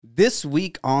This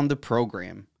week on the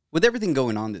program, with everything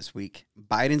going on this week,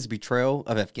 Biden's betrayal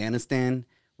of Afghanistan,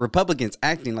 Republicans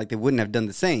acting like they wouldn't have done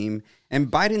the same, and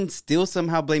Biden still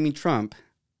somehow blaming Trump,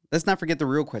 let's not forget the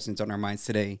real questions on our minds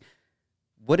today.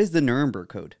 What is the Nuremberg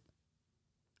Code?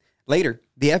 Later,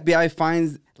 the FBI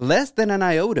finds less than an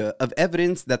iota of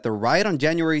evidence that the riot on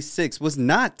January 6th was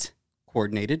not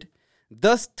coordinated,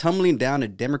 thus tumbling down a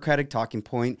Democratic talking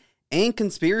point and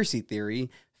conspiracy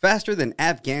theory faster than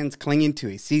Afghans clinging to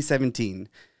a C-17.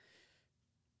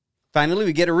 Finally,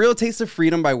 we get a real taste of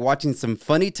freedom by watching some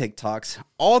funny TikToks.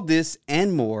 All this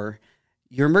and more.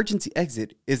 Your emergency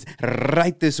exit is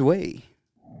right this way.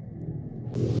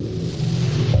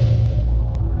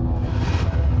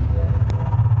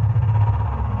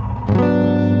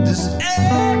 This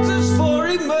exit is for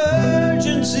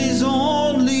emergencies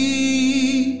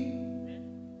only.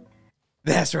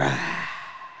 That's right.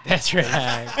 That's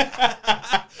right.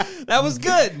 That was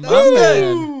good. That was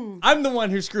good. I'm the one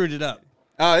who screwed it up.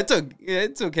 Oh,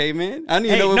 it's okay, man. I don't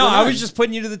even Hey, know what no, went I on. was just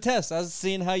putting you to the test. I was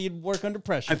seeing how you'd work under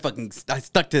pressure. I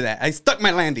stuck to that. I stuck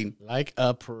my landing. Like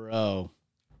a pro.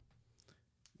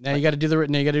 Now you got to do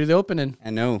the opening. I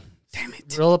know. Damn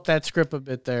it. Roll up that script a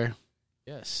bit there.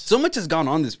 Yes. So much has gone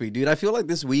on this week, dude. I feel like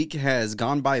this week has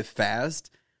gone by fast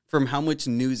from how much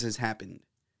news has happened.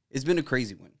 It's been a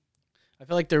crazy one. I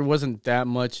feel like there wasn't that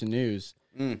much news.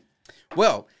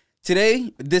 Well,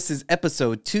 today, this is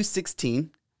episode 216.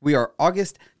 We are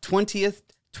August 20th,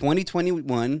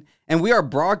 2021, and we are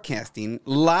broadcasting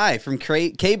live from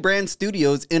K-Brand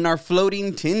Studios in our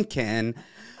floating tin can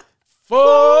far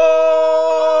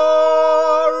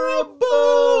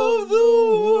above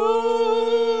the world.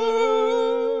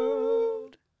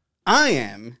 I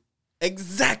am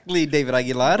exactly David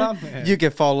Aguilar. My man. You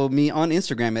can follow me on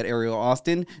Instagram at Ariel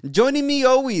Austin. Joining me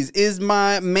always is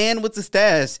my man with the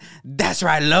stash. That's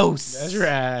right, Los. That's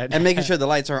right. And making sure the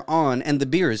lights are on and the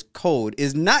beer is cold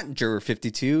is not Juror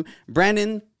 52,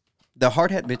 Brandon, the Hard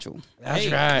Hat Mitchell. That's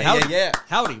Hey, right. Howdy. Yeah.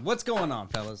 Howdy. What's going on,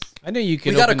 fellas? I knew you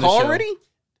could. We got a open the call show. already?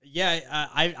 Yeah,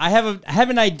 I have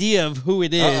an idea of who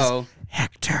it is. Uh-oh.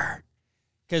 Hector.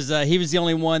 Because he was the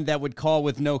only one that would call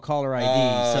with no caller ID.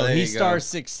 Oh, So there he's you go. star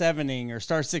 6-7ing or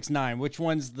star 6-9. Which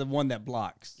one's the one that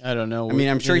blocks? I don't know. I mean,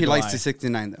 I'm sure he Neither do likes I. to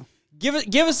 69 though.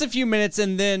 Give us a few minutes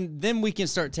and then we can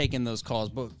start taking those calls.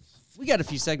 But we got a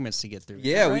few segments to get through.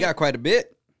 Yeah, we right? got quite a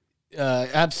bit.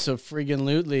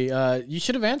 Absolutely. You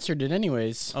should have answered it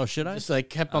anyways. Oh, should I? Just like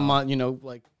kept him on,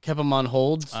 kept him on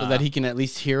hold so that he can at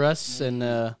least hear us and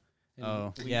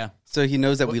Oh, yeah. So he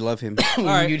knows that we love him.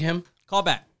 right. mute him. Call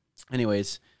back.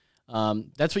 Anyways,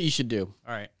 that's what you should do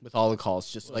All right. with all the calls.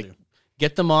 Just Will like do.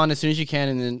 get them on as soon as you can,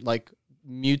 and then like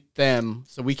mute them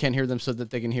so we can't hear them, so that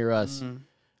they can hear us.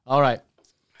 All right.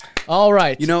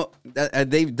 You know,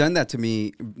 they've done that to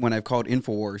me when I've called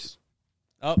InfoWars.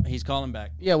 Oh, he's calling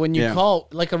back. Yeah, when you Yeah. call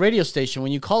like a radio station,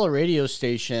 when you call a radio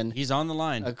station, He's on the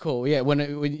line. cool. Yeah, when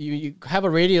you have a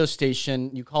radio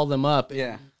station, you call them up.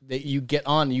 Yeah. That you get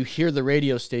on, you hear the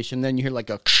radio station, then you hear like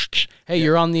a, hey,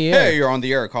 you're on the air. Hey, you're on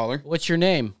the air, caller. What's your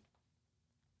name?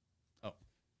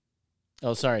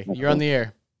 Oh, sorry. You're on the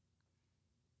air.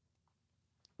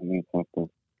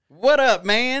 What up,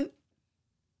 man?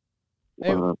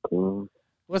 Hey, What up, cool?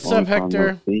 what's Long up, time no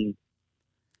Hector? see.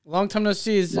 Long time no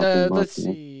see. Is Nothing let's much,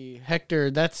 man. see,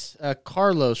 Hector. That's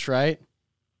Carlos, right?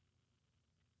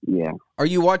 Yeah, Are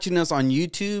you watching us on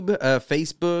YouTube,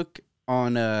 Facebook,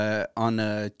 on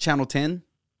Channel 10?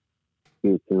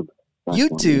 YouTube.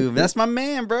 YouTube. That's my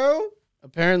man, bro.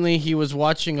 Apparently, he was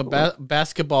watching a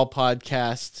basketball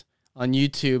podcast on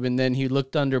YouTube, and then he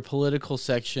looked under political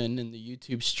section in the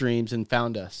YouTube streams and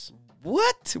found us.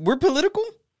 What? We're political?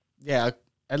 Yeah,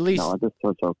 at least. No, I just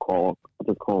searched a call. I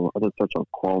just searched a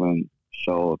call-in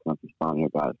show since I found your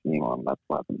guys' name on. That's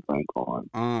why I've been playing calling.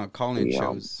 Calling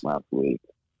shows. Last week.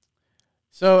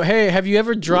 So, hey, have you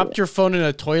ever dropped your phone in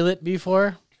a toilet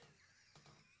before?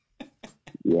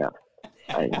 Yeah,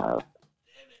 I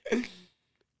have.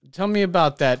 Tell me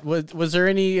about that. Was there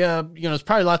any, there's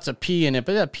probably lots of pee in it,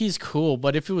 but that pee's cool.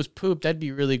 But if it was poop, that'd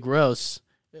be really gross.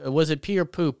 Was it pee or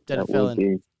poop that it fell would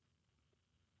in? be.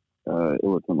 It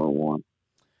was number one.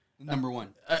 Number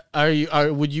one.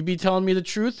 Would you be telling me the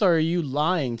truth, or are you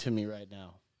lying to me right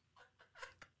now?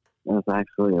 It's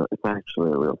actually a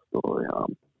real story.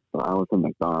 So I was in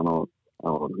McDonald's. I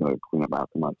was going to clean up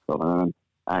after myself, and then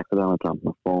I accidentally dropped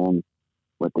my phone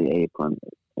with the apron.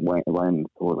 Went in the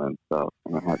toilet and stuff,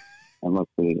 and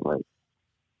luckily,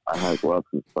 I had gloves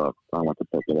and stuff, so I went to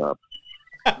pick it up,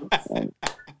 and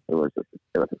it was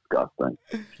disgusting.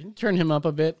 Can you turn him up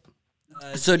a bit?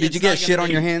 So did you get shit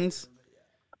on your hands?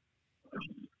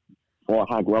 Well,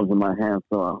 I had gloves in my hands,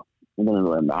 so it didn't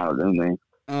really matter to me.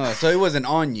 So it wasn't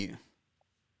on you.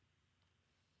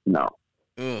 No.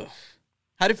 Ugh.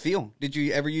 How'd it feel? Did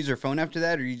you ever use your phone after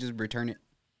that, or you just return it?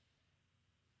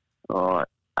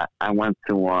 I went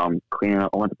to clean it.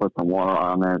 I went to put some water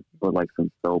on it, put like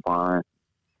some soap on it,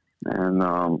 and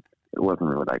it wasn't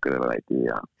really that good of an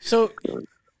idea. So,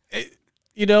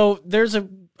 there's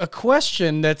a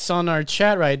question that's on our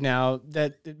chat right now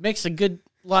that it makes a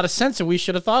lot of sense, and we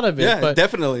should have thought of it. Yeah, but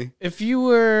definitely. if you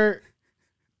were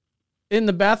in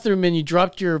the bathroom and you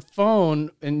dropped your phone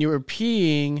and you were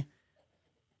peeing,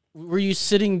 were you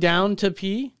sitting down to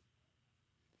pee?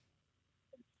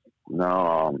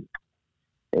 No,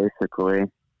 basically,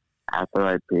 after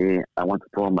I pee, I went to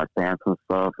pull on my pants and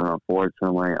stuff, and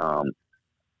unfortunately,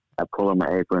 I pulled on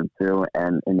my apron too,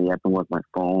 and in the apron was my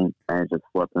phone, and it just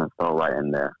slipped and it fell right in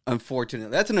there.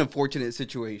 Unfortunate. That's an unfortunate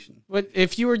situation. But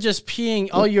if you were just peeing,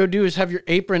 all you would do is have your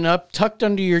apron up, tucked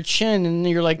under your chin, and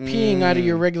you're like peeing out of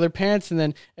your regular pants, and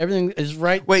then everything is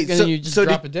right. Wait, and so, then you just so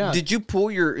drop it down. did you pull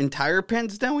your entire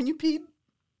pants down when you peed?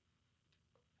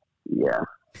 Yeah.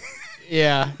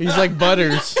 Yeah, he's like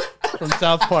Butters from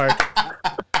South Park.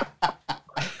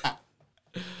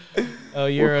 Oh,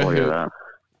 you're a We'll hoot. that.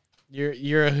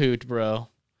 You're a hoot, bro.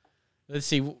 Let's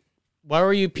see. Why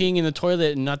were you peeing in the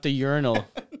toilet and not the urinal?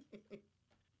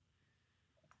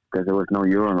 Because there was no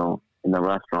urinal in the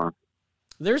restaurant.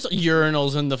 There's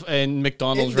urinals in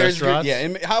McDonald's There's- restaurants. Yeah,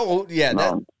 and how old? Yeah,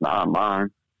 No, not on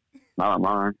mine. Not on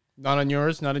mine. Not on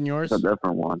yours. Not in yours. It's a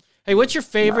different one. Hey, what's your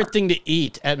favorite thing to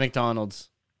eat at McDonald's?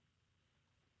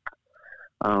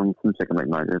 Some chicken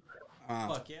McNuggets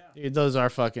Fuck yeah. Dude, those are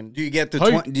fucking. do you get the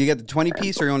Hey. do you get the 20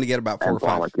 piece, or you only get about 4 or and 5?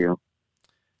 barbecue.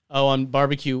 Oh, on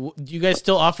barbecue. Do you guys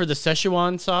still offer the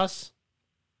Szechuan sauce?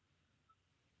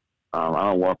 I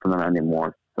don't work for them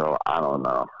anymore, so I don't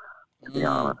know. To be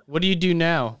honest, What do you do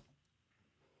now?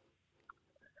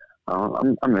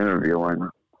 I'm interviewing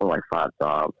for like 5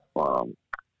 jobs.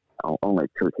 Only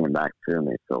 2 came back to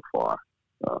me so far.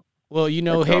 Well, It's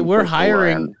hey, on we're Google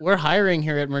hiring. and- We're hiring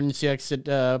here at Emergency Exit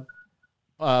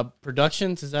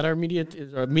Productions. Is that our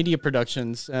media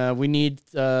productions? We need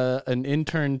an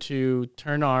intern to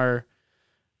turn our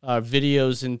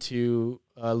videos into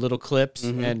little clips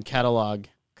and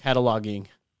cataloging.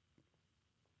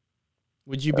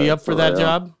 Would you be up for for that real?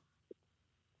 job?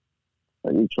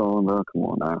 Are you trolling, bro? Come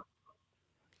on now.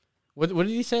 What did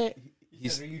he say?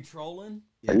 Are you trolling?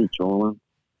 Are you trolling?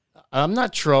 I'm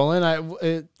not trolling.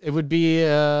 It would be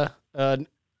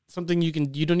something you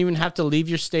can. You don't even have to leave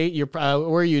your state. Where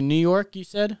are you? New York? You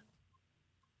said.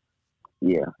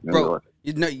 Yeah. New Bro, York.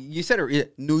 you said it. Yeah,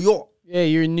 New York. Yeah,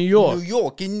 you're in New York. New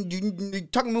York. And you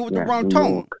talking to me with the Yeah, wrong New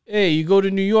tone. York. Hey, you go to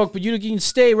New York, but you can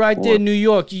stay right there in New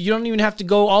York. You don't even have to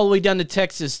go all the way down to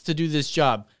Texas to do this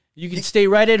job. You can stay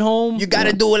right at home. You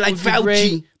gotta do it like Would be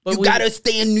great, Fauci. but You gotta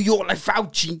stay in New York like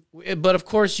Fauci. But of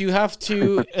course, you have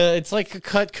to. It's like a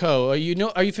Cutco.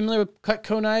 Are you familiar with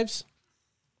Cutco knives?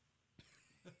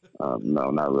 No,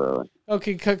 not really.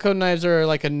 Okay, Cutco knives are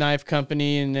like a knife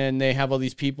company, and then they have all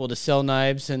these people to sell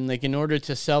knives. And like, in order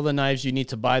to sell the knives, you need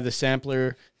to buy the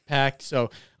sampler pack.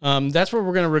 So that's what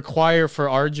we're going to require for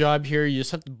our job here. You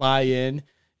just have to buy in,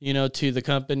 to the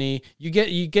company. You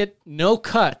get no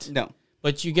cut, No.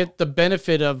 but you get the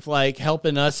benefit of like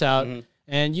helping us out.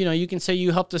 And you can say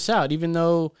you helped us out, even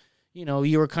though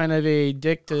you were kind of a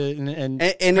dick to and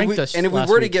pranked us if we last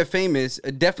were to week. get famous,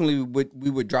 definitely we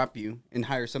would drop you and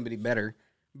hire somebody better.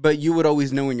 But you would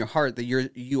always know in your heart that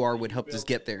you are what helped us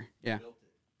get there. Yeah.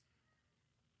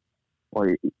 Well,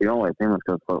 you don't like famous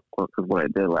because what I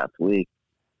did last week.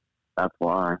 That's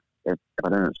why. If I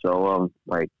didn't show up,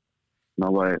 like,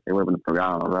 nobody, it would have been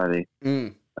forgotten already.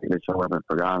 Mm. Like, the show would have been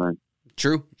forgotten.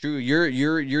 True.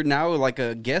 You're now like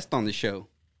a guest on the show.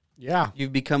 Yeah,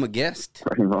 You've become a guest.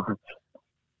 Pretty much.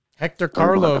 Hector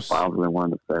Carlos. I was the one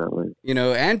to say at least.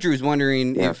 Andrew's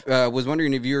wondering Yeah. was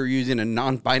wondering if you were using a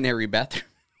non-binary bathroom.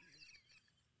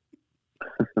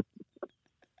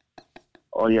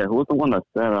 Oh yeah, who was the one that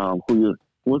said who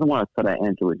was the one that said that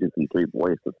Andrew was using 3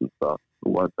 voices and stuff?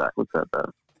 Who was that? Who said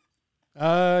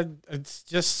that? It's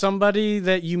just somebody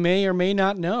that you may or may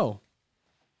not know.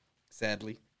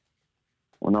 Sadly.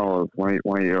 Well, no, it was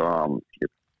one of your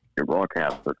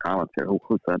broadcaster commentary.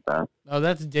 Who said that? Oh,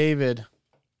 that's David.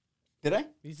 Did I?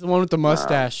 He's the one with the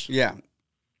mustache. Yeah.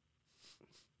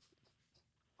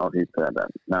 Oh, he said that.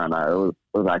 No, it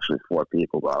was actually 4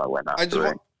 people, but I went out. I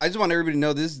just want everybody to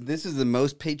know this is the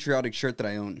most patriotic shirt that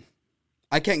I own.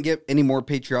 I can't get any more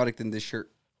patriotic than this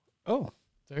shirt. Oh,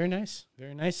 very nice.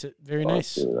 Very nice. Very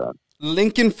nice. Do that.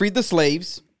 Lincoln freed the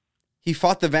slaves. He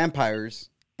fought the vampires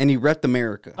and he repped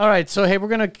America. All right, so hey, we're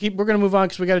gonna move on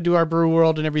because we got to do our brew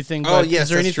world and everything. Oh, But yes, is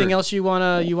there that's anything true. else you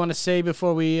wanna say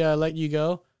before we let you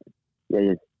go?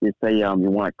 Yeah, you say you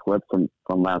want clips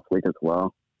from last week as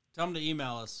well Tell them to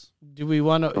email us. Do we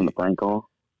want from to? the prank call.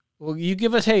 Well, you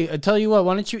give us. Hey, I tell you what.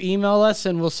 Why don't you email us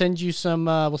and we'll send you some.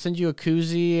 We'll send you a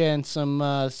koozie and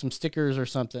some stickers or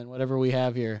something. Whatever we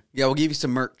have here, Yeah, we'll give you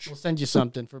some merch. we'll send you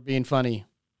something for being funny.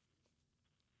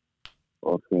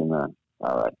 We'll see, man.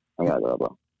 All right, I gotta go,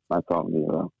 bro. Nice talking to you,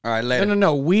 bro. All right, No, later.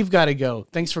 no. We've got to go.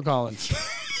 Thanks for calling.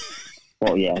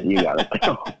 Well, yeah, you gotta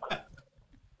go.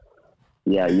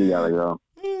 Yeah, you gotta go.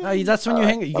 That's when you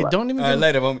hang. You bye-bye. don't even. All right, Give,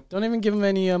 later, homie. don't even give him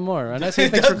any more. And I say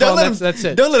thanks for Don't calling. let him- That's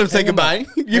it. Don't let him say Hang him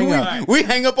up. goodbye. Hang up. We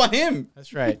hang up on him.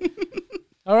 That's right.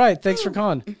 All right. Thanks for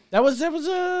calling. That was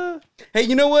Hey,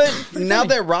 you know what? Now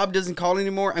that Rob doesn't call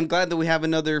anymore, I'm glad that we have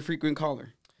another frequent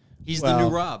caller. He's Well, the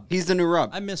new Rob. He's the new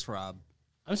Rob. I miss Rob.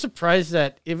 I'm surprised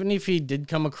that even if he did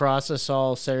come across us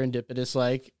all serendipitous,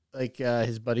 like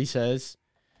his buddy says,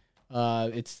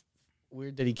 it's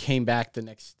weird that he came back the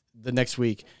next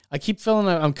week. I keep feeling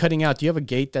that I'm cutting out. Do you have a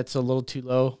gate that's a little too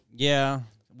low? Yeah.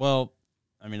 Well,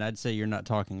 I mean, I'd say you're not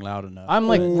talking loud enough. I'm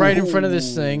like right in front of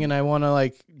this thing, and I want to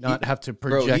like not have to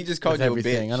Bro, he project. just called with you a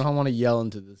everything. bitch. I don't want to yell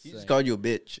into this He thing. just called you a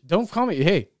bitch. Don't call me.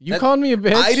 Hey, you That- called me a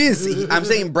bitch. I didn't see. I'm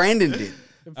saying Brandon did.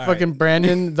 Fucking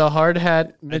Brandon, the hard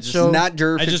hat Mitchell. Not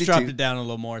Juror I 52. just dropped it down a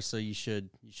little more, so you should.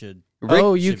 Rick,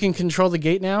 Oh, you can control the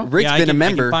gate now. Rick's yeah, been a I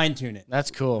member. can fine tune it. That's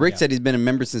cool. Rick said he's been a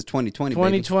member since 2020.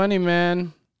 2020,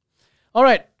 man. All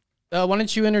right. Why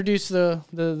don't you introduce the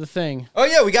thing? Oh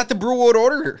yeah, we got the Brew World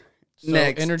Order So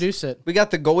next. introduce it. We got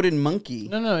the Golden Monkey.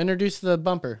 No, introduce the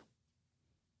bumper.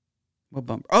 What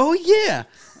bumper? Oh yeah,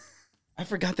 I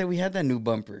forgot that we had that new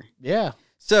bumper. Yeah.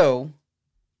 So,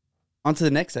 on to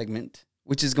the next segment,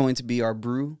 which is going to be our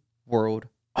Brew World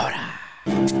Order.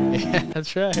 Yeah,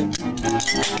 that's right.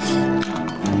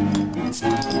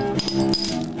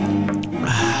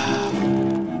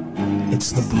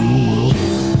 It's the Brew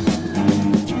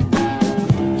World.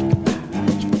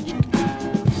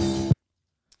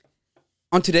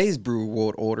 On today's Brew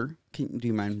World Order, do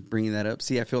you mind bringing that up?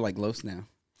 See, I feel like Los now.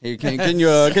 Hey, can you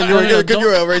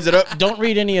raise it up? Don't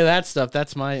read any of that stuff.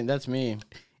 That's me.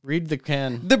 Read the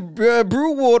can. The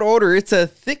Brew World Order. It's a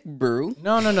thick brew.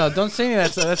 No. Don't say any of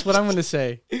that stuff. That's what I'm going to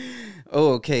say.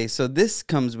 Oh, okay. So this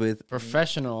comes with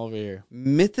Professional over here.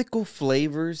 mythical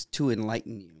flavors to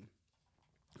enlighten you.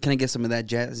 Can I get some of that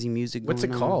jazzy music? What's it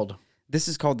going on? called? This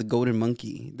is called the Golden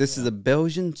Monkey. This is a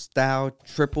Belgian style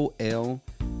triple ale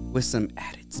with some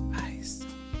added spice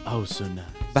Oh, so nice.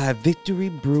 by Victory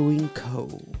Brewing Co.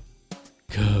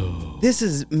 Go. This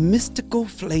is mystical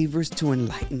flavors to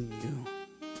enlighten you.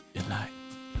 Good night.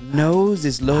 Nose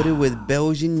is loaded with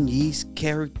Belgian yeast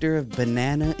character of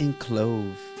banana and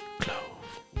clove.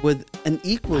 With an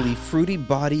equally fruity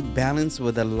body balanced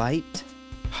with a light,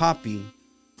 hoppy,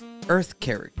 earth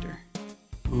character.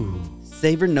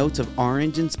 Savor notes of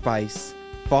orange and spice,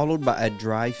 followed by a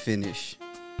dry finish.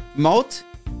 Malt,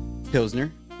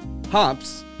 Pilsner.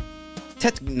 Hops,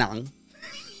 Tetgnang.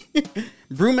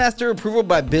 Brewmaster approval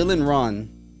by Bill and Ron.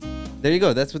 There you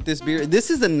go. That's what this beer. This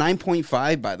is a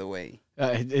 9.5, by the way.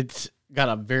 It's got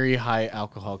a very high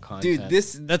alcohol content.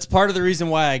 Dude, That's part of the reason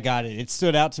why I got it. It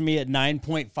stood out to me at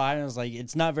 9.5. I was like,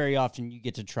 it's not very often you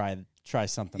get to try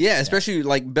something. yeah, like that. especially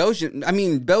like Belgian. I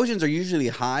mean, Belgians are usually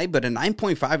high, but a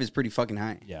 9.5 is pretty fucking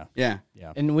high. Yeah. Yeah.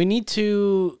 And we need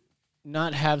to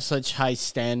not have such high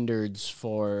standards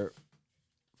for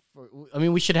I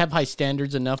mean, we should have high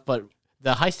standards enough, but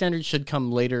the high standards should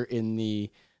come later in the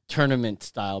tournament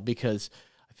style because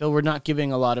I feel we're not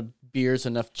giving a lot of beers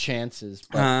enough chances.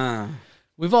 But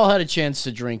we've all had a chance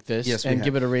to drink this Yes, we and have.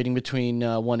 give it a rating between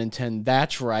 1 and 10.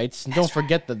 That's right. And don't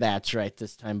forget the that's right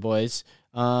this time, boys.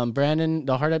 Brandon,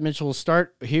 the Hard Hat Mitchell will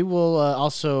start. He will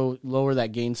also lower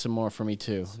that gain some more for me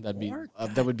too.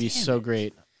 That would be so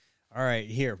great. All right,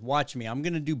 here, watch me. I'm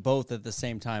going to do both at the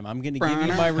same time. I'm going to give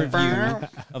you my review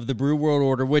of the Brew World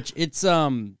Order, which it's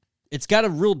got a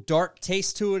real dark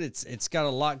taste to it. It's got a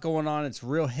lot going on. It's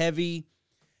real heavy.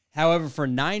 However, for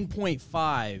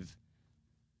 9.5,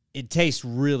 it tastes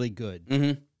really good.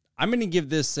 Mm-hmm. I'm going to give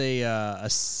this a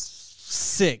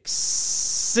 6.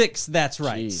 6, that's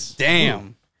right. Jeez.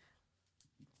 Damn.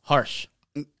 Harsh.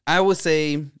 I would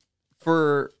say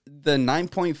for the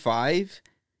 9.5,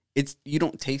 you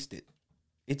don't taste it.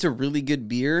 It's a really good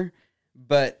beer,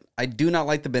 but I do not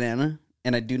like the banana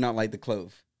and I do not like the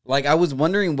clove. Like, I was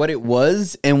wondering what it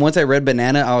was, and once I read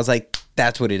banana, I was like,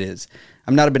 that's what it is.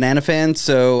 I'm not a banana fan,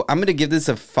 so I'm going to give this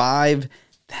a 5.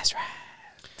 That's right.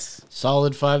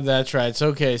 Solid 5, that's right. It's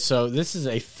okay. So this is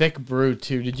a thick brew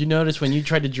too. Did you notice when you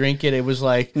tried to drink it, it was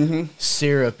like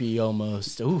syrupy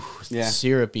almost. Ooh, Yeah.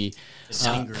 syrupy.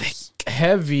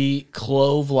 Heavy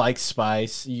clove-like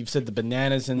spice. You've said the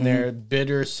bananas in there,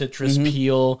 bitter citrus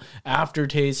peel,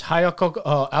 aftertaste, high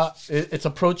alcohol. It's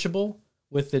approachable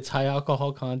with its high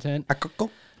alcohol content.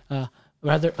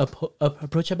 Rather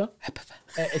approachable.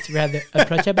 It's rather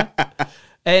approachable.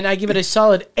 And I give it a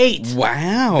solid 8.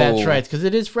 Wow. That's right, because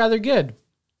it is rather good.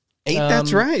 8,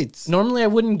 that's right. Normally, I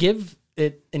wouldn't give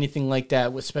it anything like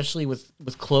that, especially with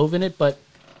clove in it, but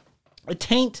it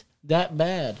tain't that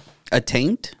bad. A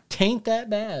taint? Tain't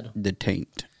that bad. The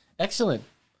taint. Excellent.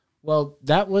 Well,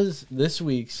 that was this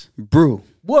week's Brew.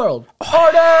 World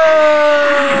Order!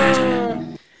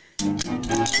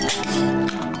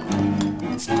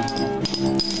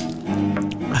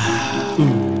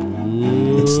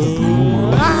 It's the Brew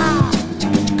World.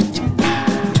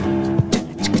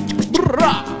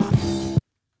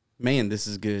 Man, this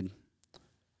is good.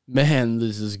 Man,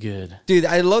 this is good. Dude,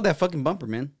 I love that fucking bumper,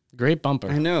 man. Great bumper.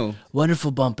 I know. Wonderful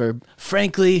bumper.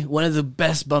 Frankly, one of the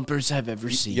best bumpers I've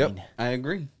ever seen. Yep, I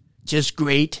agree. Just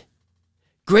great.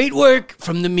 Great work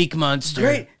from the Meek Monster.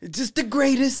 Great. Just the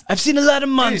greatest. I've seen a lot of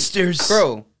monsters.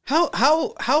 Bro,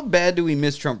 how bad do we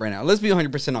miss Trump right now? Let's be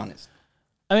 100% honest.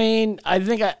 I mean, I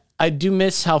think I do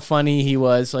miss how funny he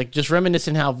was. Like, just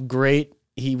reminiscing how great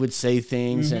he would say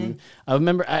things. And I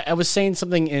remember I was saying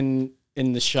something in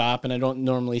the shop, and I don't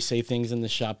normally say things in the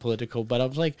shop political, but I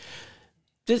was like,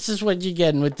 this is what you're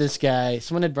getting with this guy.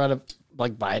 Someone had brought up,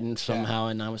 like, Biden somehow,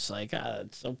 and I was like,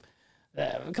 so...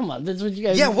 come on, this is what you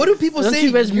guys... Yeah, what do people don't say?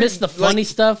 You guys miss the funny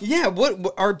stuff? Yeah,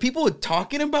 what are people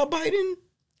talking about Biden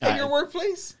at your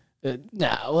workplace? No,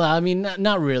 well, I mean,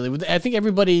 not really. I think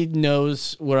everybody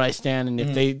knows where I stand, and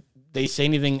if they say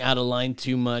anything out of line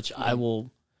too much, I'll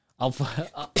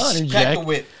interject. the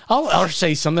whip. I'll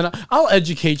say something. I'll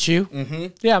educate you. Mm-hmm.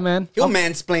 Yeah, man. He'll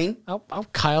mansplain. I'll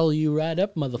Kyle you right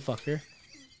up, motherfucker.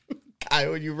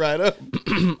 Kyle you right up.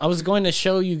 I was going to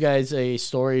show you guys a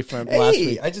story from last Hey,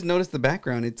 week. I just noticed the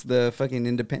background. It's the fucking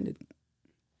Independent.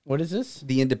 What is this?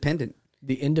 The Independent.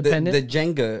 The Independent? The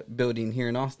Jenga building here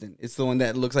in Austin. It's the one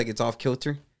that looks like it's off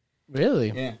kilter.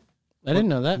 Really? Yeah. I didn't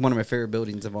know that. One of my favorite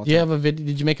buildings of all Do you time. have a video?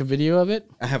 Did you make a video of it?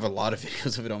 I have a lot of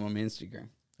videos of it on my Instagram.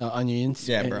 On your Instagram?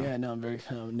 Yeah, bro. Yeah, no, I'm very...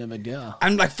 never go.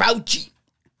 I'm like Fauci.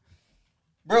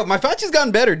 Bro, my Fauci's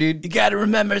gotten better, dude. You gotta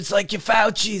remember, it's like your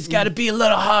Fauci's gotta be a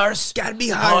little harsh. Gotta be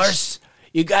harsh.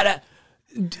 You gotta...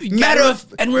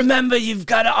 and remember, you've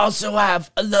gotta also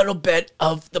have a little bit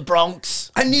of the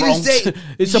Bronx. I need to say,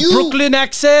 It's a Brooklyn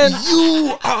accent.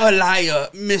 You are a liar,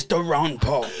 Mr. Ron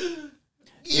Paul.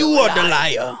 You are the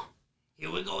liar.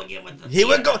 Here we go again with the... Here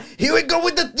we go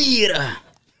with the theater.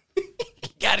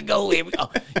 Gotta go, here we go.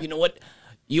 You know what?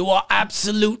 You are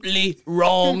absolutely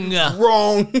wrong.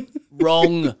 Wrong.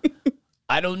 Wrong.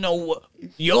 I don't know.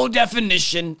 Your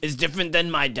definition is different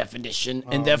than my definition,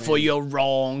 and therefore you're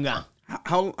wrong.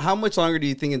 How much longer do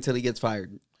you think until he gets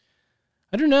fired?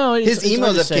 I don't know. His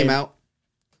emails that came out.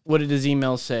 What did his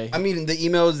emails say? I mean, the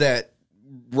emails that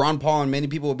Ron Paul and many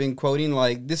people have been quoting,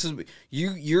 like, this is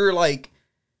you're like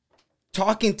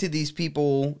talking to these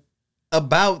people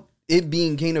about it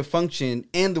being gain of function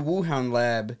and the Wuhan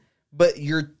lab, but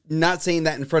you're not saying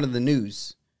that in front of the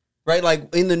news, right?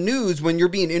 Like in the news, when you're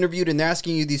being interviewed and they're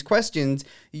asking you these questions,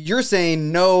 you're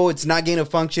saying, no, it's not gain of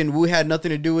function. We had nothing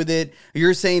to do with it.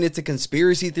 You're saying it's a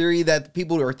conspiracy theory that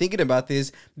people are thinking about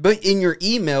this, but in your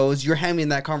emails, you're having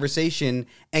that conversation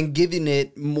and giving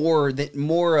it more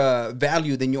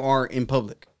value than you are in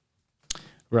public.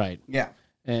 Right. Yeah.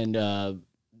 And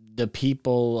the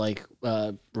people like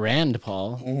Rand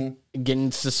Paul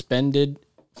getting suspended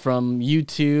from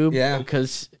YouTube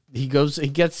because he goes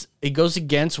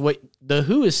against what the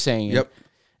WHO is saying. Yep.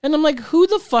 And I'm like, who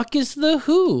the fuck is the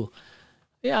WHO?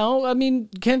 You know, I mean,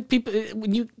 can't people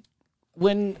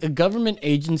when a government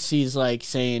agency is like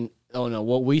saying, "Oh no,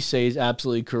 what we say is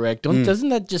absolutely correct," doesn't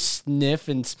that just sniff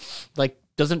and like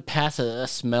doesn't pass a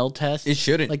smell test? It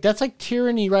shouldn't. Like that's like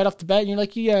tyranny right off the bat. And you're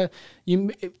like, yeah,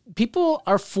 people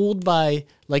are fooled by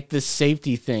like this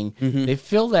safety thing. They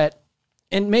feel that.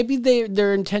 And maybe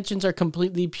their intentions are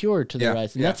completely pure to their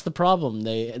eyes. And that's the problem.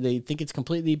 They think it's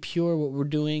completely pure. What we're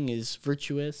doing is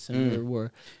virtuous. And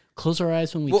we're close our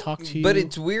eyes when we talk to you. But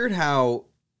it's weird how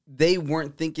they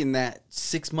weren't thinking that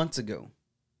 6 months ago.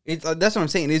 That's what I'm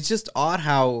saying. It's just odd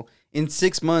how in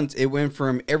 6 months it went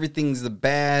from everything's the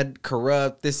bad,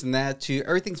 corrupt, this and that to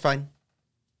everything's fine.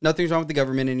 Nothing's wrong with the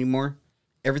government anymore.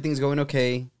 Everything's going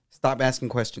okay. Stop asking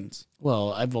questions.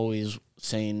 Well, I've always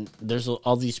saying there's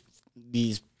all these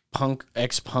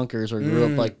ex-punkers or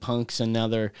grew up like punks, and now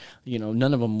they're,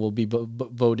 none of them will be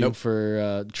voting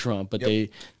for Trump, but they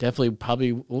definitely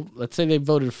probably, let's say they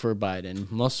voted for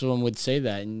Biden. Most of them would say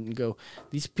that and go,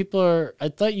 these people are, I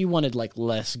thought you wanted like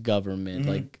less government,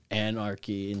 like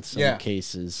anarchy in some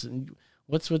cases.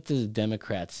 What's with the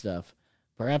Democrat stuff?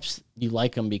 Perhaps you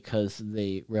like them because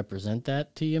they represent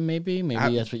that to you, maybe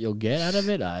that's what you'll get out of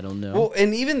it. I don't know. Well,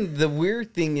 and even the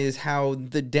weird thing is how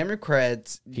the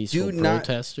Democrats do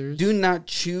not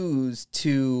choose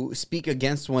to speak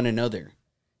against one another.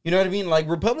 You know what I mean? Like,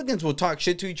 Republicans will talk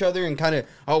shit to each other and kind of,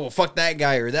 oh, well, fuck that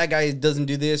guy, or that guy doesn't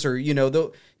do this, or,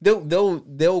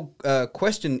 they'll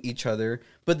question each other.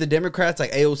 But the Democrats,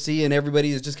 like AOC and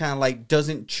everybody, is just kind of like,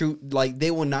 they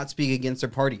will not speak against their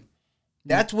party.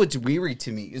 That's what's weird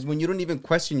to me, is when you don't even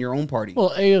question your own party.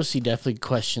 Well, AOC definitely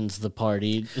questions the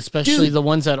party, especially the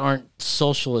ones that aren't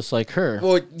socialists like her.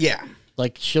 Well, yeah.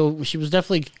 Like, she was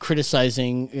definitely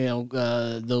criticizing,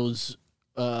 those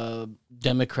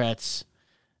Democrats'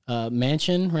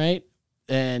 Manchin, right?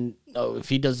 And if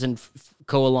he doesn't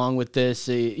go along with this,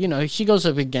 she goes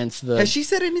up against the... Has she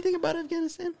said anything about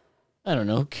Afghanistan? I don't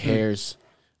know. Who cares?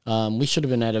 We should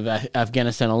have been out of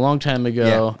Afghanistan a long time ago.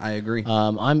 Yeah, I agree.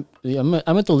 I'm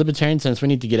at the libertarian sense. We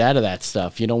need to get out of that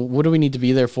stuff. What do we need to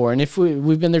be there for? And if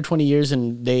we've been there 20 years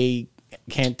and they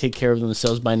can't take care of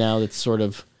themselves by now, that's sort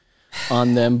of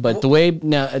on them. But the way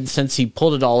now, since he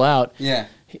pulled it all out, he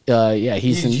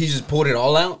just pulled it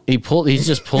all out. He's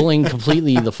just pulling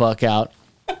completely the fuck out.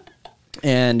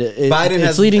 And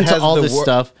it's leading to all this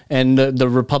stuff, and the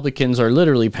Republicans are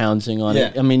literally pouncing on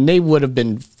it. I mean, they would have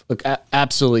been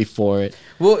absolutely for it.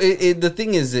 Well, the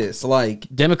thing is this, like,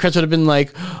 Democrats would have been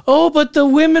like, oh, but the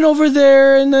women over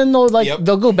there, and then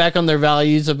they'll go back on their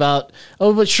values about,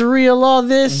 oh, but Sharia law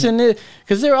this and it,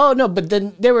 because but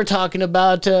then they were talking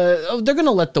about, they're going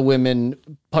to let the women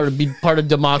be part of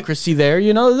democracy there,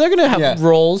 they're going to have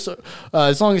roles,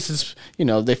 as long as it's,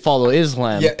 they follow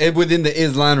Islam. Yeah, within the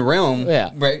Islam realm.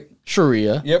 Yeah. Right.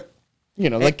 Sharia. Yep.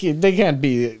 Like, they can't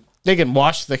be... They can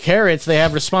wash the carrots. They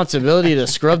have responsibility to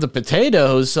scrub the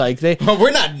potatoes. Like we're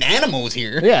not animals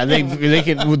here. Yeah, they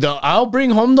can. I'll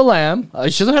bring home the lamb.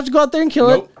 She doesn't have to go out there and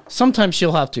kill it. Sometimes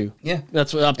she'll have to. Yeah,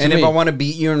 that's up to me. And if I want to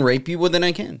beat you and rape you, well, then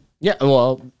I can. Yeah,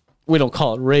 well, we don't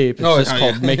call it rape. It's just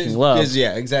called making love.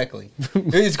 Yeah, exactly.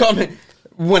 It's called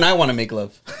when I want to make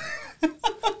love.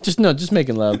 just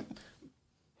making love.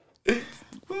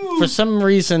 For some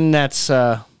reason, that's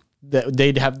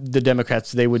they'd have the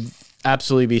Democrats. They would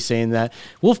absolutely be saying that.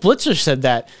 Wolf Blitzer said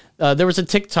that. There was a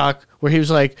TikTok where he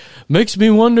was like, makes me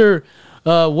wonder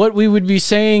what we would be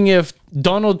saying if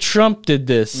Donald Trump did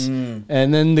this.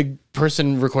 And then the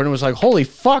person recording was like, holy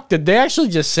fuck, did they actually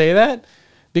just say that?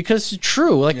 Because it's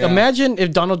true. Like, imagine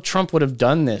if Donald Trump would have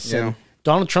done this. And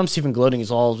Donald Trump's even gloating.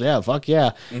 He's all, fuck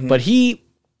yeah. But he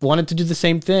wanted to do the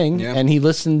same thing, and he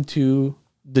listened to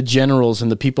the generals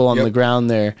and the people on the ground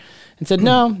there and said,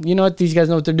 no, you know what? These guys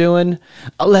know what they're doing.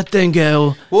 I'll let them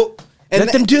go. Well,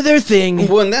 let them do their thing.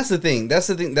 Well, and that's the thing. That's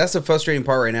the frustrating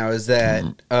part right now is that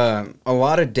a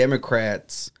lot of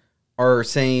Democrats are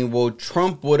saying, well,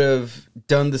 Trump would have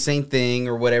done the same thing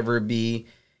or whatever it be.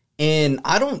 And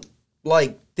I don't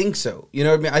think so. You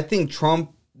know what I mean? I think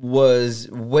Trump was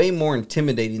way more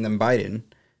intimidating than Biden,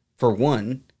 for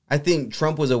one. I think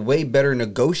Trump was a way better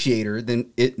negotiator than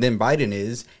Biden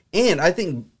is. And I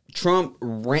think Trump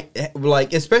ran,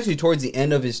 especially towards the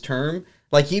end of his term,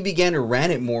 he began to run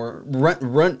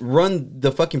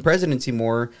the fucking presidency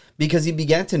more because he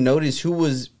began to notice who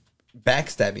was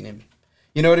backstabbing him.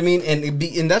 You know what I mean?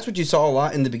 And that's what you saw a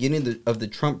lot in the beginning of the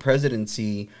Trump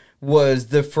presidency was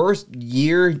the first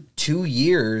year, 2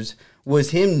 years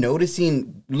was him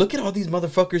noticing, look at all these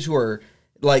motherfuckers who are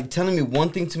telling me one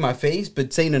thing to my face,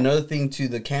 but saying another thing to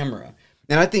the camera.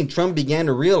 And I think Trump began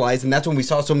to realize, and that's when we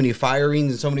saw so many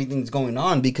firings and so many things going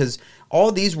on, because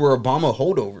all these were Obama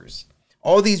holdovers.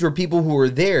 All these were people who were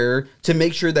there to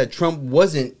make sure that Trump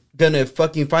wasn't going to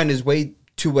fucking find his way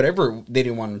to whatever they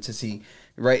didn't want him to see.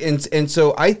 Right. And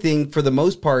so I think for the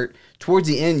most part, towards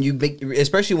the end,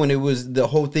 especially when it was the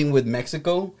whole thing with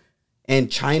Mexico and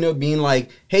China being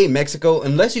like, hey, Mexico,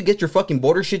 unless you get your fucking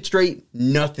border shit straight,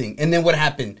 nothing. And then what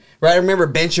happened? Right? I remember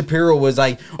Ben Shapiro was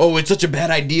like, oh, it's such a bad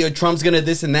idea. Trump's going to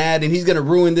this and that, and he's going to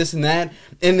ruin this and that.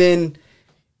 And then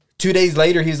 2 days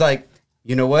later, he's like,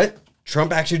 you know what?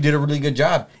 Trump actually did a really good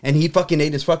job. And he fucking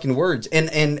ate his fucking words.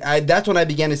 And that's when I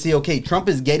began to see, okay, Trump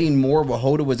is getting more of a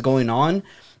hold of what's going on.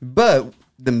 But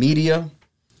the media,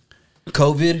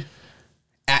 COVID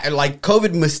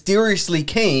mysteriously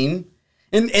came.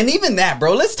 And even that,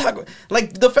 bro, let's talk,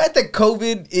 the fact that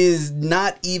COVID is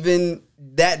not even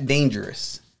that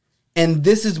dangerous. And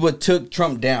this is what took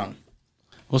Trump down.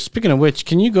 Well, speaking of which,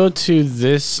 can you go to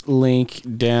this link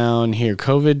down here?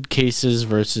 COVID cases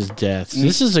versus deaths.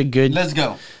 This is a good. Let's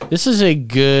go. This is a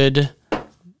good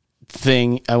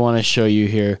thing I want to show you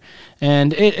here,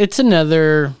 and it's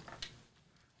another.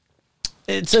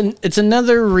 It's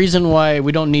another reason why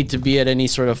we don't need to be at any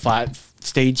sort of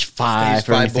stage five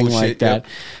or anything bullshit, like that.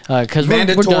 Because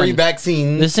Mandatory we're done.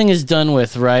 vaccine. This thing is done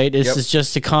with, right? This is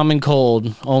just a common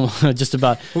cold, just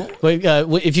about. But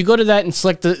if you go to that and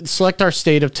select our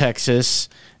state of Texas,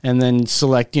 and then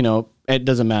select, it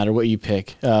doesn't matter what you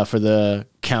pick for the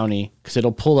county, because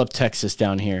it'll pull up Texas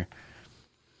down here,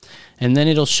 and then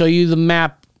it'll show you the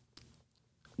map.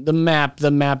 The map.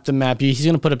 He's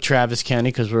going to put up Travis County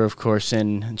because we're, of course,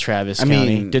 in Travis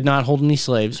County. Did not hold any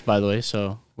slaves, by the way,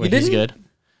 so he's good.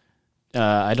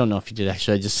 I don't know if he did,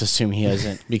 actually. I just assume he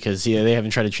hasn't because they haven't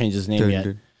tried to change his name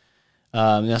yet.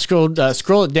 Now scroll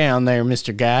it down there,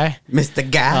 Mr. Guy. Mr.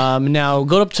 Guy. Now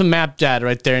go up to map data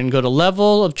right there and go to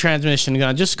level of transmission.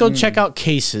 Just go check out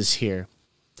cases here.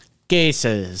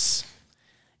 Cases.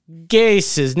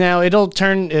 Now it'll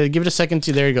turn. Give it a second.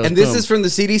 There you go. And this is from the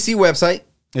CDC website.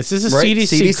 This is a right?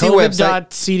 CDC website.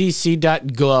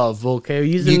 COVID.cdc.gov. Okay,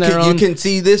 You can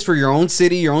see this for your own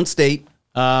city, your own state.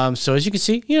 So as you can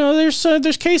see,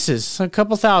 there's cases, a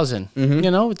couple thousand.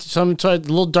 It's a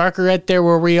little darker right there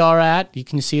where we are at. You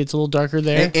can see it's a little darker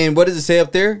there. And what does it say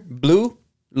up there? Blue,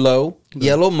 low,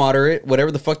 yellow, moderate,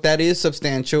 whatever the fuck that is,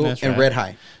 substantial, That's and right. red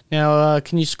high. Now,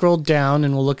 can you scroll down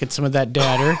and we'll look at some of that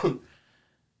data.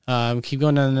 Keep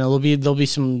going down. There'll be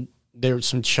some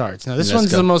charts. Now, this one's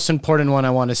the most important one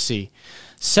I want to see.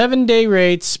 7-day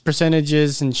rates,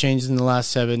 percentages, and changes in the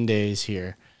last 7 days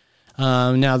here.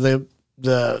 Now, the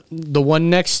one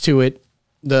next to it,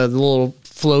 the little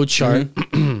flow chart,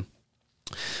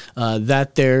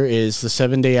 that there is the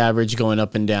 7-day average going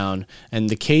up and down. And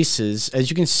the cases, as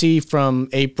you can see from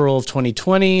April of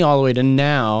 2020 all the way to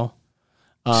now,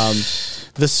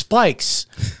 the spikes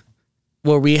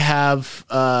where we have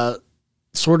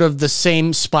sort of the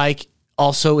same spike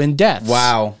also in deaths.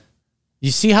 Wow. You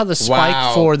see how the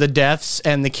spike for the deaths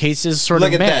and the cases sort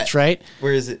of match, right?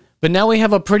 Where is it? But now we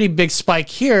have a pretty big spike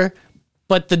here,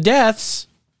 but the deaths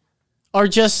are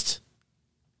just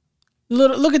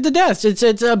look at the deaths.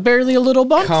 It's barely a little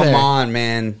bump there. Come on,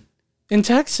 man. In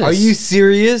Texas. Are you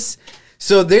serious?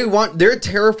 So they're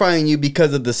terrifying you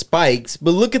because of the spikes,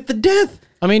 but look at the death.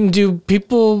 I mean, do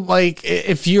people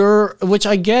which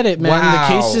I get it, man. Wow.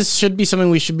 The cases should be something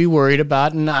we should be worried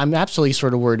about, and I'm absolutely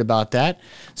sort of worried about that,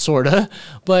 sort of.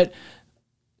 But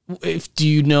do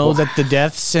you know that the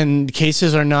deaths and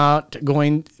cases are not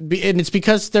going, and it's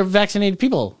because they're vaccinated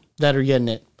people that are getting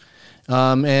it,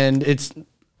 and it's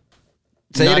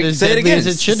not as deadly as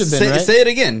it should have been, right? Say it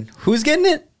again. Who's getting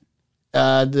it?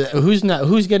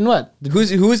 Who's getting what?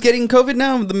 Who's getting COVID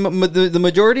now? The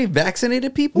majority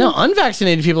vaccinated people? No,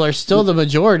 unvaccinated people are still the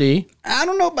majority. I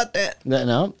don't know about that.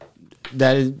 No,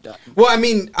 that is. Well, I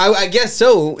mean, I guess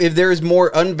so. If there's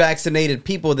more unvaccinated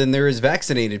people than there is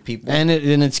vaccinated people, And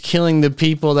it's killing the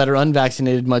people that are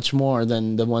unvaccinated much more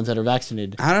than the ones that are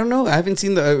vaccinated. I don't know. I haven't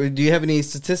seen do you have any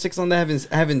statistics on that?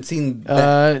 I haven't seen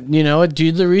that.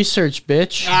 Do the research,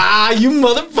 bitch. You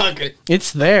motherfucker.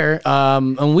 It's there.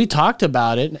 And we talked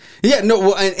about it. Yeah, no.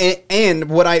 Well, and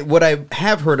what I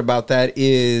have heard about that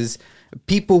is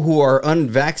people who are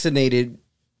unvaccinated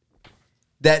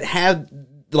that have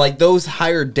like those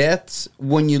higher deaths.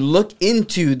 When you look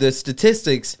into the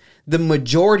statistics, the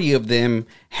majority of them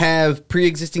have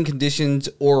pre-existing conditions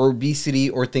or obesity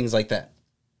or things like that.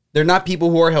 They're not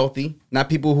people who are healthy, not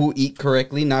people who eat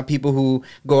correctly, not people who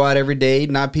go out every day,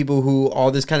 not people who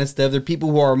all this kind of stuff. They're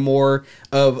people who are more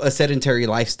of a sedentary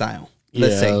lifestyle.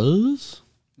 Let's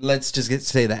just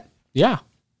say that. Yeah.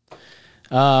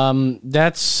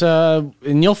 That's and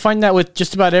you'll find that with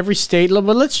just about every state. But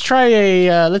let's try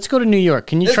let's go to New York.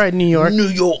 Can you try New York? New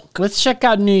York. Let's check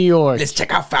out New York. Let's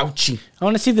check out Fauci. I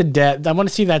want to see the debt. I want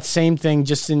to see that same thing.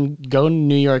 Go to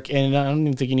New York, and I don't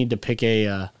even think you need to pick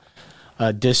a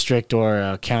district or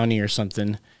a county or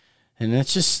something. And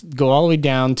let's just go all the way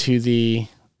down to the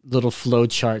little flow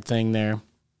chart thing there.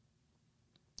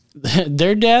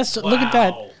 Their deaths. Look at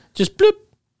that. Just bloop.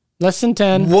 Less than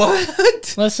 10.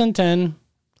 What? Less than 10.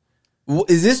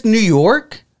 Is this New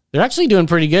York? They're actually doing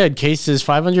pretty good. Cases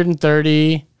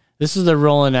 530. This is the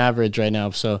rolling average right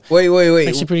now. So Wait.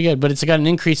 actually pretty good. But it's got an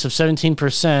increase of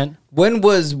 17%. When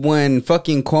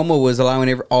fucking Cuomo was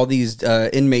allowing all these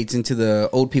inmates into the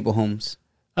old people homes?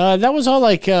 That was all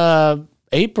like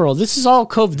April. This is all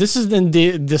COVID. This is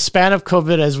the span of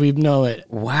COVID as we know it.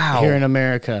 Wow. Here in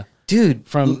America. dude.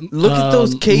 from look at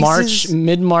those cases.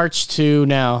 mid-March to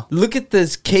now. Look at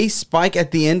this case spike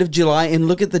at the end of July, and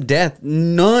look at the death.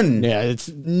 None. Yeah, it's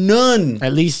None.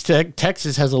 at least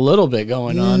Texas has a little bit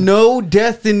going on. No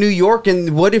death in New York.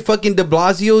 And what did fucking de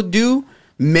Blasio do?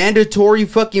 Mandatory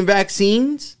fucking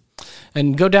vaccines?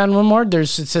 And go down one more. It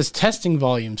says testing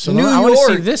volume. So New I want to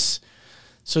see York. this.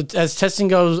 So as testing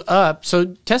goes up,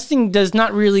 so testing does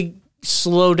not really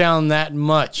slow down that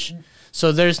much.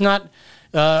 So there's not,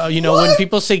 when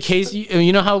people say case,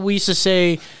 you know how we used to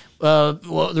say, well,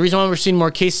 the reason why we're seeing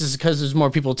more cases is because there's more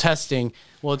people testing.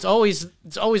 Well, it's always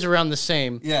around the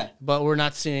same. Yeah. But we're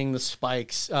not seeing the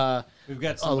spikes. We've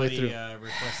got all the way somebody through.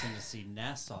 requesting to see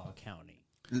Nassau County,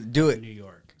 Do it. New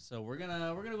York. So we're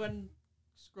gonna go ahead and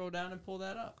scroll down and pull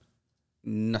that up.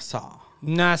 Nassau.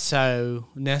 Nassau.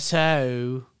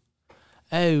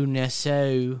 Oh,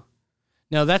 Nassau.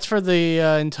 No, that's for the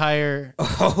entire.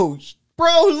 Oh,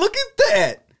 bro, look at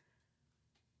that.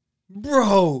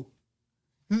 Bro.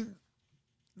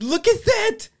 Look at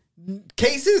that.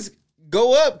 Cases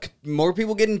go up. More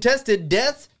people getting tested.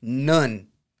 Deaths, none.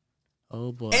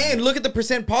 Oh boy. And look at the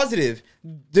percent positive.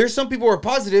 There's some people who are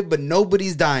positive, but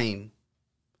nobody's dying.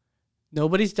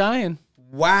 Nobody's dying.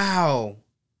 Wow.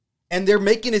 And they're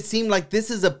making it seem like this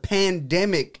is a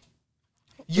pandemic.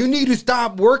 You need to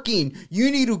stop working. You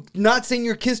need to not send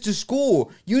your kids to school.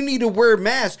 You need to wear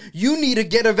masks. You need to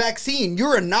get a vaccine.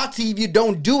 You're a Nazi if you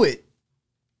don't do it.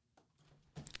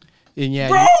 And yeah,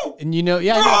 Bro!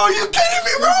 yeah. Bro, you kidding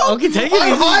me, bro? Okay, take it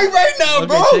I'm easy. high right now, Okay,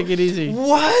 bro. take it easy.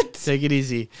 What? Take it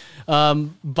easy.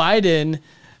 Biden.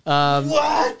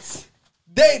 What?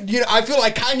 I feel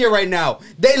like Kanye right now.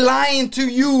 They lying to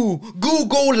you.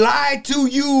 Google lied to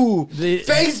you.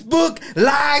 Facebook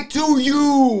lied to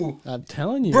you. I'm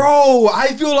telling you, Bro, I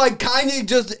feel like Kanye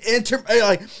just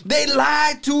they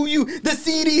lied to you. The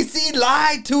CDC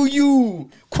lied to you.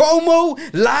 Cuomo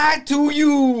lied to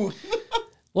you.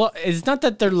 Well, it's not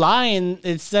that they're lying.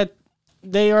 It's that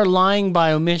they are lying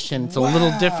by omission. It's a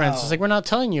little different. It's like we're not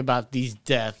telling you about these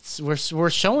deaths. We're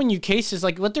showing you cases.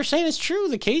 Like what they're saying is true.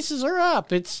 The cases are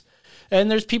up. And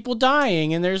there's people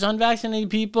dying, and there's unvaccinated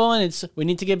people, and we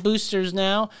need to get boosters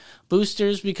now.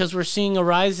 Boosters because we're seeing a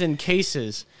rise in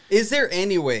cases. Is there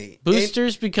any way?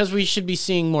 Boosters because we should be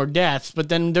seeing more deaths, but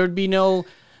then there would be no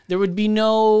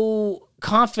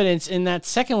confidence in that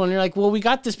second one. You're like, well, we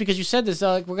got this because you said this.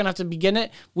 Like, we're gonna have to begin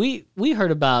it. We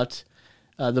heard about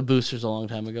the boosters a long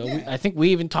time ago. Yeah. I think we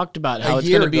even talked about how A it's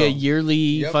year gonna be a ago. yearly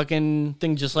Yep. fucking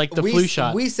thing, just like the flu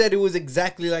shot. We said it was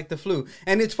exactly like the flu,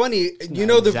 and it's funny. You not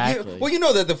know exactly. you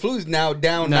know that the flu's now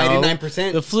down No,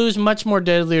 99%. The flu is much more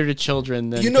deadlier to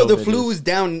children than You know the COVID flu is. is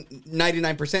down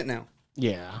 99% now.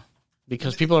 Yeah,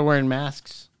 because people are wearing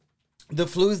masks. The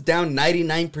flu's down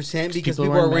 99% because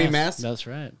people are wearing masks. That's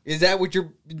right. Is that what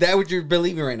you're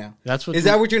believing right now? That's what. Is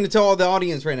that what you're going to tell all the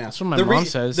audience right now? That's what my mom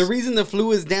says. The reason the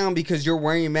flu is down because you're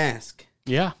wearing a mask.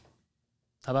 Yeah.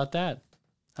 How about that?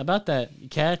 You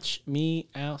catch me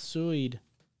outside.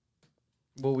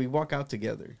 Well, we walk out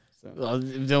together. So. Well,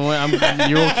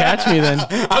 you will catch me then.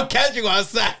 I'll catch you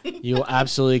outside. You will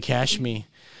absolutely catch me.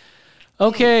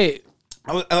 Okay.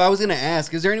 I was going to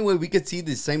ask, is there any way we could see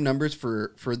the same numbers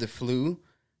for the flu?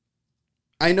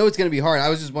 I know it's going to be hard. I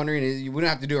was just wondering, you wouldn't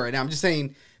have to do it right now. I'm just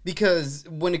saying, because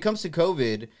when it comes to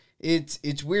COVID,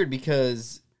 it's weird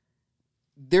because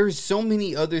there's so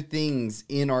many other things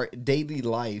in our daily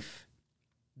life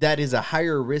that is a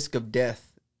higher risk of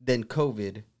death than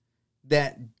COVID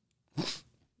that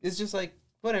it's just like,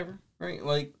 whatever, right?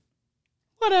 Like,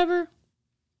 Whatever.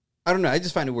 I don't know. I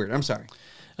just find it weird. I'm sorry.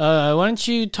 Why don't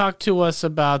you talk to us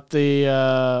about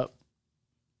the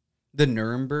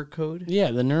Nuremberg Code?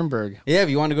 the Nuremberg. Yeah, if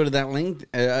you want to go to that link.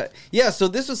 Yeah, so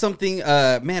this was something,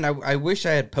 man, I wish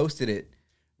I had posted it.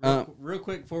 Real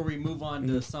quick before we move on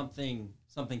to something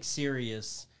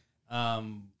serious.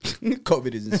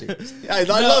 COVID isn't serious. I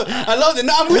love it.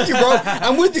 No, I'm with you, bro.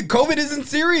 I'm with you. COVID isn't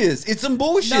serious. It's some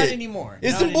bullshit. Not anymore.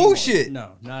 It's Not some anymore. bullshit.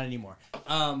 No, not anymore.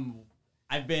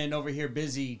 I've been over here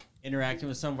busy interacting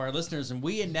with some of our listeners, and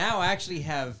we now actually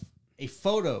have a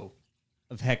photo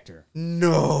of Hector.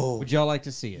 No. Would y'all like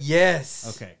to see it?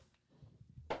 Yes. Okay.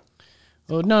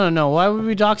 Oh, no. Why would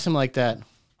we dox him like that?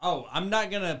 Oh, I'm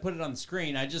not going to put it on the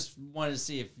screen. I just wanted to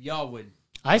see if y'all would.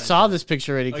 I saw this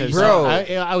picture already because Bro.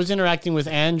 I was interacting with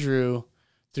Andrew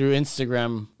through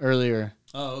Instagram earlier.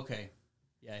 Oh, okay.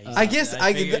 Yeah, I guess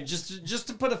I figured just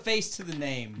to put a face to the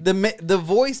name. The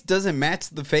voice doesn't match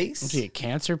the face. Is he a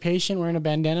cancer patient wearing a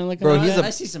bandana like Bro, that? he's I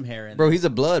see some hair in Bro, there. he's a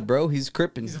blood, bro. He's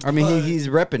cripping. He's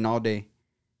repping all day.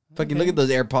 Fucking look at those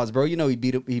AirPods, bro. You know he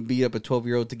beat up a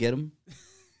 12-year-old to get them.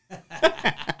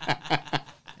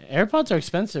 AirPods are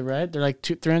expensive, right? They're like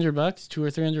 $300, $200 or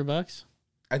 $300.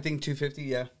 I think 250.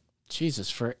 Yeah.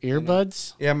 Jesus, for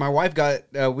earbuds. Yeah, my wife got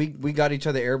we got each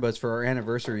other earbuds for our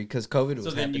anniversary because COVID was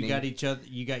So then happening. you got each other.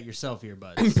 You got yourself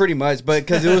earbuds. Pretty much, but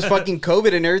because it was fucking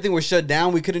COVID and everything was shut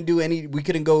down, we couldn't go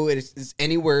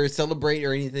anywhere, celebrate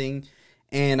or anything.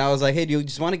 And I was like, "Hey, do you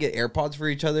just want to get AirPods for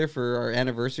each other for our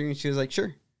anniversary?" And she was like,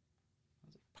 "Sure."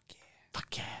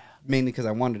 Fuck yeah. Mainly because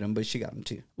I wanted them, but she got them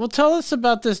too. Well, tell us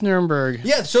about this Nuremberg.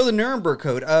 Yeah, so the Nuremberg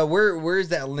Code. Where is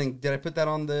that link? Did I put that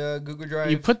on the Google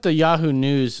Drive? You put the Yahoo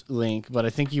News link, but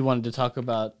I think you wanted to talk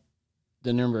about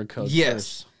the Nuremberg Code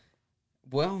Yes.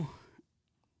 first.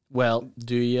 Well,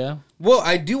 do you? Well,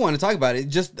 I do want to talk about it.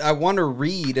 Just I want to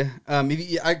read.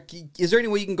 Is there any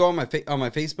way you can go on my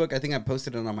Facebook? I think I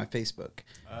posted it on my Facebook.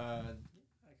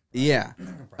 Yeah,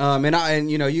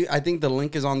 I think the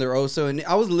link is on there also. And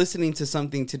I was listening to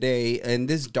something today, and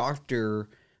this doctor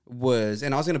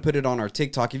and I was going to put it on our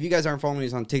TikTok. If you guys aren't following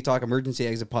us on TikTok, Emergency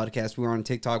Exit Podcast, we were on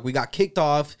TikTok. We got kicked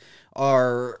off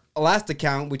our last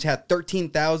account, which had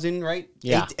 13,000, right?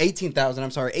 Yeah. 18,000,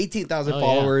 I'm sorry, 18,000 Oh,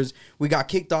 followers. Yeah. We got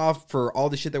kicked off for all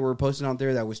the shit that we were posting out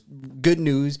there. That was good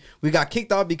news. We got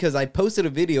kicked off because I posted a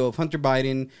video of Hunter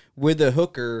Biden with a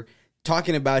hooker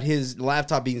talking about his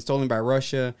laptop being stolen by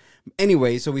Russia.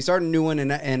 Anyway, so we started a new one,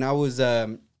 and I was,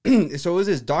 so it was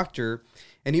this doctor,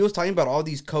 and he was talking about all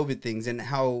these COVID things and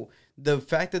how the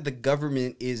fact that the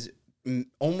government is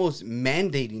almost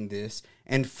mandating this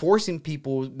and forcing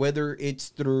people, whether it's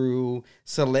through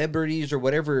celebrities or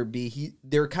whatever it be,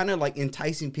 they're kind of like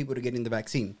enticing people to getting the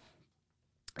vaccine.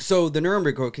 So the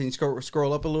Nuremberg Code, can you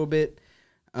scroll up a little bit?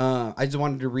 I just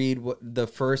wanted to read what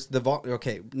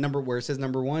where it says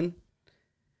number 1.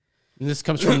 And this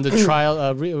comes from the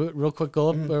trial. Real quick, go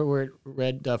up where it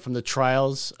read from the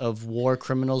trials of war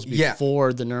criminals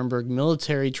before the Nuremberg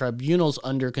Military Tribunals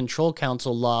under Control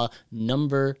Council Law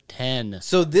number 10.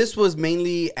 So this was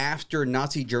mainly after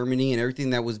Nazi Germany and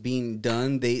everything that was being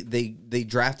done. They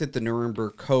drafted the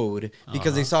Nuremberg Code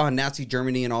because they saw how Nazi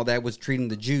Germany and all that was treating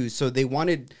the Jews. So they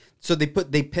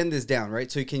penned this down,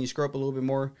 right? So can you scroll up a little bit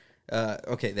more?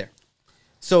 Okay, there.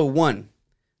 So 1.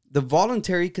 The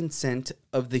voluntary consent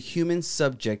of the human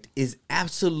subject is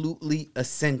absolutely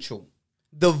essential.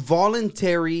 The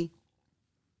voluntary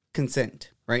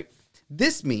consent, right?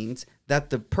 This means that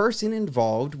the person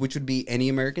involved, which would be any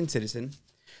American citizen,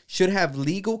 should have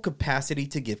legal capacity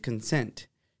to give consent,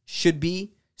 should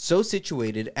be so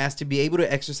situated as to be able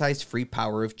to exercise free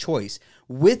power of choice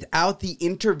without the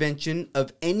intervention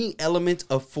of any element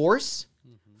of force,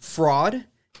 fraud,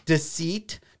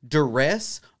 deceit,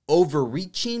 duress,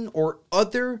 overreaching, or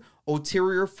other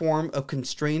ulterior form of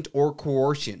constraint or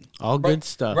coercion. All good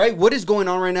stuff. Right? What is going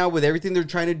on right now with everything they're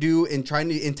trying to do and trying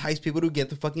to entice people to get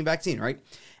the fucking vaccine, right?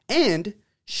 And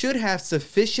should have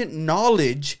sufficient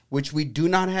knowledge, which we do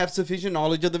not have sufficient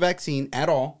knowledge of the vaccine at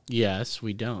all. Yes,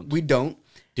 we don't. We don't.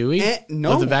 Do we?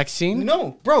 No. Of the vaccine?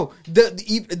 No, bro.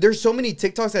 There's so many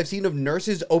TikToks I've seen of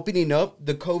nurses opening up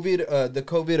the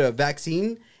COVID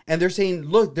vaccine, and they're saying,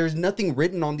 look, there's nothing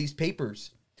written on these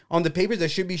papers. On the papers that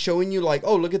should be showing you like,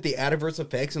 oh, look at the adverse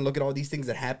effects and look at all these things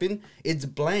that happen. It's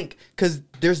blank because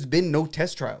there's been no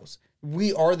test trials.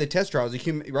 We are the test trials,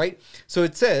 right? So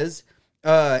it says,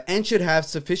 and should have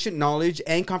sufficient knowledge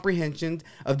and comprehension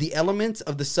of the elements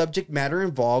of the subject matter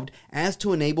involved as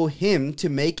to enable him to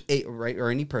make or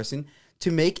any person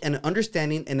to make an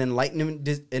understanding and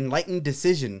enlightened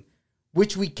decision,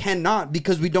 which we cannot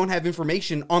because we don't have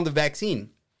information on the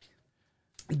vaccine.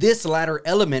 This latter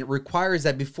element requires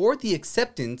that before the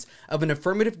acceptance of an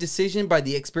affirmative decision by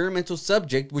the experimental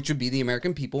subject, which would be the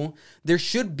American people, there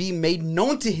should be made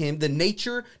known to him the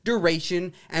nature,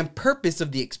 duration, and purpose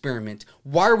of the experiment.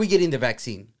 Why are we getting the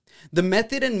vaccine? The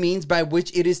method and means by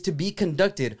which it is to be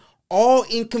conducted, all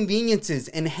inconveniences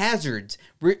and hazards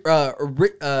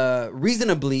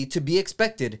reasonably to be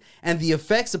expected, and the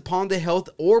effects upon the health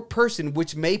or person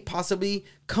which may possibly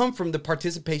come from the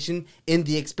participation in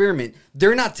the experiment.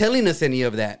 They're not telling us any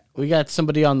of that. We got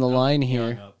somebody on the line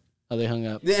here. Oh, they hung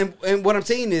up. And what I'm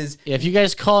saying is... Yeah, if you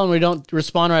guys call and we don't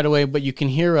respond right away, but you can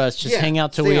hear us, just hang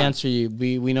out till we answer you.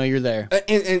 We know you're there.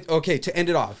 And okay, to end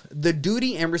it off, the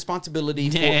duty and responsibility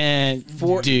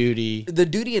for the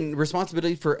duty and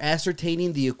responsibility for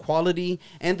ascertaining the equality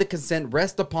and the consent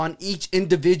rest upon each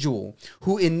individual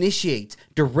who initiates,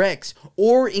 directs,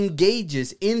 or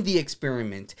engages in the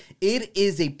experiment. It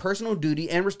is a personal duty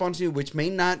and responsibility which may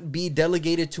not be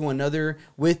delegated to another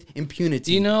with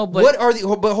impunity. But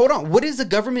hold on. What is the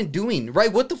government doing,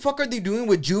 right? What the fuck are they doing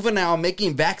with Juvenile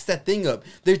making vax that thing up?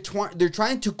 They're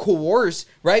trying to coerce,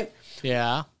 right?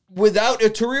 Yeah. without a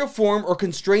material form or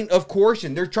constraint of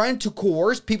coercion. They're trying to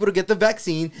coerce people to get the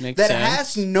vaccine Makes that sense.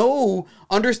 has no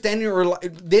understanding or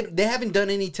they haven't done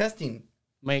any testing.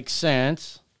 Makes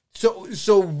sense.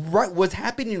 So right, what's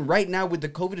happening right now with the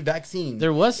COVID vaccine?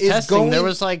 There was is testing.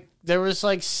 There was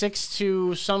like 6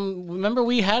 to some. Remember,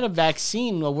 we had a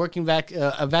vaccine,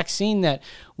 a vaccine that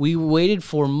we waited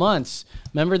for months.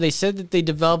 Remember, they said that they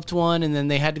developed one, and then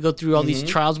they had to go through all these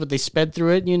trials, but they sped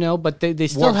through it, But they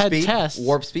still Warp had speed? tests.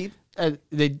 Warp speed?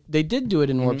 They did do it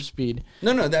in warp speed.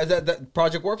 No, that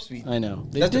Project Warp Speed. I know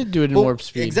they That's did do it in but- warp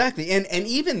speed. Exactly, and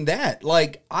even that,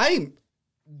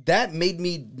 that made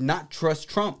me not trust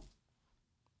Trump.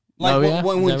 Like Oh, yeah?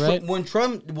 when Is that right? when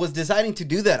Trump was deciding to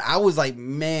do that, I was like,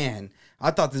 man, I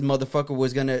thought this motherfucker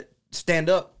was gonna stand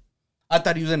up. I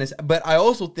thought he was gonna, but I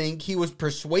also think he was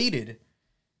persuaded.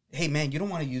 Hey, man, you don't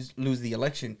want to lose the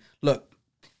election. Look,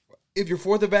 if you're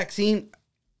for the vaccine,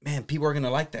 man, people are gonna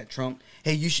like that, Trump.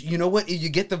 Hey, you know what? If you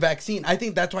get the vaccine, I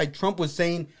think that's why Trump was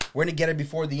saying we're gonna get it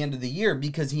before the end of the year,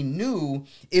 because he knew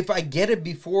if I get it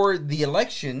before the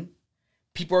election,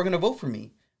 people are gonna vote for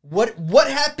me. What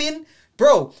happened,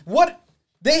 bro?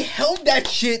 They held that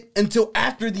shit until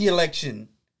after the election.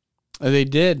 They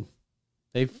did.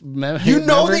 They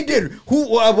They did. Who?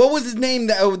 What was his name?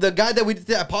 The guy that we did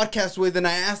that podcast with, and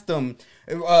I asked him.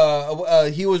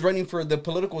 He was running for the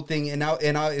political thing, and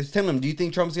I was telling him, "Do you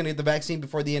think Trump's gonna get the vaccine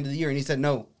before the end of the year?" And he said,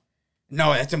 "No,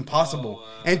 that's impossible."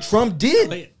 And Trump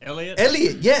did.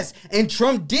 Elliot, yes, and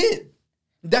Trump did.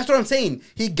 That's what I'm saying.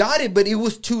 He got it, but it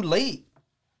was too late.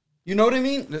 You know what I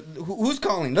mean? Who's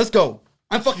calling? Let's go.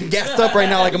 I'm fucking gassed up right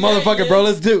now like a motherfucker, bro.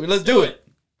 Let's do it.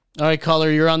 All right, caller,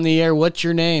 you're on the air. What's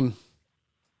your name?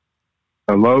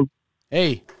 Hello?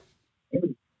 Hey,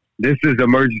 This is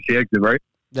emergency exit, right?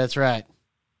 that's right.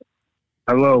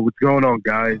 Hello, what's going on,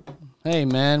 guys? Hey,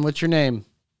 man, what's your name?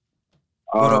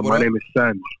 What My up? name is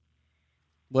Sen.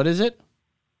 What is it?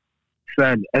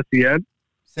 Sen, S-E-N?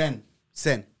 Send.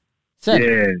 Sen.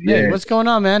 Yeah. Hey, what's going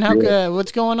on, man? Yeah.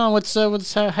 What's going on? What's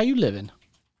how you living?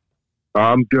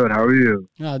 I'm good. How are you?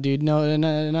 Oh, dude, no,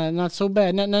 not so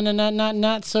bad.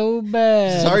 Not so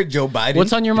bad. Sorry, Joe Biden.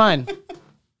 What's on your mind?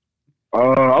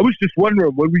 I was just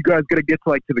wondering when we guys gonna get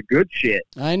to the good shit.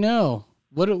 I know.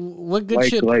 What good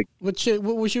shit? What shit?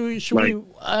 What should we?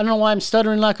 I don't know why I'm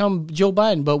stuttering like I'm Joe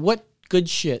Biden, but what good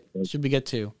shit should we get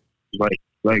to? What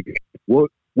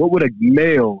would a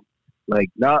male,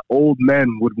 not old men,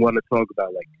 would want to talk about?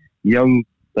 Young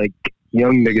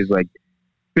niggas,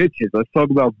 bitches. Let's talk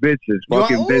about bitches.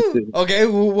 Fucking bitches. Okay,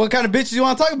 what kind of bitches you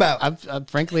want to talk about?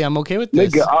 Frankly, I'm okay with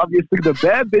this. Nigga, obviously the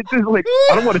bad bitches.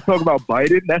 I don't want to talk about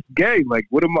Biden. That's gay.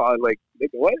 What am I nigga?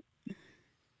 What?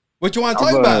 What you want to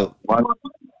talk about?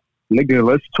 Nigga,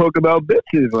 let's talk about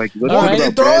bitches. Let's talk right.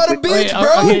 about Throw out a bad bitch, Wait,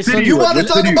 bro. okay, so You want to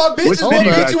talk about bitches? What city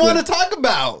bitch you you want to guys talk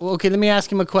about? Okay, let me ask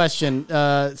him a question.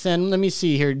 Sam, let me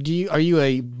see here. Are you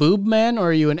a boob man or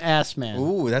are you an ass man?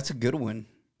 Ooh, that's a good one.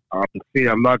 See,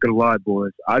 I'm not gonna lie,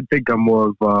 boys. I think I'm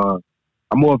more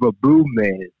of a boob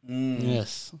man.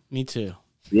 Yes, me too.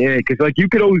 Yeah, because you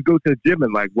could always go to the gym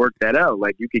and work that out.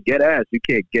 You could get ass, you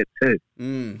can't get tits.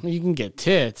 Well, you can get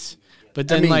tits, but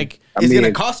then It's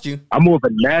gonna cost you. I'm more of a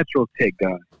natural tit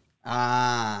guy.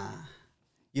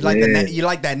 You like Yeah. you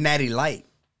like that natty light.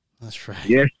 that's right.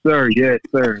 Yes, sir. Yes,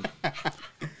 sir.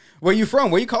 Where you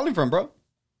from? Where you calling from, bro?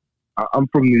 I'm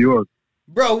from New York.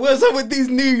 Bro, what's up with these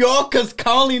New Yorkers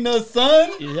calling us,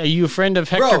 son? Are you a friend of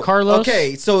Hector Bro, Carlos?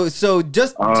 okay, so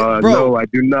just bro, No, I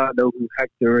do not know who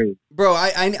Hector is. bro,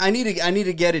 I need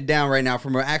to get it down right now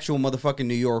from an actual motherfucking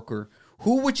New Yorker.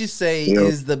 Who would you say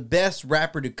is the best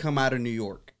rapper to come out of New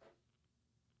York?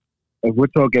 If we're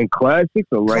talking classics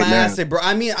or right Classic, bro.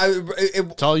 I mean,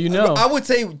 That's all you know. I would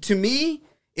say to me,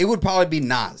 it would probably be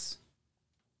Nas.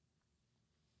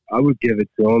 now, I would give it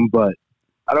to him, but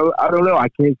I don't know. I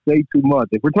can't say too much.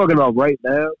 If we're talking about right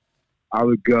now, I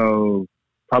would go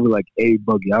probably A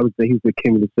Boogie. I would say he's the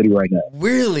king of the city right now.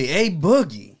 Really? A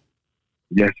Boogie?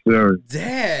 Yes, sir.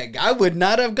 Dag, I would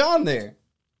not have gone there.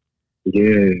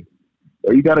 Yeah.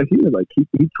 Well, you gotta hear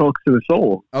he talks to the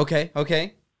soul. Okay.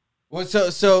 Well,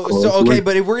 so okay,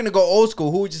 but if we're gonna go old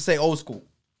school, who would you say old school?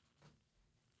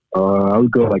 I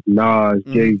would go Nas,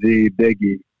 Jay-Z,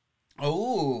 Biggie.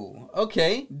 Oh,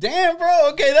 okay. Damn, bro.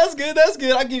 Okay, that's good.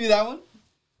 I'll give you that one.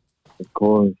 Of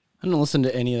course. I don't listen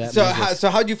to any of that. So, music.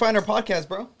 how'd you find our podcast,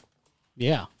 bro?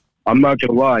 Yeah. I'm not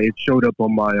gonna lie, it showed up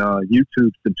on my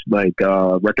YouTube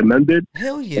recommended.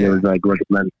 Hell And it yeah. was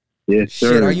recommended. Yes, Shit,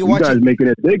 sir. are you guys watching- making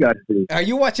it big, I see. Are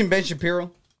you watching Ben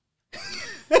Shapiro?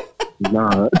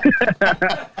 Nah.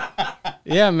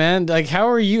 Yeah, man. How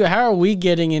are we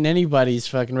getting in anybody's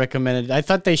fucking recommended? I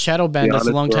thought they shadow banned Yeah, us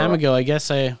a long honest, time ago. I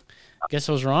guess Guess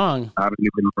I was wrong. I don't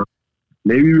even know.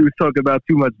 Maybe we were talking about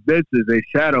too much bitches. They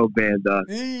shadow banned us.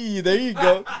 Hey, there you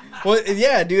go. Well,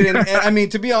 yeah, dude. And I mean,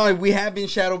 to be honest, we have been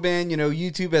shadow banned. You know,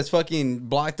 YouTube has fucking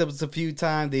blocked us a few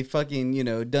times. They fucking, you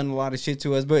know, done a lot of shit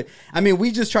to us. But I mean,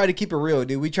 we just try to keep it real,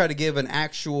 dude. We try to give an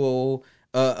actual,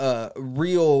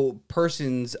 real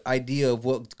person's idea of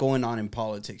what's going on in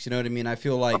politics. You know what I mean? I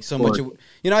feel like so much,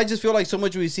 I just feel like so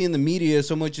much we see in the media,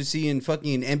 so much you see in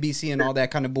fucking NBC and all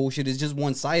that kind of bullshit is just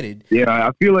one sided. Yeah,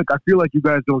 I feel like you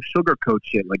guys don't sugarcoat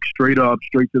shit, like straight up,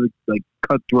 straight to the like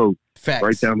cutthroat, Facts.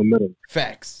 right down the middle.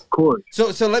 Facts. Of course.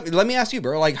 So let me ask you,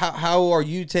 bro. Like, how are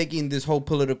you taking this whole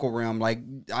political realm? Like,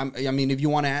 I mean, if you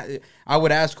want to, I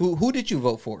would ask who did you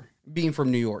vote for? Being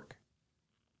from New York.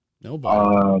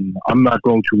 Nobody. I'm not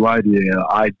going to lie to you.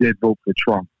 I did vote for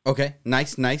Trump. Okay,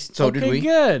 nice. So did we?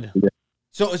 Good. Yeah.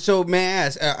 So may I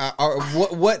ask,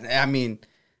 what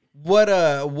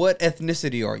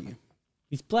ethnicity are you?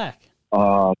 He's black.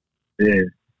 Yeah.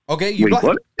 Okay, you Wait, black.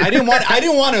 what? I didn't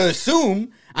want to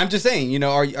assume. I'm just saying, you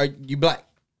know, are you black?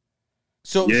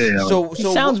 So Yeah. so He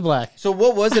sounds black. So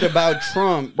what was it about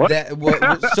Trump What? that? What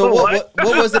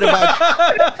was it about?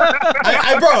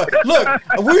 Bro, look,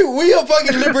 we a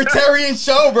fucking libertarian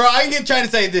show, bro. I ain't trying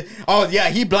to say that. Oh yeah,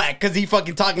 he black because he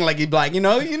fucking talking like he black. You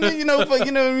know what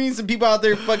I mean. Some people out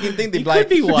there fucking think they He black. could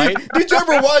be white. Did you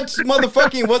ever watch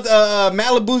motherfucking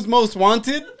Malibu's Most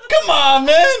Wanted? Come on,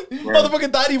 man.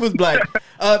 Motherfucking thought he was black.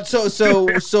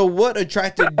 So what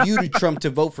attracted you to Trump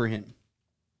to vote for him?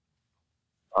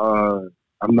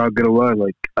 I'm not gonna lie.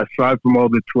 Like, aside from all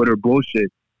the Twitter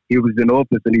bullshit, he was in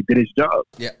office and he did his job.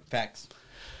 Yeah, facts.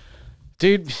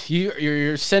 Dude,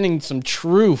 you're sending some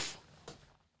truth.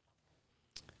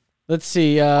 Let's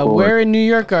see. Where in New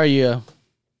York are you?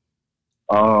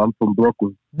 I'm from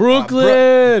Brooklyn.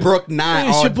 Brooklyn. Brook 9.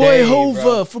 It's all your boy day, Hova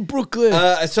bro. from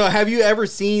Brooklyn. So have you ever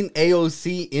seen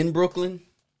AOC in Brooklyn?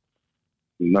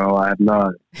 No, I have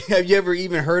not. Have you ever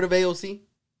even heard of AOC?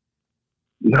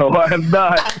 No, I have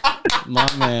not. My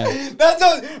man. That's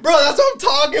what I'm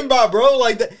talking about, bro.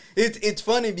 Like, it's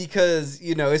funny because,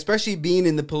 you know, especially being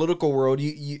in the political world,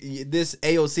 you this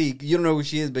AOC, you don't know who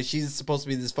she is, but she's supposed to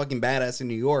be this fucking badass in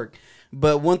New York.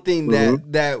 But one thing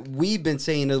that we've been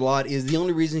saying a lot is the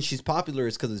only reason she's popular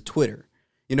is because of Twitter.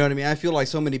 You know what I mean? I feel like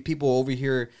so many people over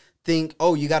here think,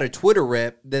 oh, you got a Twitter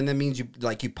rep, then that means you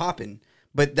popping.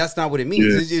 But that's not what it means.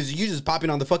 Yeah. It's you just popping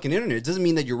on the fucking internet. It doesn't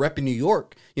mean that you're repping New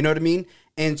York. You know what I mean?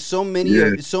 And so many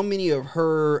of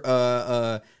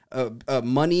her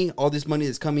money, all this money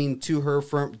that's coming to her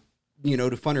from, you know,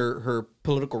 to fund her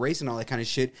political race and all that kind of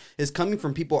shit is coming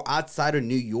from people outside of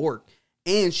New York.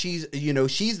 And she's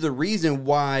the reason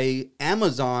why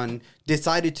Amazon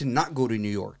decided to not go to New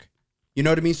York. You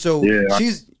know what I mean? So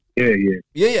she's.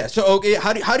 Yeah. So, okay,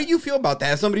 how do you feel about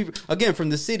that? As somebody, again,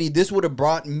 from the city, this would have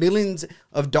brought millions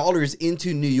of dollars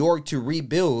into New York to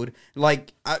rebuild.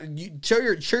 Like,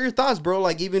 share your thoughts, bro.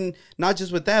 Like, even not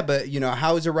just with that, but, you know,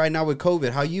 how is it right now with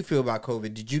COVID? How you feel about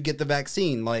COVID? Did you get the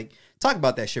vaccine? Like, talk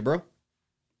about that shit, bro.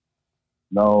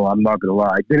 No, I'm not gonna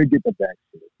lie. I didn't get the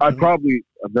vaccine. I probably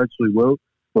eventually will,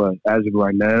 but as of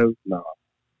right now, no.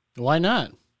 Why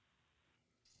not?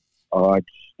 I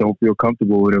just don't feel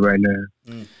comfortable with it right now.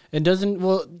 And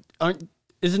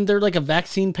isn't there like a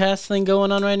vaccine pass thing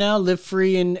going on right now? Live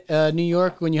free in New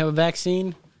York when you have a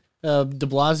vaccine. De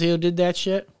Blasio did that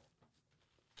shit.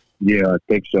 Yeah, I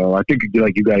think so. I think you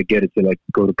got to get it to like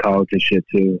go to college and shit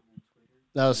too.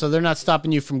 No, so they're not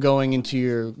stopping you from going into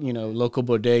your, you know, local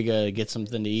bodega to get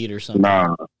something to eat or something.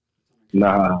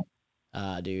 Nah.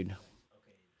 Dude.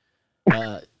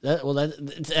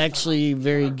 It's actually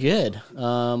very good.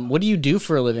 What do you do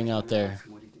for a living out there?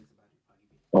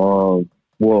 Well,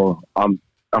 I'm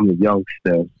a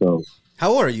youngster, so.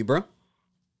 How old are you, bro?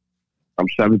 I'm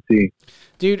 17.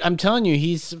 Dude, I'm telling you,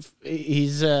 he's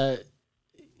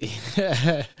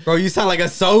Bro, you sound like a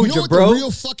soldier, You know what bro. the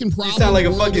real fucking problem You sound like a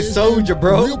in the world fucking is? soldier,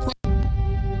 bro.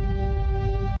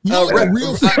 You know what the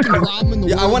real fucking problem in the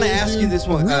world I want to is, ask you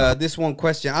dude? this one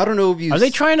question. I don't know if you Are they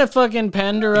trying to fucking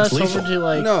pander us over to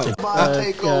like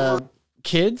No.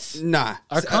 kids? Nah.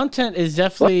 Our content is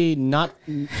definitely not.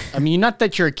 I mean, not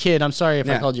that you're a kid. I'm sorry if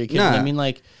I called you a kid. Nah. I mean,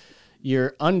 like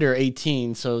you're under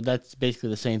 18, so that's basically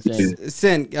the same thing.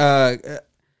 Sen,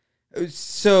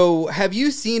 so have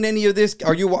you seen any of this?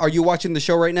 Are you watching the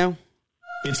show right now?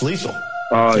 It's lethal.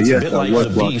 It's Yes, a bit I like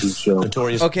was the watching the beast, show.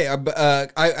 Notorious. Okay,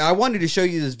 I wanted to show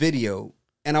you this video,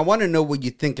 and I want to know what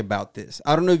you think about this.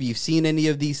 I don't know if you've seen any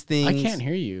of these things. I can't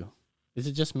hear you. Is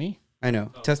it just me? I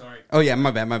know. Oh yeah,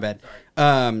 my bad.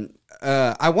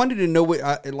 I wanted to know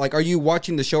what like. Are you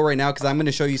watching the show right now? Because I'm going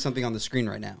to show you something on the screen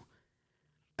right now.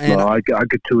 And No, I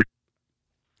could too.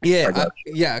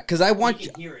 Yeah, because I want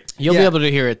you. You'll be able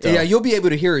to hear it though. Yeah, you'll be able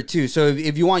to hear it too. So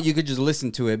if you want, you could just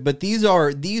listen to it. But these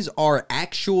are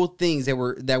actual things that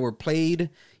were played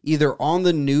either on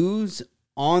the news,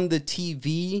 on the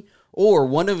TV, or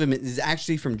one of them is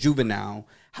actually from Juvenile.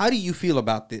 How do you feel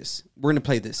about this? We're gonna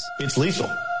play this. It's lethal.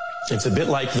 It's a bit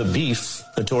like the beef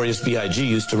Notorious B.I.G.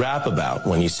 used to rap about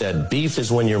when he said, beef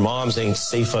is when your moms ain't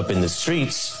safe up in the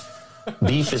streets.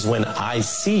 Beef is when I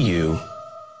see you,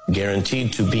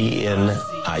 guaranteed to be in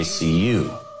ICU.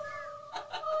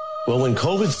 Well, when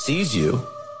COVID sees you,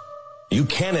 you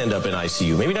can end up in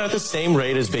ICU. Maybe not at the same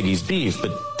rate as Biggie's beef,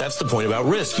 but that's the point about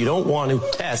risk. You don't want to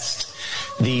test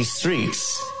these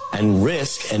streets and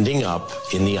risk ending up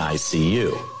in the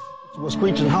ICU. With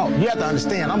Screech and Hawk, you have to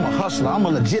understand, I'm a hustler. I'm a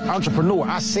legit entrepreneur.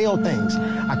 I sell things.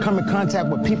 I come in contact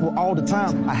with people all the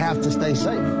time. I have to stay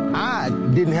safe. I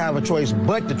didn't have a choice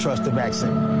but to trust the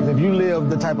vaccine. Because if you live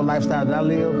the type of lifestyle that I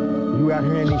live, you out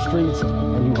here in these streets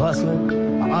and you hustling,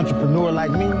 an entrepreneur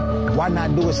like me, why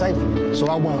not do it safely? So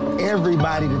I want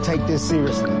everybody to take this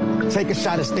seriously. Take a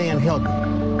shot at staying healthy.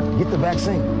 Get the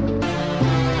vaccine.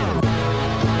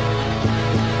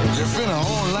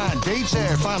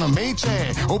 Find a main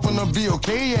chat, open up VOK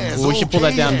ass. Well, we should pull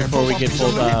that down before we get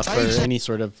pulled for any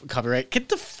sort of copyright. Get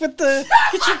your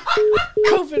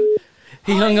COVID.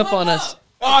 He hung up on us.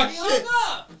 Oh shit,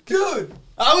 dude!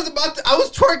 I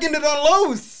was twerking it on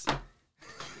Lowe's.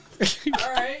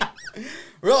 All right.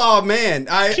 Oh man,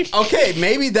 okay.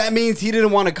 Maybe that means he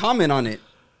didn't want to comment on it.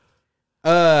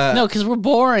 No, because we're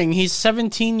boring. He's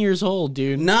 17 years old,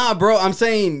 dude. Nah, bro. I'm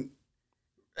saying.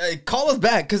 Call us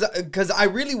back because I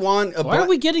really want Why are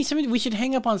we getting 17? We should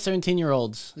hang up on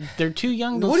 17-year-olds. They're too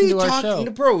young to what listen are you to our talking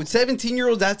show. bro?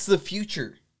 17-year-olds, that's the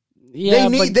future. Yeah,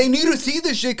 they need to see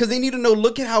this shit because they need to know.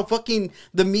 Look at how fucking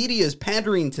the media is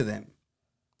pandering to them.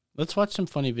 Let's watch some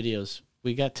funny videos.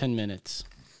 We got 10 minutes.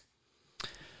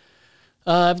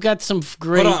 I've got some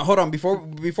great. Hold on. Before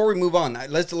we move on,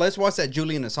 let's watch that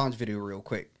Julian Assange video real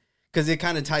quick because it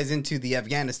kind of ties into the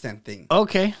Afghanistan thing.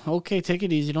 Okay, take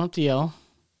it easy. You don't have to yell.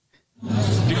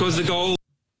 Because the goal.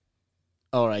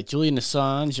 All right, Julian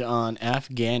Assange on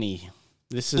Afghani.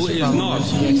 This is not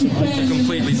to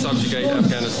completely subjugate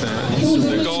Afghanistan.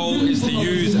 The goal is to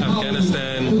use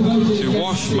Afghanistan to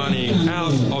wash money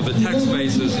out of the tax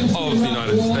bases of the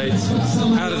United States,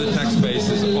 out of the tax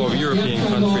bases of European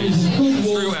countries,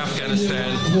 through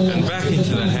Afghanistan and back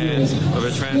into the hands of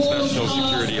a transnational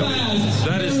security elite.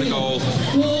 That is the goal,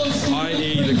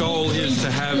 i.e. the goal is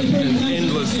to have an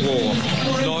endless war,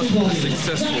 not a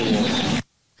successful war.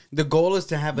 The goal is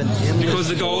to have an endless because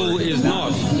the goal is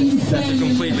not to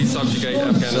completely subjugate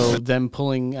Afghanistan. So them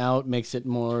pulling out makes it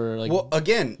more like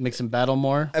makes them battle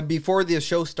more. Before the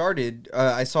show started,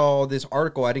 I saw this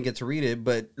article. I didn't get to read it,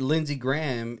 but Lindsey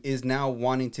Graham is now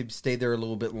wanting to stay there a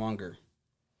little bit longer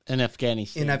in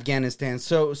Afghanistan.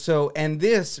 So and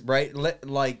this right,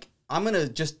 like I'm gonna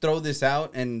just throw this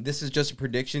out, and this is just a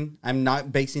prediction. I'm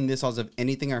not basing this off of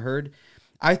anything I heard.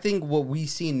 I think what we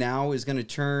see now is going to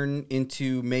turn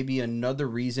into maybe another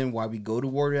reason why we go to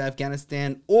war to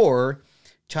Afghanistan, or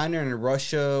China and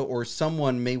Russia or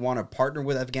someone may want to partner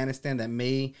with Afghanistan that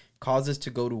may cause us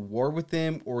to go to war with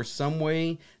them, or some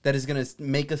way that is going to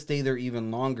make us stay there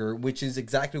even longer, which is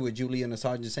exactly what Julian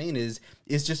Assange is saying is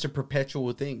just a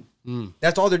perpetual thing.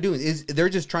 That's all they're doing is they're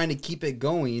just trying to keep it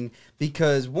going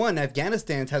because one,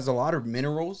 Afghanistan has a lot of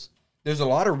minerals. There's a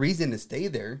lot of reason to stay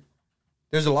there.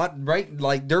 There's a lot, right?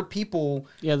 Like, there are people...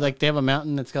 Yeah, like, they have a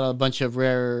mountain that's got a bunch of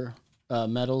rare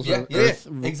metals or earth.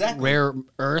 Exactly. Rare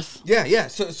earth. Yeah.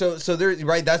 So there's,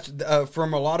 right, that's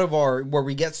from a lot of our... Where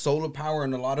we get solar power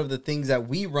and a lot of the things that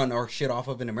we run our shit off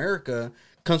of in America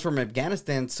comes from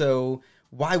Afghanistan. So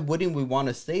why wouldn't we want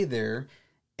to stay there?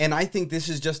 And I think this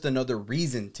is just another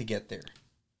reason to get there.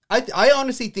 I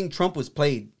honestly think Trump was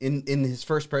played in his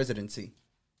first presidency.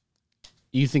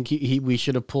 You think we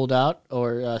should have pulled out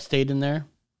or stayed in there?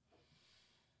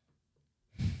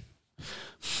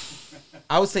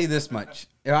 I would say this much.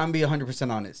 If I'm going to be 100%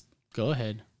 honest. Go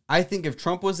ahead. I think if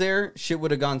Trump was there, shit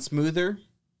would have gone smoother.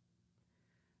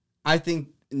 I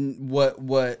think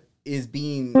what is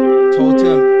being told to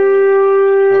him...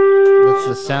 That's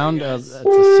the sound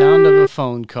of a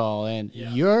phone call, and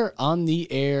you're on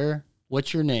the air.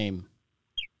 What's your name?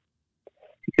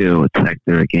 Yo, it's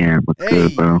Hector again. What's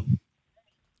good, bro?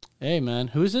 Hey, man.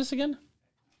 Who is this again?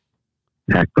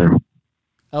 Hector.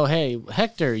 Oh, hey.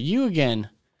 Hector, you again.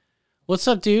 What's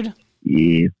up, dude?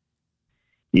 Yeah.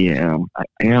 I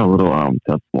got a little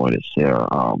testimony to share.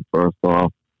 First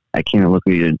off, I came to look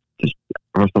at you.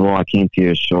 First of all, I came to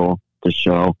your show,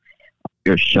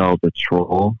 The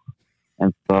Troll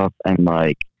and stuff. And,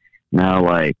 like, now,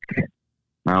 like,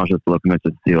 I was just looking to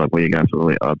see like what you guys are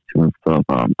really up to and stuff.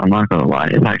 I'm not gonna lie,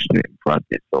 it's actually impressed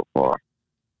me so far.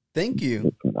 Thank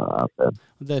you.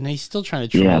 Then he's still trying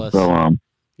to troll us. So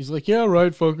He's like, yeah,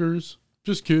 right, fuckers.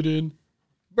 Just kidding.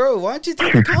 Bro, why don't you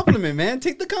take the compliment, man?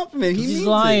 Take the compliment. He's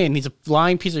lying. He's a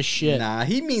lying piece of shit. Nah,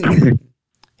 he means it.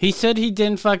 He said he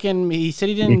didn't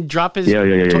drop his Yeah.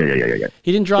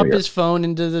 He didn't drop his phone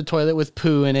into the toilet with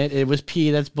poo in it. It was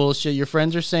pee. That's bullshit. Your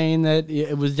friends are saying that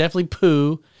it was definitely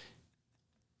poo.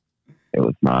 It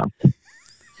was not.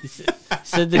 He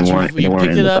said that you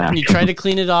picked it up and you tried to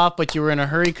clean it off, but you were in a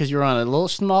hurry because you were on a little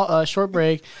short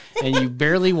break and you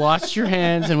barely washed your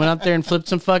hands and went out there and flipped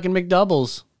some fucking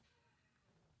McDoubles.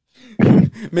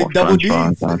 McDouble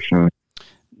D's.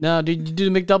 No, dude, you do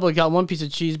the McDouble. You got one piece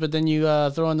of cheese, but then you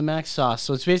throw in the mac sauce.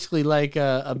 So it's basically like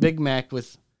a Big Mac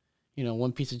with,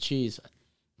 one piece of cheese.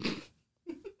 I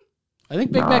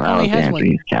think Big Mac only has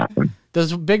one.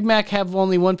 Does Big Mac have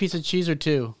only one piece of cheese or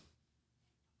two?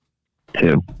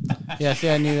 Two. Yeah, see,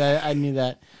 I knew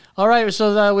that. All right,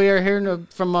 so we are hearing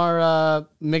from our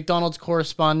McDonald's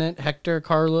correspondent, Hector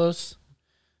Carlos.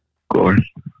 Of course.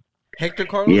 Hector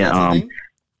Carlos? Yeah. That's his name?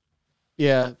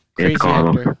 Yeah, crazy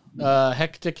Hector.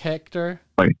 Hectic Hector.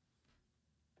 Like,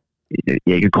 yeah,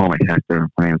 you can call me Hector.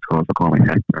 My name's Carlos, so call me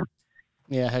Hector.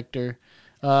 Yeah, Hector.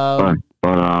 But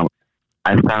I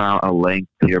sent out a link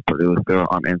to your producer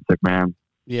on Instagram.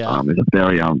 Yeah. It's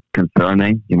very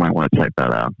concerning. You might want to check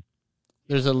that out.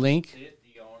 There's a link.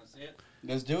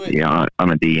 Let's do it. Yeah,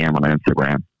 on a DM on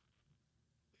Instagram.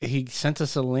 He sent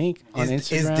us a link on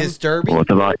Instagram. Is disturbing? Well,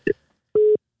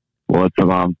 it's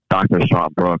about Dr.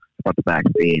 Sean Brooks about the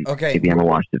vaccine. Okay. If you ever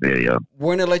watched the video.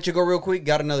 We're going to let you go real quick.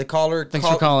 Got another caller. Thanks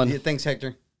for calling. Yeah, thanks,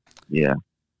 Hector. Yeah,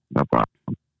 no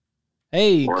problem.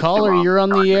 Hey, caller, you're on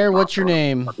the air. What's your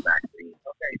name?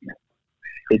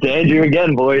 It's Andrew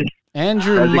again, boys.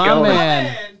 Andrew, my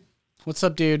man. What's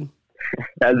up, dude?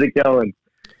 How's it going?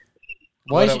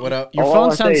 What up? Your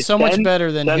phone sounds so much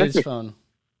better than his phone.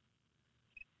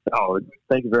 Oh,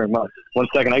 thank you very much. 1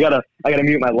 second, I gotta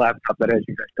mute my laptop. That as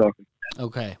you guys talking.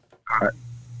 Okay. All right.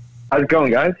 How's it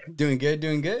going, guys? Doing good.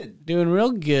 Doing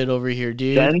real good over here,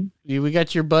 dude. Jen? We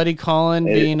got your buddy Colin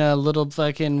being a little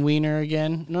fucking wiener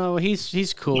again. No,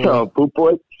 he's cool. Oh, poop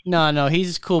boy. No,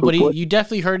 he's cool. Poop But boy? you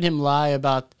definitely heard him lie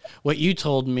about what you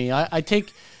told me. I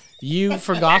take you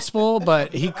for gospel,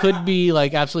 but he could be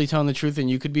like absolutely telling the truth,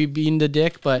 and you could be being the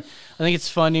dick. But I think it's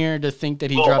funnier to think that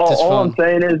he dropped his phone.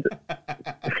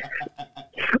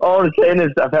 All I'm saying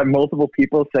is, I've had multiple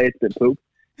people say it's been poop,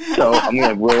 so I'm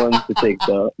gonna willing to take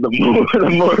the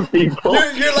more people.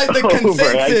 You're like the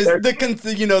consensus.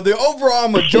 The overall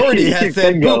majority has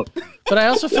said poop. But I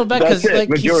also feel bad because like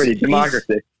majority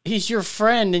democracy. He's your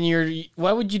friend, and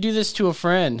why would you do this to a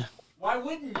friend? Why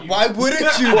wouldn't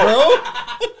you, bro?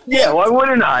 Yeah, why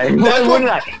wouldn't I? He set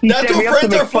me up to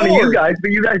make fun of you guys,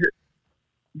 but you guys.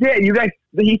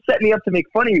 He set me up to make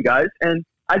fun of you guys, and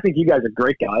I think you guys are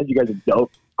great guys. You guys are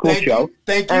dope. Cool show.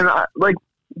 Thank you. And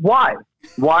why?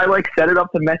 Why set it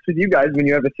up to mess with you guys when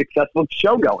you have a successful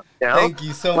show going? Thank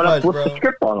you so Why much, flip bro. the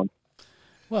script on them?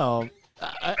 Well,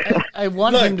 I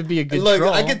want him to be a good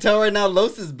troll. I can tell right now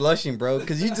Los is blushing, bro,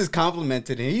 because you just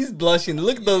complimented him. He's blushing.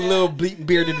 Look at those little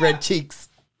bearded red cheeks.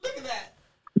 Look at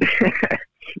that.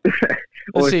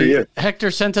 Let's see. Hector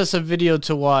sent us a video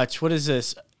to watch. What is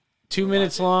this? 2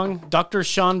 minutes long. Dr.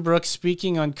 Sean Brooks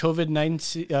speaking on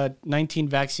COVID-19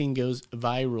 vaccine goes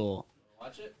viral.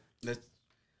 Watch it.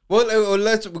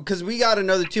 Let's because we got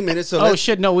another 2 minutes. So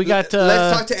we got.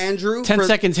 Let's talk to Andrew. 10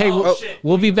 seconds. Hey,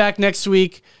 we'll be back next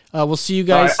week. We'll see you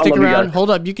guys. Stick around. Hold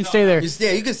up. You can stay there.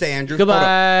 Yeah, you can stay, Andrew.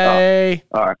 Goodbye.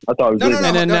 All right. I thought it was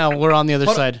and then now we're on the other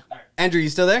side. Andrew, you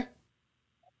still there?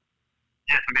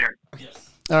 Yes, I'm here. Yes.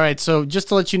 All right. So just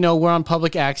to let you know, we're on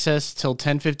public access till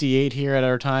 10:58 here at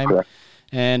our time. Correct.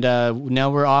 And now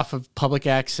we're off of public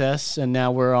access, and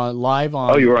now we're live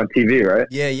on. Oh, you were on TV, right?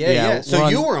 Yeah. So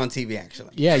you were on TV,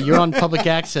 actually. Yeah, you're on public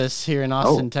access here in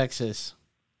Austin, Texas.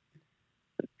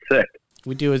 Sick.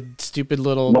 We do a stupid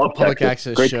little public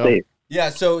access Great show. State.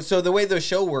 Yeah, so the way the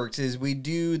show works is we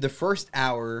do the first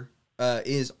hour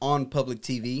is on public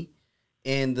TV,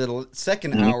 and the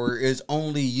second hour is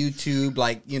only YouTube.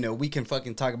 Like, we can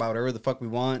fucking talk about whatever the fuck we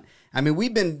want. I mean,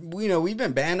 we've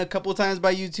been banned a couple of times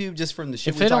by YouTube just from the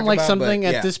shit. If they don't like something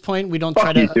at this point, we don't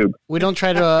try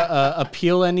to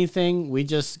appeal anything. We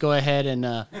just go ahead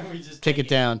and take it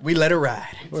down. We let it ride.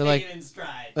 We're like,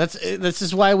 this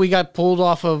is why we got pulled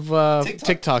off of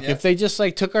TikTok. If they just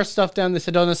took our stuff down, they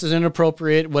said, "Oh, this is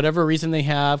inappropriate," whatever reason they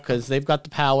have, because they've got the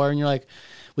power, and you're like.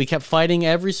 We kept fighting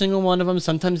every single one of them.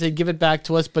 Sometimes they'd give it back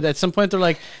to us, but at some point they're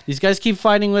like, these guys keep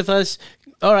fighting with us.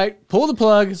 All right, pull the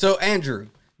plug. So, Andrew,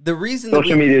 The reason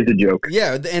Social media is a joke.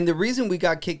 Yeah, and the reason we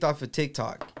got kicked off of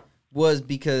TikTok was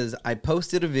because I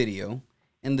posted a video,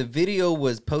 and the video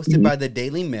was posted by the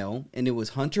Daily Mail, and it was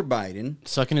Hunter Biden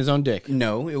sucking his own dick.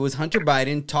 No, it was Hunter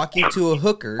Biden talking to a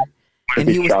hooker, and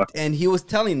he was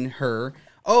telling her,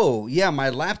 "Oh yeah, my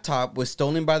laptop was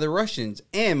stolen by the Russians,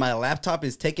 and my laptop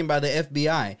is taken by the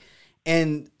FBI,"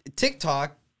 and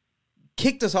TikTok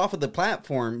kicked us off of the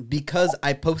platform because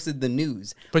I posted the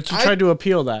news. But you tried to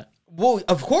appeal that. Well,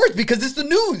 of course, because it's the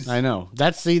news. I know.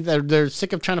 They're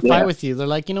sick of trying to fight with you. They're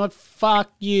like, you know what?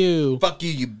 Fuck you. Fuck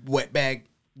you, you wetbag.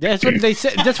 That's what they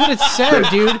said. That's what it said,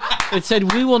 dude. It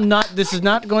said, we will not, this is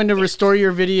not going to restore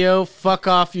your video. Fuck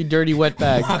off, you dirty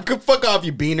wetbag. Fuck off,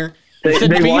 you beaner. They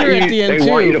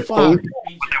want you to post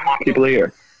what people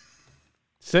hear.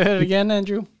 Say that again,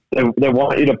 Andrew. They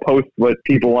want you to post what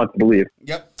people want to believe.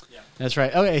 Yep. That's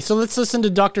right. Okay, so let's listen to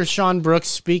Dr. Sean Brooks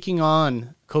speaking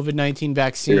on COVID-19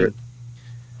 vaccine.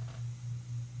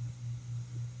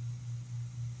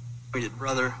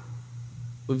 Brother,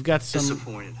 we've got some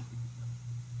disappointed.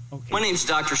 Okay. My name's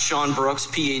Dr. Sean Brooks,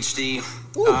 PhD.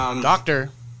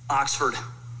 Doctor. Oxford.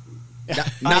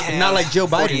 Not like Joe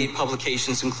Biden. 48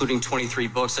 publications, including 23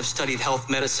 books. I've studied health,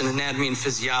 medicine, anatomy, and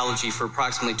physiology for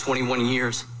approximately 21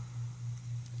 years.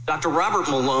 Dr. Robert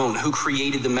Malone, who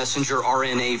created the messenger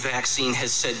RNA vaccine,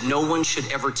 has said no one should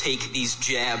ever take these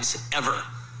jabs ever,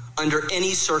 under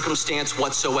any circumstance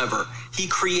whatsoever. He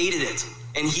created it,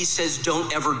 and he says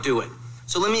don't ever do it.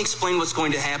 So let me explain what's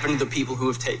going to happen to the people who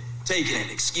have taken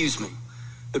it.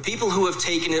 The people who have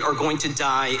taken it are going to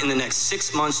die in the next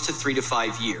 6 months to 3 to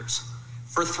 5 years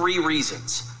for 3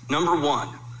 reasons. Number one,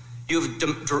 you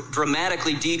have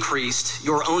dramatically decreased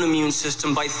your own immune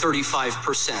system by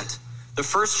 35%. The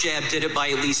first jab did it by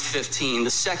at least 15. The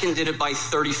second did it by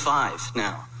 35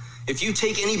 now. If you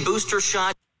take any booster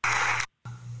shot,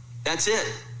 that's it.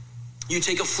 You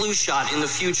take a flu shot in the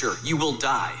future, you will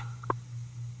die.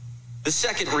 The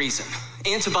second reason,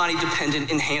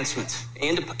 antibody-dependent enhancement.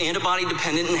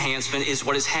 Antibody-dependent enhancement is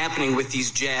what is happening with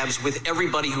these jabs with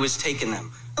everybody who has taken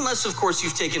them. Unless, of course,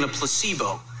 you've taken a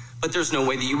placebo, but there's no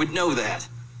way that you would know that.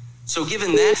 So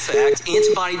given that fact,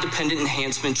 antibody-dependent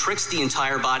enhancement tricks the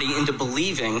entire body into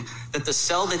believing that the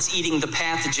cell that's eating the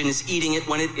pathogen is eating it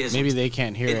when it isn't. Maybe they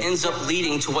can't hear it. It ends up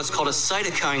leading to what's called a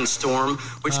cytokine storm,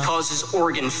 which causes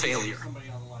organ failure.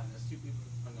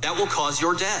 That will cause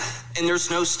your death, and there's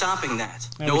no stopping that.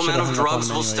 No amount of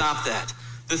drugs will stop that.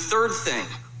 The third thing,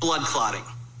 blood clotting.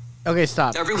 Okay,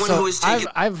 stop. Everyone so who has taken...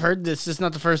 I've heard this. This is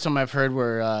not the first time I've heard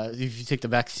where if you take the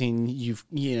vaccine, you're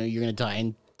going to die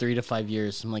in 3 to 5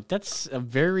 years. I'm like, that's a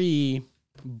very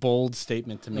bold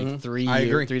statement to make. Mm-hmm. I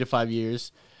agree. 3 to 5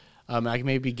 years. I can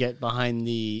maybe get behind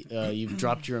the you've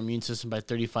dropped your immune system by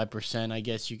 35%. I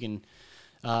guess you can.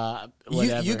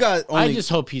 Whatever. You got. Only, I just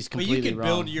hope he's completely wrong. You can wrong.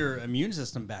 build your immune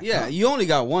system back. Yeah, up. you only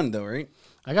got one though, right?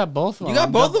 I got both of them. You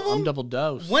got both of them? I'm double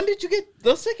dosed. When did you get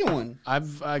the second one?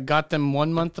 I got them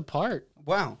 1 month apart.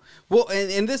 Wow. Well,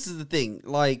 and this is the thing.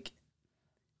 Like,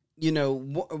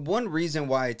 one reason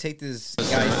why I take this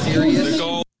guy serious.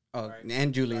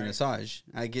 And Julian Assange,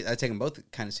 I take them both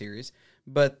kind of serious.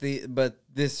 But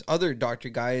this other doctor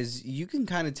guy is, you can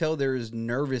kind of tell there is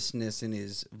nervousness in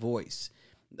his voice.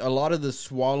 A lot of the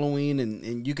swallowing,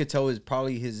 and you could tell is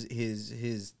probably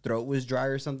his throat was dry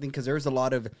or something, because there's a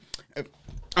lot of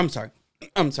I'm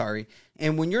sorry.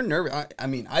 And when you're nervous, I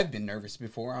mean, I've been nervous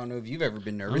before. I don't know if you've ever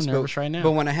been nervous. I'm nervous right now.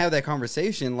 But when I have that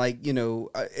conversation, like,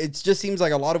 it just seems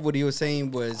like a lot of what he was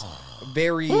saying was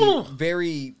very,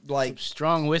 very, like...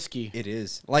 Strong whiskey. It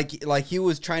is. Like he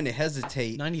was trying to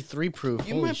hesitate. 93 proof.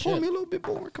 You might pour me a little bit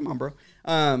more. Come on, bro.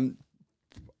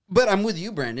 But I'm with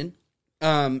you, Brandon.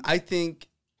 I think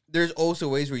there's also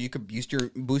ways where you could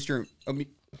boost your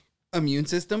immune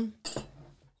system.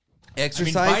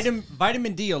 Exercise. I mean,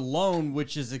 vitamin D alone,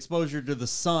 which is exposure to the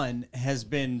sun, has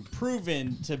been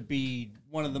proven to be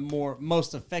one of the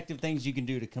most effective things you can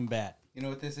do to combat. You know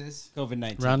what this is?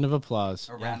 COVID-19. Round of applause.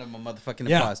 A round of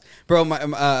motherfucking applause, bro.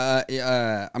 I'm not.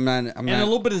 And a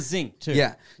little bit of zinc too.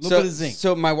 Yeah, a little bit of zinc.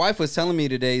 So my wife was telling me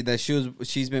today that she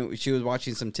was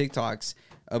watching some TikToks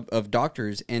of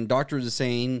doctors, and doctors are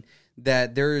saying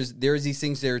that there's these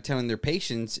things they're telling their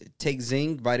patients: take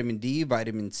zinc, vitamin D,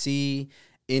 vitamin C.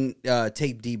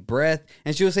 Take deep breath.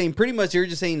 And she was saying pretty much you're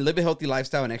just saying live a healthy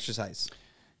lifestyle and exercise.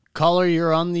 Caller,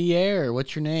 you're on the air.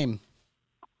 What's your name?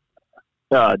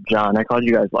 John. I called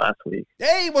you guys last week.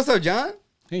 Hey, what's up, John?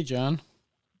 Hey, John.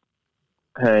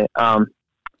 Hey, so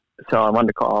I wanted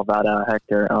to call about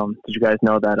Hector. Did you guys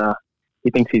know that he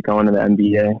thinks he's going to the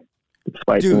NBA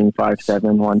despite being 5'7",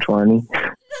 120?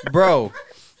 Bro,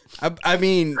 I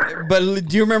mean, but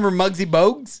do you remember Muggsy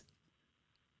Bogues?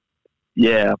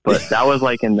 Yeah, but that was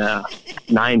like in the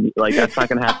 90s. Like, that's not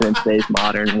going to happen in today's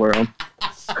modern world.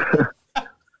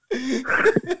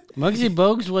 Muggsy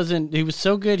Bogues wasn't. He was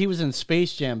so good. He was in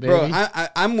Space Jam, baby. Bro,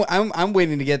 I'm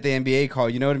waiting to get the NBA call.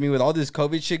 You know what I mean? With all this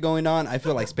COVID shit going on, I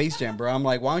feel like Space Jam, bro. I'm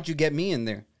like, why don't you get me in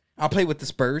there? I'll play with the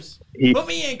Spurs. Put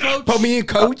me in, coach. Put me in,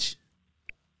 coach.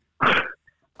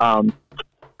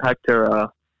 Hector,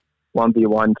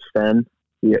 1v1 Sven,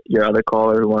 your other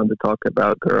caller who wanted to talk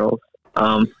about girls.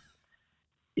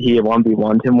 He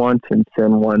 1v1'd him once, and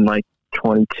Sven won like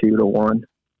 22-1.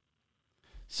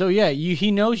 So yeah, he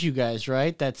knows you guys,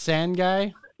 right? That Sand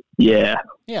guy. Yeah.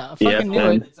 Yeah, I fucking knew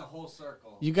it. It's a whole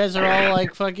circle. You guys are all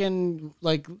like fucking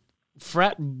like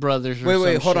frat brothers. Or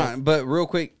Wait, some hold shit. on. But real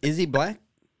quick, is he black?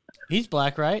 He's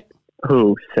black, right?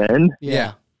 Who, Sven?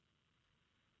 Yeah.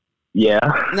 Yeah.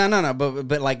 No.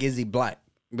 But like, is he black?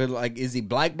 But like, is he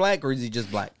black, or is he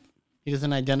just black? He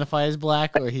doesn't identify as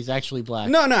black, or he's actually black.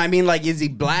 No. I mean, like, is he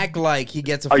black? Like, he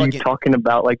gets a Are fucking. you talking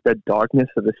about like the darkness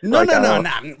of the?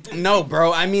 No,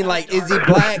 bro. I mean, like, is he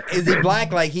black? Is he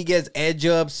black? Like, he gets edge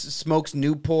ups, smokes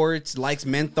Newports, likes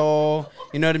menthol.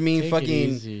 You know what I mean? Take it Fucking,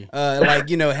 easy.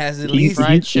 like, you know, has at least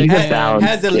Fried chicken,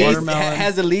 has watermelon.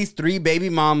 at least 3 baby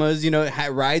mamas. You know,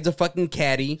 rides a fucking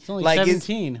caddy. He's only like,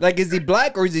 17. Is he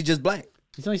black or is he just black?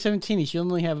 He's only 17. He should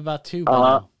only have about 2. by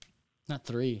now. Not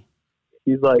 3.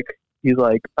 He's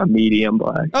like a medium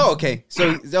black. Oh, okay.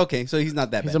 So he's not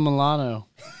that He's bad. a Milano.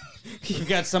 You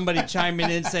got somebody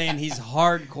chiming in saying he's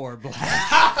hardcore black.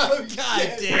 Oh,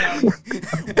 God damn.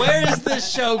 Where is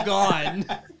this show gone?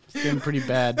 It's getting pretty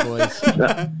bad, boys.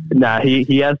 Nah,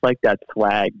 he has like that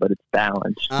swag, but it's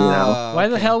balanced. You know. Why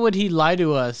the hell would he lie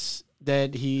to us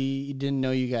that he didn't know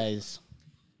you guys?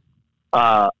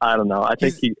 I don't know. I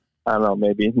think I don't know.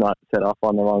 Maybe not set off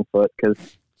on the wrong foot because.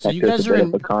 So you guys are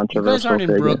in. You guys aren't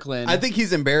in Brooklyn. I think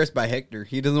he's embarrassed by Hector.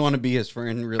 He doesn't want to be his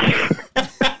friend, really.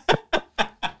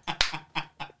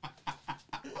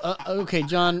 Okay,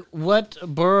 John. What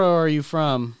borough are you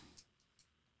from?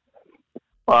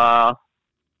 Staten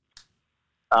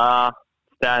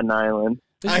Island.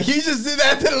 He just did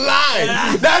that to the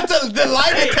lie. That's the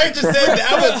lie detector said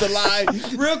that was the lie.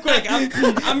 Real quick, I'm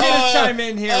gonna chime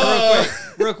in here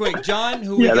real quick. John,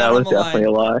 who we Yeah, got that on was the definitely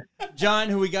a line. lie. John,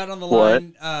 who we got on the What?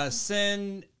 line.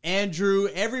 Sen, Andrew,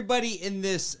 everybody in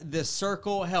this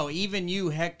circle. Hell, even you,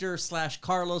 Hector /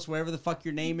 Carlos, whatever the fuck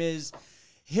your name is.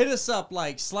 Hit us up,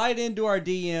 like slide into our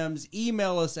DMs,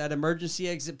 email us at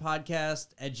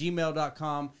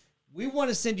emergencyexitpodcast@gmail.com. We want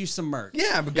to send you some merch.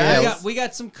 Yeah, but guys, we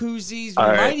got some koozies. All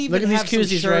We right. might even Look at these have some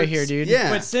koozies right shirts. here, dude. Yeah.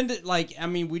 But send it,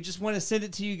 we just want to send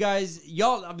it to you guys.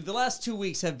 Y'all, the last 2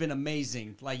 weeks have been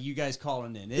amazing. Like, you guys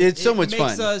calling in. It's so much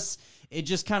makes fun. It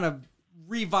just kind of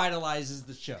revitalizes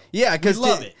the show. yeah, because We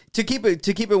love it. to keep it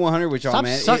 100 with y'all, Stop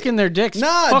man. sucking their dicks.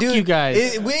 Nah, Fuck dude, you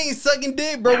guys. We ain't sucking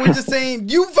dick, bro. We're just saying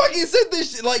you fucking said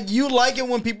this shit. Like, you like it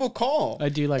when people call. I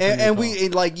do like and, when they and call. we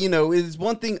like, you know, it's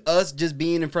one thing us just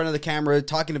being in front of the camera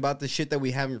talking about the shit that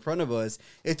we have in front of us.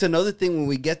 It's another thing when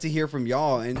we get to hear from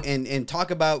y'all and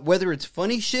talk about whether it's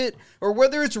funny shit or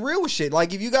whether it's real shit.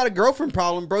 Like, if you got a girlfriend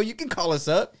problem, bro, you can call us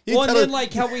up. You Well, can and tell then us-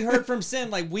 like how we heard from Sin,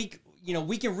 like we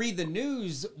can read the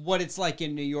news, what it's like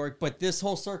in New York, but this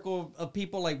whole circle of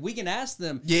people, like we can ask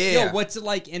them, Yeah. yo, what's it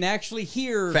like, and actually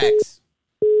hear facts.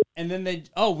 And then we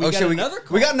got shit, another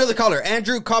call. We got another caller.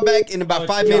 Andrew, call back in about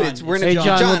 5 John. minutes. We're in Hey,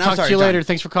 John, we'll I'm talk sorry, to you John. later.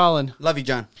 Thanks for calling. Love you,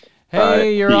 John. Hey, right.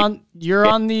 you're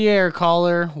on the air,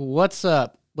 caller. What's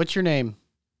up? What's your name?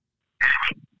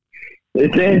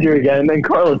 It's Andrew again, and then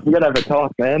Carlos. We gotta have a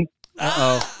talk, man.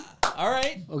 All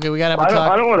right. Okay, we gotta have a I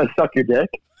talk. don't want to suck your dick.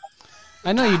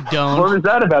 I know you What don't. was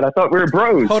that about? I thought we were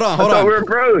bros. Hold on, I hold thought on. we were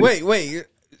bros. Wait.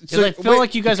 'Cause I feel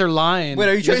like you guys are lying. Wait,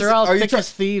 are you you trying guys to are all are you thick try-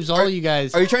 as thieves, all you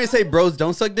guys. Are you trying to say bros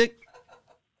don't suck dick?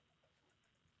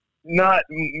 Not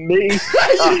me.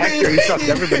 Hector, he sucked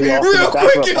everybody off. Real in the back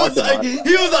of quick, the he was parking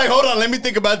lot. like, hold on, let me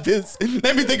think about this.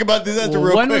 Let me think about this after Well,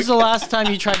 real when quick. was the last time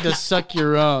you tried to suck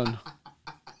your own?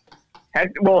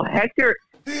 Hector.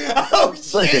 Oh,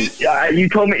 Listen, you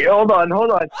told me. Hold on.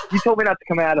 You told me not to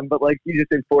come at him, but like you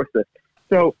just enforced it.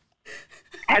 So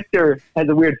Hector has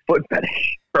a weird foot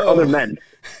fetish for other men.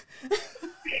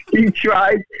 He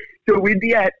tried. So we'd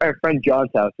be at our friend John's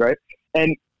house, right?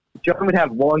 And John would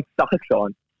have long socks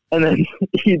on, and then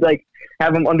he'd like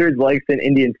have them under his legs in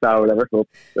Indian style or whatever. Well,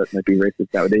 that might be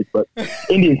racist nowadays, but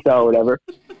Indian style or whatever.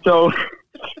 So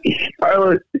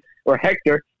Carlos or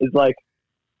Hector is like,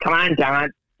 "Come on, John,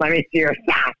 let me see your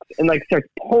socks," and like starts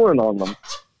pulling on them.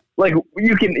 Like,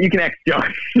 you can ask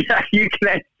John. Yeah, you can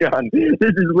ask John. This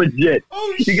is legit.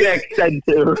 Oh, you can ask Ted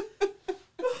too.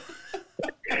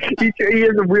 He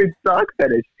has a weird sock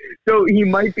fetish. So he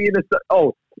might be in a...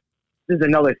 Oh, is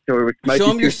another story which might Show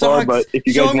be him too your far, socks. but if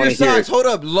you Show guys him your want to hear socks. it, Hold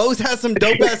up. Lowe's has some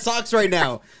dope ass socks right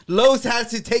now. Lowe's has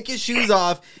to take his shoes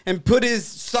off and put his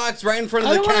socks right in front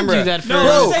of I the don't wanna camera. do that for No, Bro,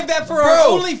 let's save that for our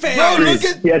OnlyFans. Bro, look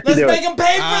at. Yes, Let's you do make it. them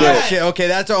pay for Ah, that. shit. Okay,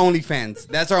 that's our OnlyFans.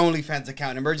 That's our OnlyFans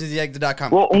account.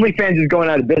 EmergencyExit.com. Well, OnlyFans is going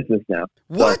out of business now.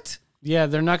 What? Yeah,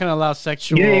 they're not going to allow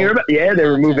sexual. You didn't hear about? Yeah,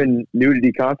 they're removing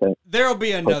nudity content. There'll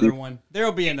be another one.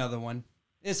 There'll be another one.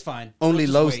 It's fine. Only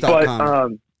We'll Lowe's just wait. stop. But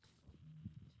 .com.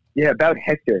 yeah, about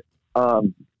Hector.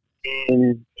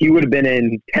 And he would have been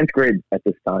in 10th grade at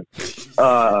this time.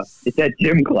 It's at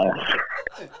gym class,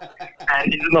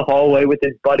 and he's in the hallway with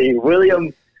his buddy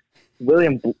William.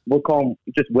 We'll call him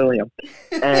just William,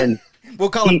 and We'll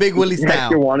call him Big Willie Hector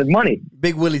style. wanted money.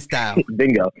 Big Willie style.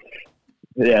 Bingo.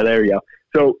 Yeah, there you go.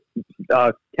 So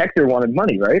Hector wanted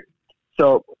money, right?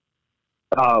 So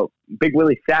Big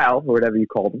Willie Sal, or whatever you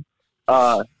called him,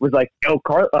 was like,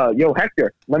 yo,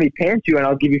 Hector, let me pant you and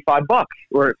I'll give you $5.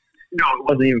 Or, no, it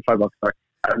wasn't even $5, sorry.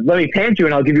 Let me pant you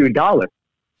and I'll give you $1.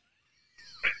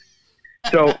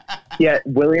 So, yeah,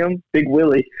 William, Big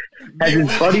Willie, has his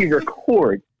buddy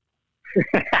record.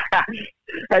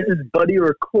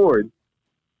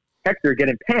 Hector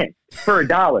getting pants for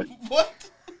 $1. What?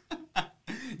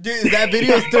 Dude, is that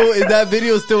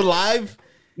video still live?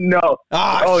 No.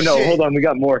 Oh, no, shit. hold on, we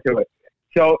got more to it.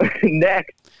 So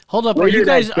next, Hold up. Are later you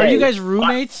guys that day-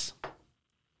 roommates?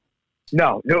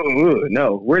 no,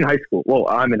 we're in high school. Well,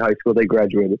 I'm in high school. They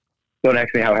graduated. Don't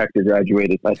ask me how Hector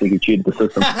graduated. I think he cheated the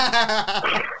system.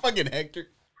 Fucking Hector.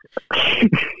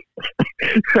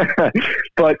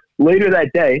 But later that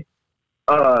day,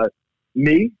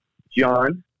 me,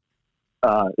 John,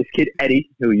 this kid Eddie,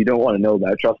 who you don't want to know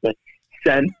about, trust me,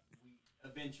 Sen,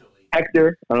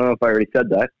 Hector, I don't know if I already said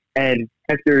that, and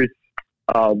Hector's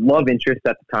love interest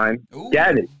at the time,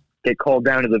 Gavin, get called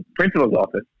down to the principal's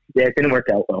office. Yeah, it didn't work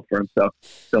out well for him, so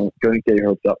don't get your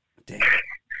hopes up.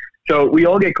 So we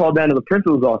all get called down to the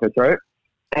principal's office, right?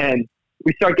 And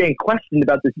we start getting questioned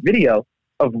about this video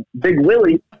of Big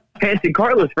Willie pantsing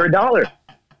Carlos for $1.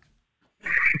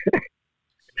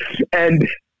 And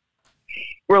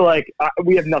we're like,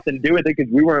 we have nothing to do with it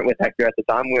because we weren't with Hector at the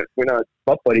time. We're not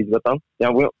butt buddies with him. Yeah,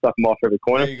 we don't suck him off every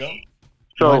corner. There you go.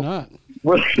 So Why not?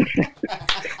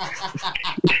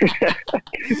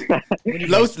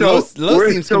 Low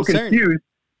seems so concerned. confused.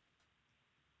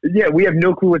 Yeah, we have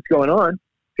no clue what's going on.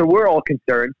 So we're all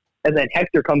concerned. And then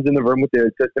Hector comes in the room with the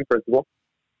assistant principal.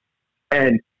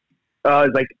 And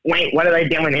is like, wait, what are they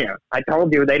doing here? I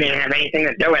told you they didn't have anything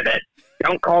to do with it.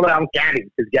 Don't call down Gabby.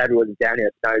 Because Gabby wasn't down here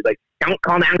at the time. He's like, don't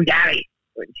call down Gabby.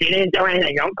 She didn't do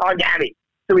anything. Don't call Gabby.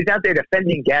 So he's out there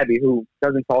defending Gabby, who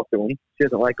doesn't talk to him. She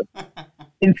doesn't like him.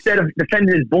 Instead of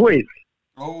defending his boys.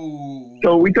 Oh.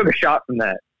 So we took a shot from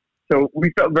that. So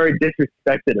we felt very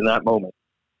disrespected in that moment.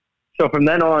 So from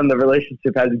then on, the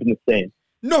relationship hasn't been the same.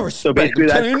 No respect. So basically,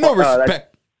 no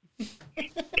respect.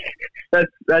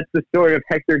 That's the story of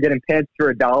Hector getting pants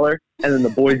for $1, and then the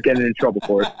boys getting in trouble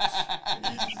for it.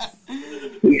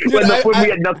 Dude, when we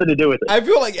had nothing to do with it. I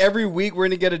feel like every week we're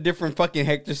gonna get a different fucking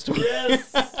Hector story. Yes,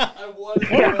 I want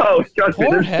Oh, trust me,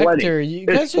 Poor there's Hector. plenty. You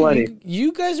There's guys plenty.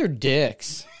 you guys are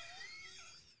dicks.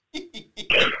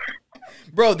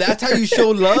 Bro, that's how you show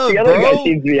love, The other guy bro.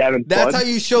 seems to be having That's fun. how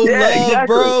you show Yeah, love, exactly.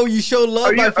 bro. You show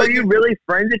love by Are fucking. you really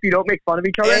friends if you don't make fun of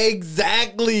each other?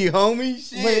 Exactly, homie.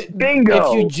 Shit.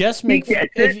 Bingo. If you just make He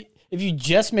gets it. if you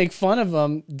just make fun of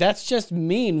him, that's just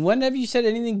mean. When have you said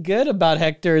anything good about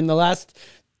Hector in the last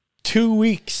 2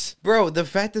 weeks? Bro, the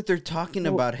fact that they're talking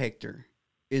about Hector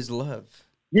is love.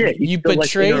 Yeah, You still like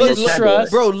betrayed internet his vocabulary.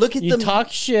 trust. Bro, look at You the talk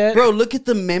shit. Bro, look at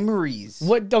the memories.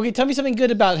 What? Okay, tell me something good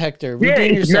about Hector. Yeah,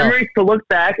 Redeem it's yourself. memories to look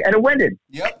back at a wedding.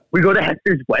 Yep. We go to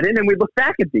Hector's wedding and we look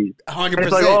back at these. 100%. And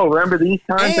it's like, oh, remember these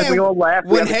times? And we all laugh.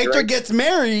 We when have a Hector drink. gets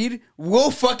married,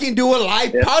 we'll fucking do a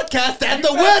live Yeah. podcast at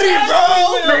the wedding,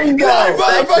 bro. Bingo. Live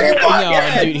motherfucking That's it.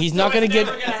 podcast. No, dude, he's not gonna get.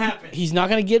 He's not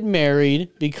gonna get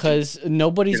married because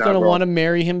nobody's You're not gonna wrong. want to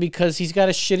marry him because he's got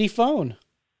a shitty phone.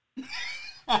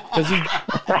 Because he.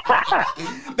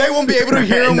 They won't be able to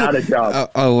hear him. Not a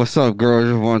job. Oh, what's up, girl?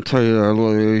 Just want to tell you a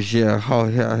little,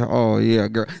 yeah,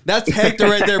 girl. That's Hector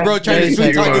right there, bro, trying to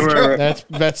sweet talk his girl.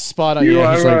 That's spot on. You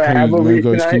Yeah, he's wanna like, have hey, a week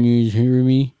guys, tonight?" can you hear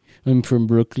me? I'm from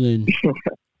Brooklyn.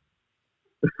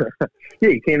 Yeah,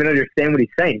 you can't even understand what he's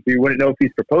saying, so you wouldn't know if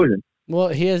he's proposing. Well,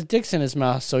 he has dicks in his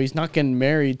mouth, so he's not getting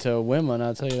married to women.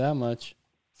 I'll tell you that much.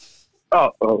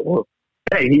 Oh.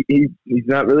 Hey, he's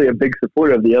not really a big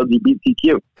supporter of the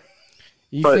LGBTQ.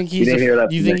 You But think you he's didn't hear that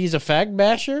you from think me. he's a fag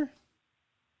basher?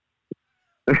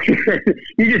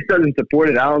 He just doesn't support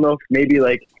it. I don't know if maybe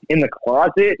like in the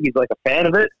closet he's like a fan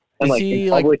of it, and Is like he in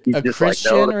like public he's a just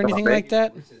Christian like, no, or that's not anything me. like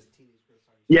that?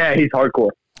 Yeah, he's hardcore.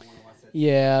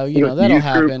 Yeah, He goes to that'll youth groups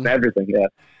happen. and everything. Yeah.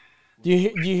 Do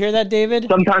you hear that, David?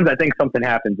 Sometimes I think something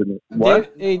happens in it.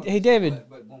 What? Hey, David.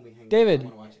 David, do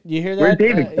you hear that? Where's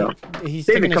David go? He's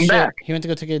David, taking a come shit. back. He went to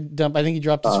go take a dump. I think he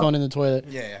dropped his phone in the toilet.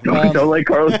 Yeah. Don't let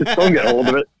Carlos' phone get a hold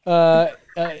of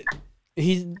it.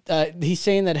 He's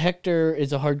saying that Hector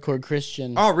is a hardcore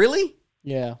Christian. Oh, really?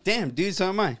 Yeah. Damn, dude, so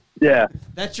am I. Yeah.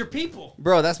 That's your people.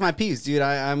 Bro, that's my piece, dude.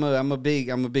 I'm a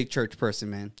big church person,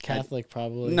 man. Catholic,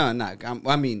 probably. No,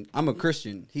 I'm a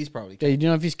Christian. He's probably Yeah, you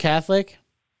know if he's Catholic?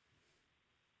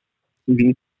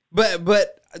 Mm-hmm.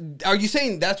 But are you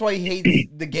saying that's why he hates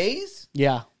the gays?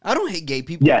 Yeah. I don't hate gay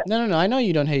people. Yeah. No. I know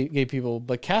you don't hate gay people,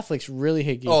 but Catholics really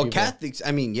hate gay people. Oh, Catholics.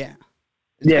 I mean, yeah.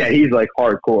 Yeah, he's like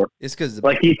hardcore. It's because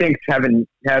Like he thinks having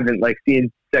like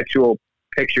seeing sexual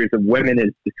pictures of women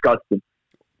is disgusting.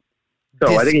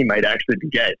 So I think he might actually be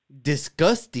gay.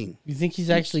 Disgusting. You think he's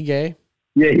actually gay?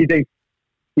 Yeah, he thinks.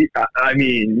 I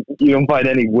mean, you don't find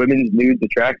any women's nudes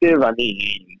attractive. I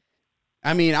mean,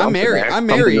 I'm married. I'm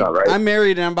married. I'm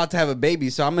married, and I'm about to have a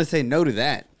baby. So I'm gonna say no to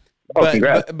that. Oh,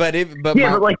 congrats. But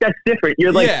like that's different.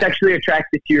 You're like sexually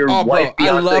attracted to your wife. Bro,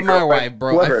 I love my wife,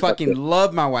 bro. whoever. I fucking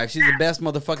love my wife. She's the best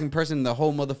motherfucking person in the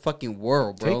whole motherfucking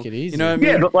world, bro. Take it easy. You know what I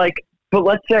mean? Yeah, but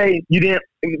let's say you didn't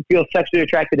feel sexually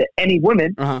attracted to any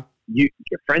women. Uh-huh. Your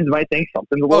friends might think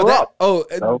something's a little up.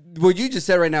 What you just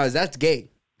said right now is that's gay.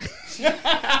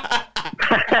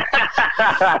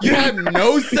 You have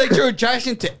no sexual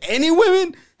attraction to any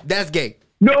women? That's gay.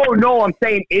 No, I'm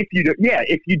saying if you do,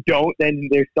 if you don't, then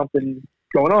there's something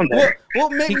going on there. Well,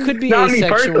 maybe he could be not asexual.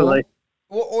 me personally.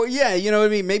 Or yeah, you know what I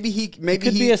mean. Maybe he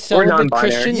could be a celibate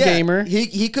Christian gamer.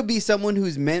 He could be someone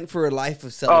who's meant for a life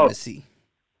of celibacy.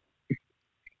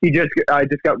 I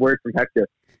just got word from Hector.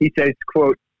 He says,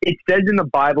 "quote It says in the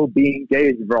Bible, being gay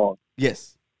is wrong."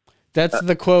 Yes, that's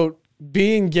the quote.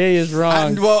 Being gay is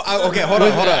wrong. Okay, hold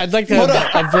on. I'd like to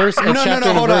have a verse, a chapter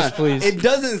and a verse, please. It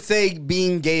doesn't say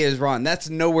being gay is wrong. That's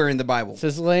nowhere in the Bible. It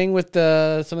says laying with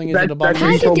something is an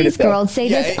abomination. How did these girls say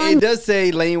this? It does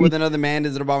say laying with another man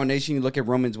is an abomination. You look at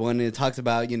Romans 1 and it talks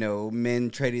about,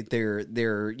 men traded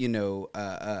their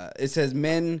it says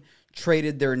men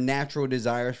traded their natural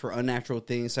desires for unnatural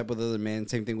things, slept with other men,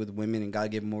 same thing with women, and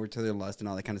God gave them over to their lust and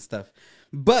all that kind of stuff.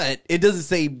 But it doesn't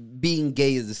say being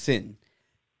gay is a sin.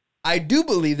 I do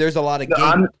believe there's a lot of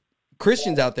gay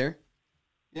Christians out there.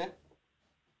 Yeah.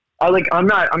 I'm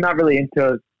not really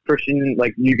into Christian,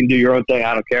 like you can do your own thing,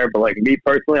 I don't care. But like me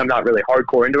personally, I'm not really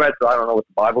hardcore into it, so I don't know what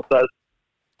the Bible says.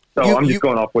 So I'm just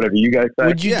going off whatever you guys say.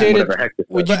 Would you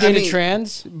date a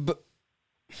trans?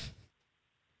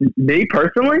 Me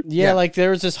personally? Yeah, like there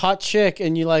was this hot chick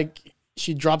and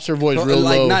she drops her voice real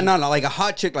like, low. No, like a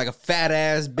hot chick, like a fat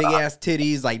ass, big ass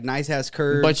titties, like nice ass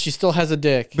curves. But she still has a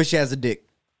dick. But she has a dick.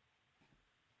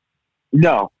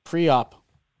 No. Pre-op.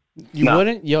 You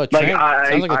wouldn't? Yo, sounds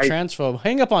like a transphobe.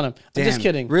 Hang up on him. I'm just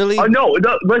kidding. Really? Oh, no,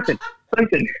 listen.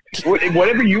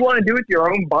 Whatever you want to do with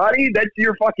your own body, that's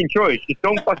your fucking choice. Just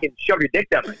don't fucking shove your dick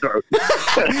down my throat.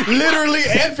 Literally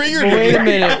and figuratively. Wait a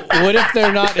minute. What if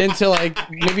they're not into,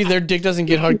 maybe their dick doesn't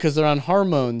get hard because they're on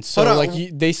hormones? So,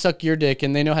 they suck your dick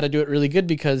and they know how to do it really good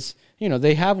because,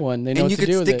 they have one. They know what to do with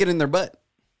it. And you could stick it in their butt.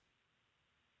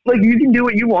 Like, you can do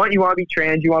what you want. You want to be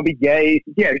trans. You want to be gay.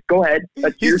 Yeah, go ahead.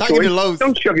 That's your choice.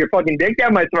 Don't shove your fucking dick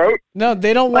down my throat. No,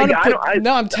 they don't want to put...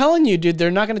 No, I'm telling you, dude.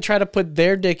 They're not going to try to put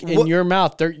their dick in your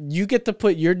mouth. You get to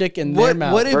put your dick in their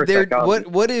mouth.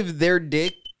 What if their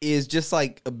dick is just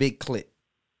like a big clit?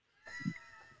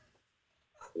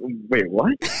 Wait,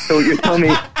 what? So you're telling me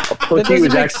a pussy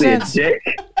was actually a dick?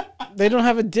 They don't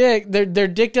have a dick. Their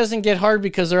dick doesn't get hard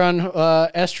because they're on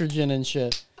estrogen and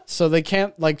shit. So they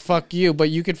can't fuck you, but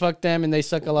you could fuck them, and they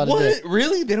suck a lot of dick.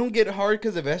 Really? They don't get hard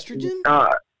because of estrogen?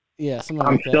 Yeah,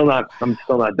 I'm still not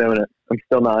doing it. I'm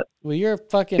still not. Well, you're a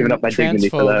fucking giving up my dignity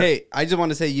for that. Hey, I just want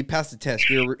to say you passed the test.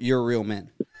 You're a real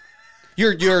man.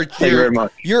 You're Thank you very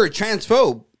much. You're a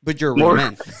transphobe, but you're a real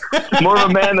man. More of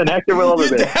a man than Hector will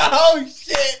ever be. Oh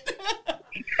shit!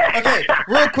 Okay,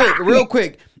 real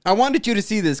quick. I wanted you to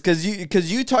see this because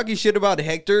you talking shit about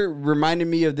Hector reminded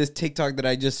me of this TikTok that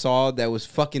I just saw that was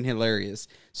fucking hilarious.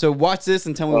 So watch this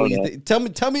and tell me what you think.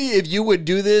 Tell me if you would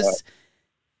do this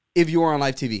if you were on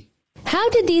live TV. How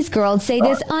did these girls say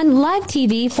this on live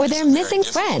TV for their missing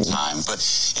friend? But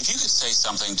if you could say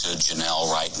something to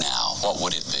Janelle right now, what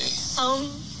would it be?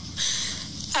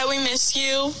 That we miss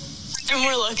you and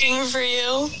we're looking for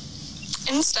you.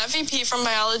 And Steffi P from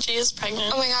biology is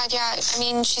pregnant. Oh my god, yeah. I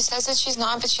mean, she says that she's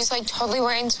not, but she's totally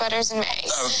wearing sweaters in May.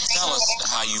 Tell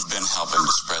us how you've been helping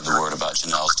to spread the word about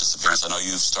Janelle's disappearance. I know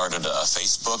you've started a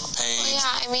Facebook page.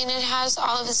 Yeah, I mean, it has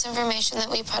all of this information that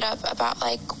we put up about,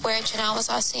 like, where Janelle was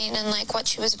last seen and, like, what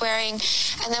she was wearing.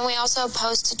 And then we also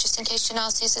posted, just in case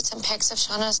Janelle sees it, some pics of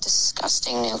Shauna's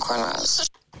disgusting new cornrows.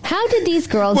 How did these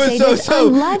girls say this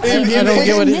on live TV? I don't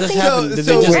get what just happened. Did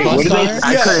they just bust on her?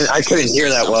 I couldn't hear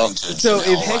that well. So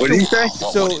if Hector, What did you say?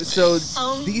 So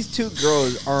these two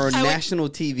girls are on national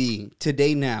TV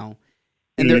today now,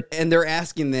 and they're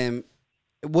asking them,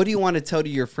 what do you want to tell to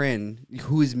your friend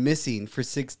who is missing for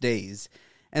 6 days?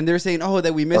 And they're saying, "Oh,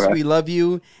 that we miss, we love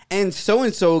you." And so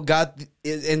in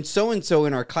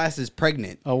our class is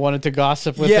pregnant. I wanted to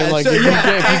gossip with her. Like, if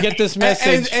you get this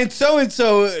message, and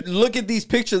look at these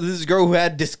pictures of this girl who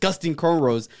had disgusting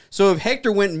cornrows. So if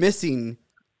Hector went missing,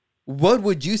 what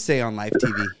would you say on live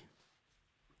TV?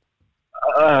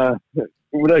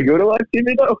 Would I go to live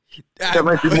TV though? That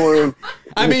might be more of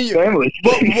family.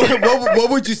 What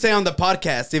would you say on the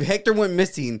podcast if Hector went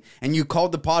missing and you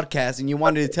called the podcast and you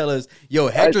wanted to tell us, "Yo,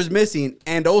 Hector's missing,"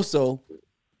 and also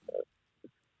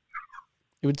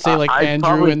it would say like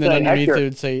Andrew, and then underneath Hector, it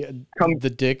would say the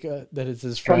dick that is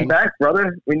his friend. Come back,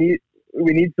 brother. We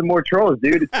need some more trolls,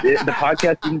 dude. The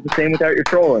podcast isn't the same without your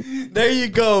trolling. There you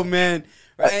go, man.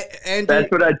 Andrew,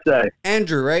 that's what I'd say.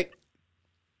 Andrew, right?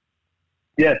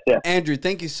 Yes, yeah. Andrew,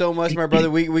 thank you so much, my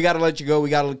brother. We got to let you go. We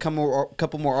got a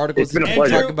couple more articles to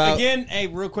talk about. Again, hey,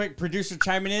 real quick, producer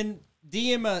chiming in.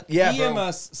 DM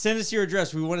us. Send us your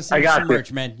address. We want to send you some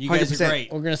merch, man. You guys are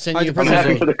great. We're going to send you I'm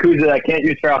happy for the Koozie that I can't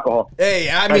use for alcohol. Hey,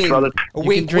 Thanks, brother. You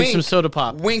can drink some soda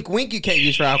pop. Wink, wink, you can't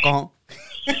use for alcohol.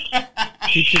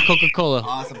 Keep your Coca-Cola.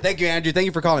 Awesome. Thank you, Andrew. Thank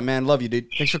you for calling, man. Love you, dude.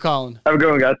 Thanks for calling. Have a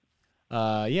good one, guys.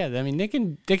 Yeah, I mean they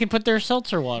can put their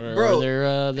seltzer water Bro,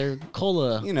 or their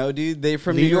cola. You know, dude, they're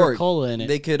from New York. Cola in it.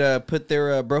 They could put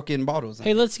their broken bottles in.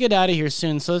 Hey, let's get out of here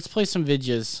soon. So let's play some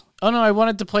vidges. Oh no, I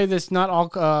wanted to play this. Not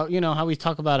all, you know how we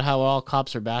talk about how all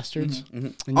cops are bastards.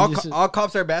 Mm-hmm. All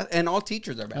cops are bastards, and all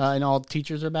teachers are bastards. And all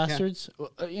teachers are bastards.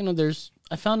 Yeah. You know,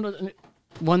 I found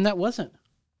one that wasn't.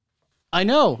 I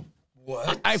know.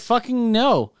 What? I fucking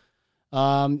know.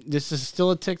 This is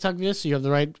still a TikTok video, so you have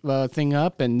the right thing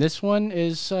up, and this one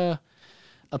is a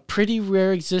pretty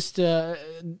rare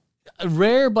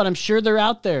rare, but I'm sure they're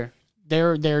out there.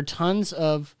 There are tons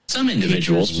of some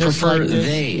individuals prefer like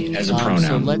they as a pronoun.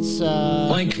 So let's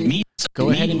like me.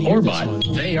 Go ahead and hear this one.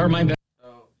 They are my best.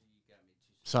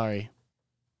 Sorry,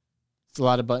 it's a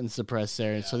lot of buttons to press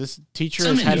there. Yeah. So this teacher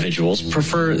some has had individuals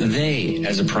prefer they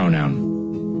as a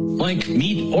pronoun. Like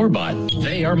meat or bot,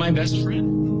 they are my best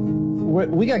friend.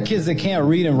 We got kids that can't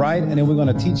read and write, and then we're going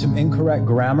to teach them incorrect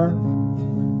grammar.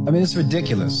 I mean, it's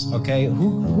ridiculous, okay?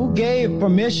 Who gave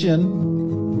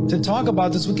permission to talk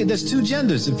about this? There's two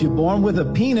genders. If you're born with a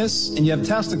penis and you have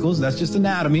testicles, that's just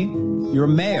anatomy. You're a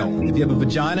male. If you have a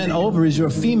vagina and ovaries, you're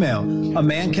a female. A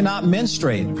man cannot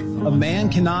menstruate. A man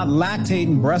cannot lactate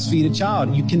and breastfeed a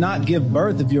child. You cannot give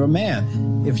birth if you're a man.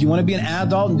 If you want to be an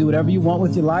adult and do whatever you want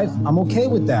with your life, I'm okay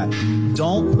with that.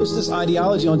 Don't push this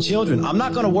ideology on children. I'm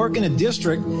not going to work in a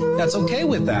district that's okay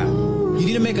with that. You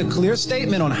need to make a clear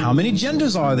statement on how many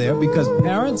genders are there, because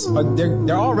parents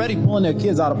they're already pulling their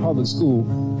kids out of public school.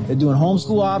 They're doing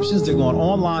homeschool options. They're going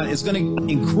online. It's going to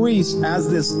increase as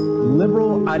this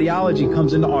liberal ideology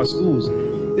comes into our schools.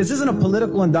 This isn't a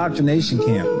political indoctrination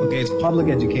camp, okay? It's public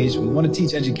education. We want to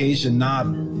teach education, not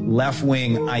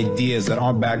left-wing ideas that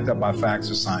aren't backed up by facts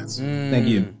or science. Thank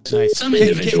you. Nice. Some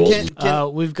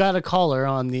individuals. We've got a caller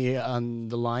on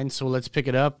the line, so let's pick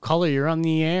it up. Caller, you're on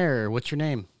the air. What's your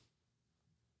name?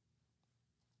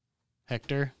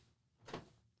 Hector,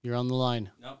 you're on the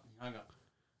line. Nope, hung up.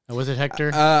 Was it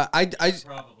Hector?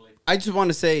 Probably. I just want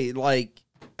to say, like,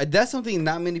 that's something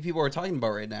not many people are talking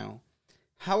about right now.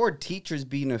 How are teachers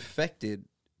being affected?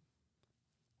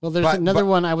 Well, there's another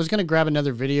one. I was going to grab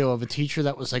another video of a teacher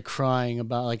that was like crying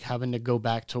about like having to go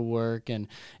back to work, and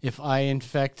if I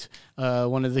infect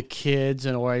one of the kids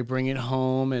or I bring it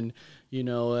home, and you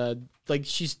know, like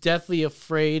she's deathly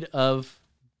afraid of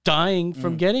dying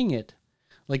from getting it.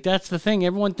 Like that's the thing.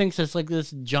 Everyone thinks it's like this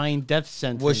giant death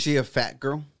sentence. Was she a fat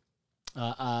girl?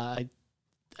 I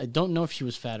don't know if she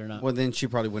was fat or not. Well, then she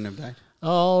probably wouldn't have died.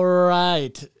 All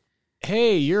right.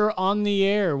 Hey, you're on the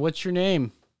air. What's your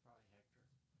name?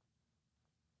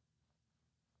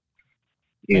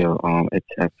 Yeah, it's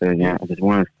Hector. Yeah, I just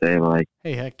want to say, like,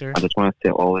 hey, Hector. I just want to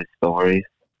say all these stories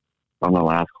on the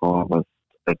last call was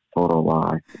a total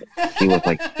lie. He was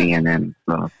like CNN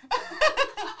stuff.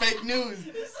 Fake news.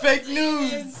 Fake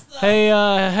news. Hey,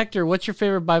 Hector, what's your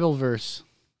favorite Bible verse?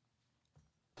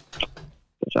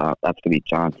 That's gonna be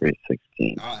John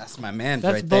 3:16. Oh, that's my man's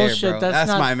that's right bullshit. there, bro.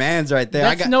 That's my man's right there.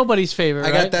 That's nobody's favorite.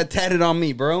 I got that tatted on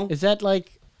me, bro. Is that like?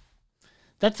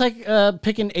 That's like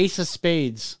picking Ace of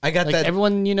Spades. I got like that.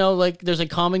 Everyone, like there's a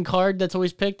common card that's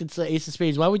always picked. It's the Ace of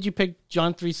Spades. Why would you pick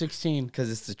John 3:16?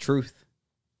 Because it's the truth.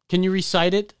 Can you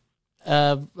recite it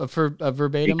for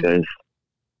verbatim? Because,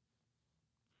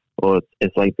 well,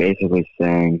 it's like basically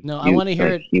saying. No, I want to hear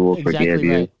it He will exactly forgive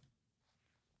you. right.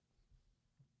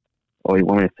 Oh, you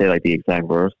want me to say like the exact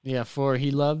verse? Yeah, for he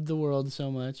loved the world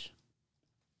so much.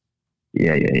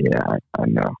 Yeah. I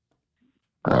know.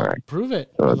 All right. Prove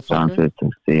it, So it's John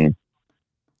motherfucker. 3:16.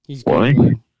 He's What?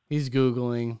 Googling. He's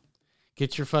Googling.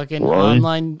 Get your fucking What?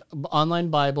 online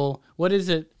Bible. What is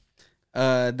it?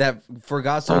 That for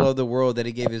God so loved the world that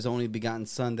he gave his only begotten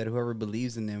Son, that whoever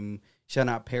believes in him shall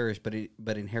not perish, but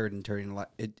inherit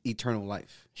eternal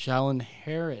life. Shall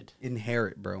inherit.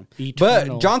 Inherit, bro.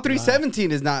 Eternal But John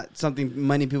 3:17 is not something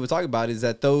many people talk about, is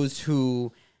that those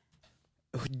who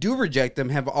do reject them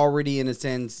have already, in a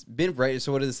sense, been right.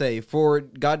 So what does it say? For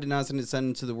God did not send his Son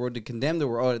into the world to condemn the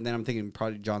world. And then I'm thinking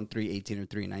probably John 3:18 or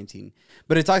 3:19.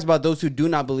 But it talks about those who do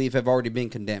not believe have already been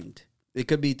condemned. It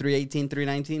could be 3:18,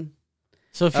 3:19.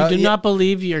 So if you do not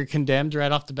believe, you're condemned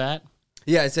right off the bat?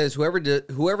 Yeah, it says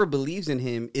whoever believes in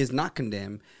him is not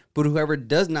condemned, but whoever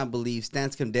does not believe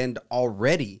stands condemned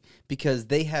already, because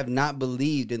they have not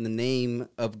believed in the name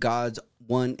of God's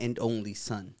one and only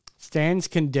Son. Stands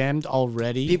condemned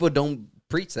already? People don't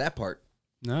preach that part.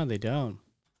 No, they don't.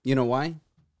 You know why?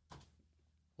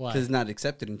 Why? Because it's not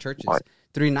accepted in churches.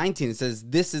 3:19, it says,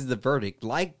 "This is the verdict.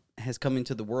 Light has come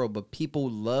into the world, but people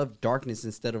love darkness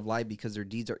instead of light because their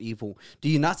deeds are evil." Do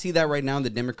you not see that right now in the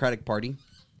Democratic Party?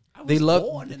 They love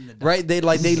right. They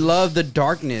love the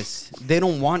darkness. They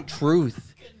don't want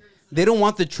truth. They don't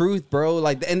want the truth, bro.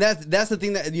 Like, and that's the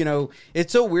thing that,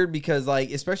 it's so weird because,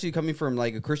 like, especially coming from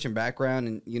like a Christian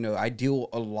background, and I deal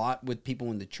a lot with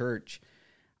people in the church.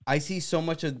 I see so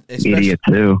much of, Idiot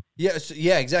too.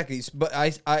 Yeah, exactly. But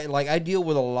I deal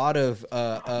with a lot of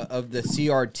the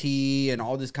CRT and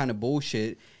all this kind of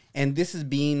bullshit, and this is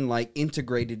being like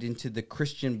integrated into the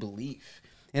Christian belief.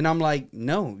 And I'm like,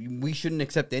 no, we shouldn't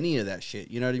accept any of that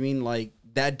shit. You know what I mean? Like,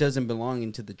 that doesn't belong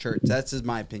into the church. That's just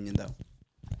my opinion, though.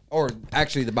 Or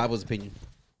actually, the Bible's opinion.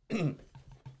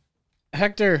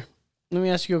 Hector, let me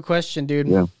ask you a question, dude.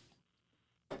 Yeah.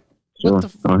 Sure.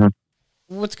 Go ahead.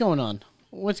 What's going on?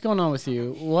 What's going on with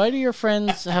you? Why do your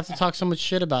friends have to talk so much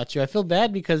shit about you? I feel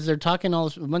bad because they're talking a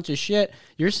bunch of shit.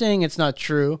 You're saying it's not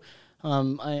true.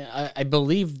 I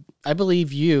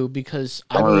believe you because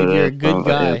I believe you're a good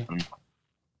guy.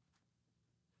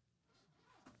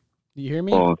 You hear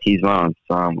me? Well, he's on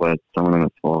some, but some of them is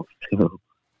false too.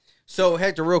 So,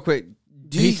 Hector, real quick.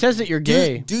 He says that you're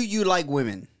gay. Do you like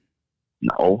women?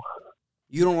 No.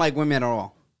 You don't like women at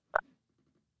all?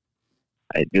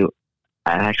 I do.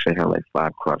 I actually had like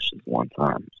 5 crushes one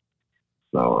time.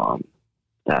 So,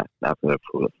 that's it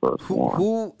for the first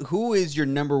one. Who is your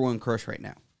number one crush right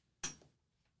now?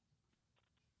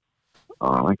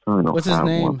 I kind of What's his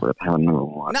name?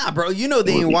 Nah, bro. You know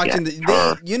they ain't watching they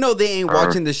ain't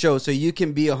watching the show, so you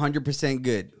can be 100%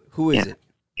 good. Who is it?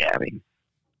 Gabby.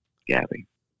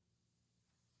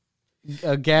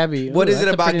 Gabby. What is it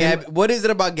about Gabby? What is it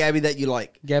about Gabby that you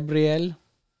like? Gabrielle.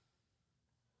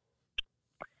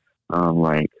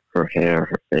 Like her hair,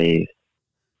 her face,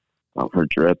 her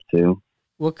drip too.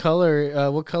 What color?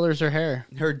 What color is her hair?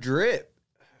 Her drip.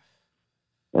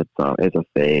 It's a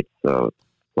fade, so it's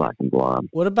black and blonde.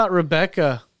 What about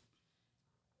Rebecca?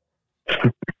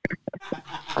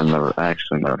 I never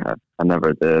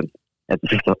did. It's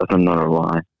another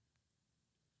lie.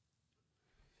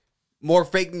 More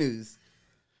fake news.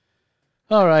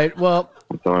 All right. Well.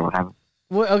 I'm sorry, what happened?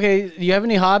 Okay. Do you have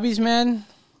any hobbies, man?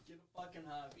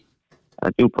 I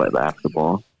do play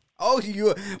basketball. Oh,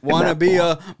 you want to be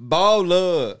a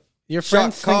baller? Your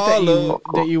friends think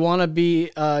that you want to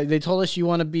be. They told us you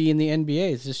want to be in the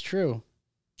NBA. Is this true?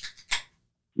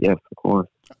 Yes, of course.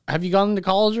 Have you gone to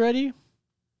college already?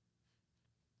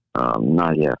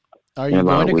 Not yet. Are you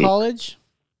going to college?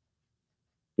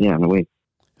 Yeah, in a week.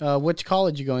 Which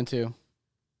college you going to?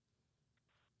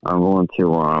 I'm going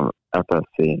to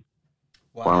FSC,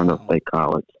 Florida State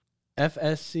College.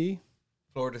 FSC?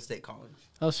 Florida State College.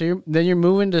 Oh, so you're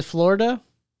moving to Florida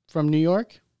from New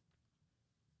York?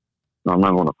 No, I'm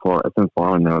not going to Florida. It's in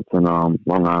Florida now. It's in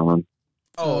Long Island.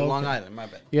 Oh, okay. Long Island. My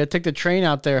bad. You got to take the train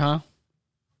out there, huh?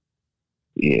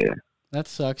 Yeah. That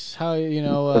sucks. How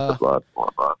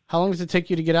how long does it take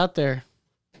you to get out there?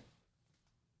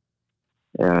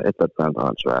 Yeah, it depends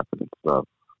on traffic and stuff.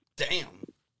 Damn.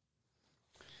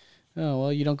 Oh,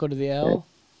 well, you don't go to the L?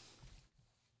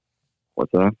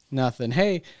 What's that? Nothing.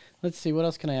 Hey, let's see. What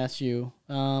else can I ask you?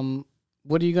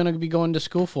 What are you going to be going to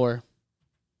school for?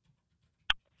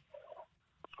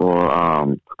 For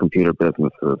computer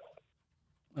businesses.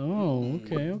 Oh,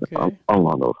 okay.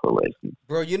 Along those relations.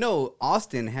 Bro, you know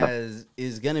Austin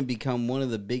is gonna become one of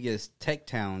the biggest tech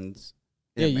towns.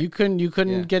 Yeah, you couldn't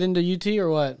get into UT or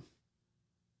what?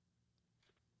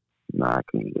 Nah, I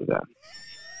couldn't do that.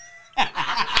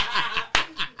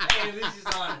 Hey, at least he's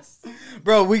honest.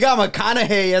 Bro, we got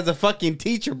McConaughey as a fucking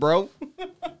teacher, bro.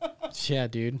 Yeah,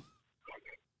 dude.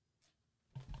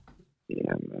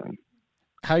 Yeah, man.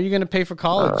 How are you gonna pay for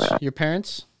college? Your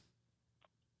parents?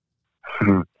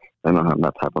 I don't have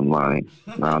that type of money.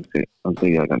 No, I'm thinking I'm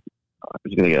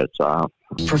just gonna get a job.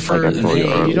 Prefer Like I told you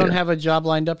you earlier. don't have a job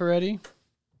lined up already?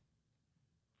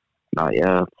 Not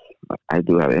yet. I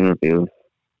do have interviews.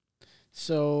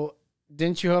 So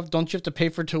don't you have to pay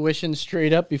for tuition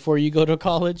straight up before you go to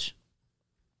college?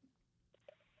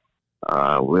 We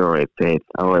already paid.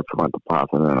 I already put my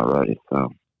deposit in already. So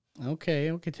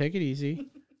Okay, take it easy.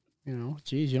 You know,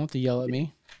 geez, you don't have to yell at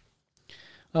me.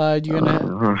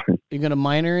 You gonna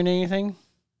minor in anything?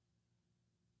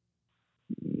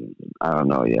 I don't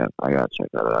know yet. I gotta check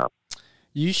that out.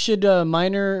 You should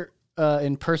minor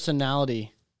in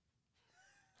personality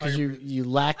because you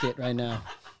lack it right now.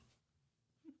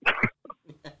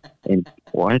 In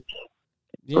what?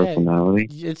 Personality?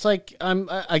 It's like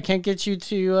I can't get you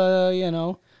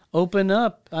to open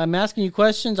up. I'm asking you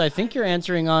questions. I think you're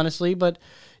answering honestly, but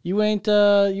you ain't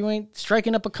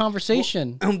striking up a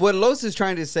conversation. And what Los is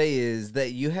trying to say is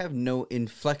that you have no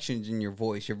inflections in your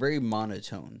voice. You're very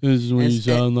monotone. This is what you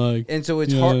sound like. And so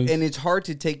it's hard, and it's hard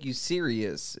to take you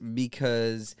serious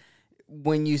because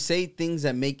when you say things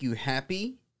that make you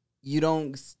happy, you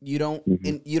don't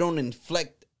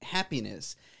inflect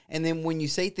happiness. And then when you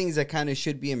say things that kind of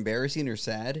should be embarrassing or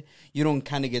sad, you don't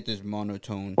kind of get this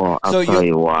monotone. Well, I'll tell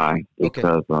you why.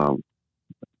 Because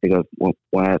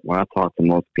when I talk to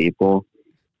most people,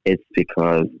 it's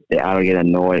because they either get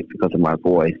annoyed because of my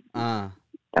voice.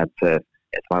 That's it.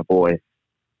 It's my voice.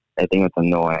 I think it's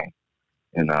annoying,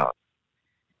 And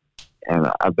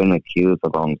I've been accused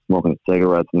of smoking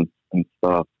cigarettes and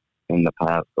stuff in the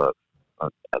past, but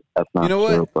that's not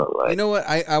true. But you know what?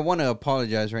 I want to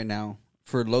apologize right now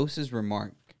for Los's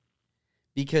remark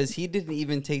because he didn't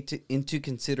even take into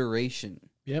consideration.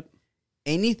 Yep.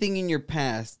 Anything in your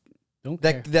past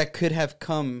care. that could have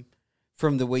come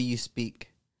from the way you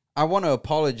speak. I want to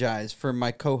apologize for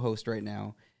my co-host right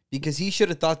now because he should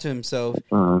have thought to himself,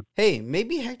 hey,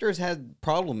 maybe Hector has had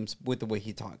problems with the way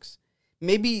he talks.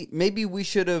 Maybe we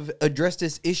should have addressed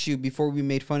this issue before we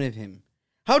made fun of him.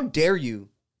 How dare you,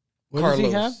 What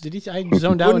Carlos? does he have? I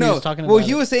zoned out when he was talking about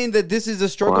he was saying that this is a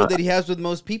struggle that he has with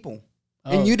most people.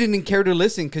 And you didn't care to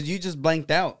listen because you just blanked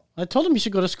out. I told him he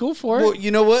should go to school for it. Well,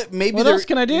 you know what? What else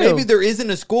can I do? Maybe there isn't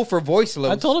a school for voice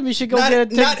loads. I told him he should go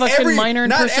take fucking minor in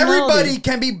Not personality. everybody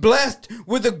can be blessed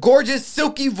with a gorgeous,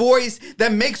 silky voice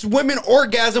that makes women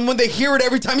orgasm when they hear it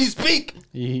every time you speak.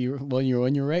 When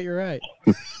you're right, you're right.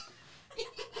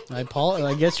 I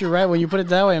guess you're right when you put it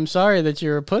that way. I'm sorry that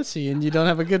you're a pussy and you don't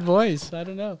have a good voice. I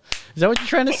don't know. Is that what you're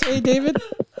trying to say, David?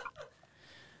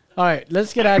 All right,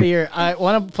 let's get out of here. I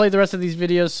want to play the rest of these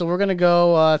videos, so we're going to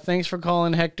go. Thanks for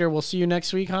calling, Hector. We'll see you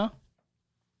next week, huh?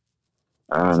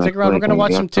 Stick around. We're going to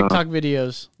watch some TikTok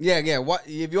videos. Yeah.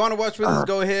 If you want to watch with us,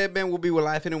 go ahead, man. We'll be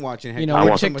laughing and watching. We're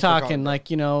TikToking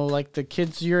like the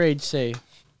kids your age say.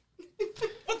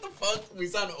 What the fuck? We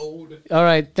sound old. All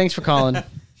right, thanks for calling.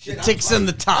 Ticks and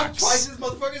the talks. I'm twice this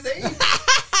motherfucker's age.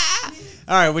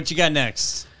 All right, what you got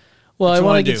next? Well, I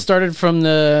want to get started from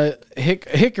the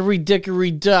Hickory Dickory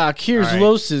Dock. Here's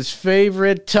Los's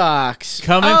favorite talks.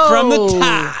 Coming from the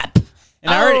top.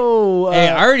 And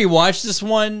I already watched this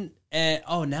one, and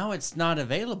now it's not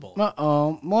available. Let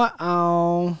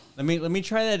me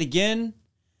try that again.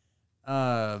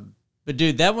 But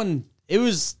dude, that one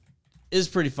is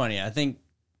pretty funny. I think.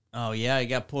 Oh yeah, it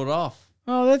got pulled off.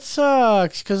 Oh, that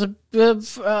sucks. Because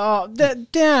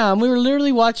damn, we were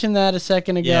literally watching that a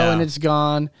second ago, and it's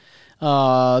gone.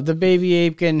 The baby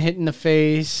ape getting hit in the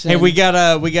face. Hey, we got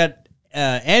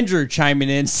Andrew chiming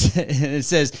in, and it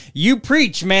says, "You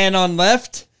preach, man on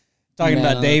left." Talking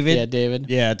about David. Yeah, David.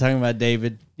 Yeah, talking about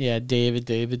David. Yeah, David.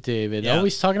 Yeah.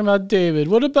 Always talking about David.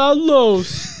 What about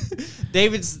Los?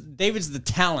 David's the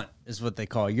talent, is what they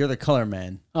call it. You're the color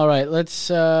man. All right, let's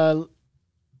go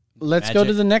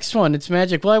to the next one. It's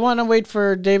magic. Well, I want to wait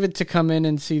for David to come in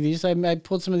and see these. I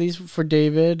pulled some of these for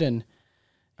David, and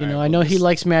I know he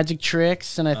likes magic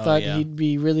tricks, and I thought he'd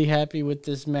be really happy with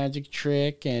this magic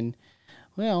trick. And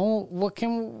well,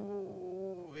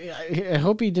 I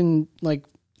hope he didn't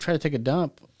try to take a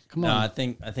dump. Come on. No, I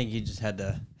think he just had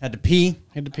to pee.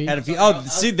 Had to pee. Oh,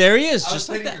 see, there he is. I was just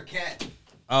like petting that. your cat.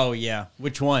 Oh yeah,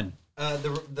 which one?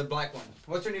 The black one.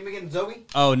 What's her name again? Zoe?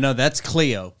 Oh, no, that's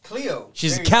Cleo. Cleo.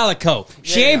 She's a calico.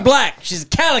 She ain't black. She's a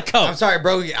calico. I'm sorry,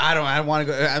 bro. I don't want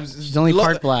to go. She's only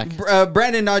part black.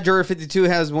 Brandon Nodger 52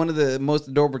 has one of the most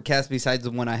adorable cats besides the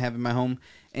one I have in my home,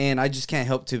 and I just can't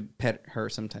help to pet her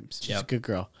sometimes. She's a good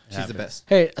girl. She's the best.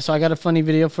 Hey, so I got a funny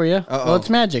video for you. Uh-oh. Well,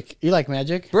 it's magic. You like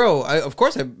magic? Bro, of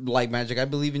course I like magic. I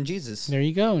believe in Jesus. There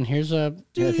you go. And here's I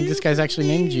think this guy's actually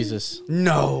named Jesus.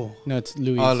 No. No, it's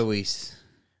Luis. Oh, Luis.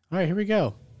 All right, here we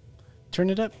go. Turn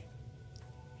it up.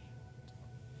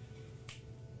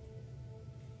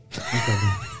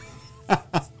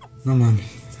 No mames.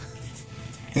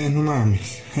 No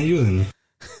mames. Ayúdenme.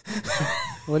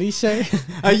 What do you say?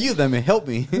 Ayúdame. Help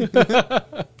me.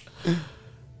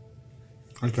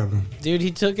 Ay, cabrón. Dude,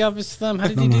 he took off his thumb. How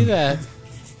did he do that?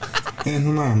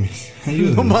 No mames. No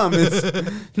Ayúdenme.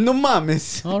 mames. No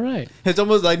mames. All right. It's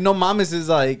almost like no mames is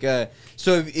like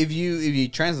so if you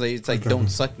translate it's like don't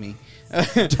suck me.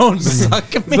 Don't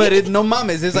suck me. But no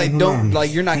mames is like No don't mames.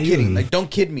 like you're not Ayúdenme. kidding. Like don't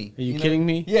kid me. Are you know? kidding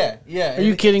me? Yeah, yeah. Are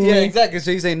you kidding Yeah, me? exactly.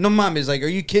 So he's saying no mames like are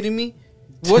you kidding me?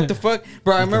 What the fuck?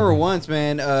 Bro, I remember once,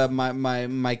 man,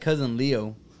 my cousin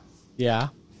Leo. Yeah.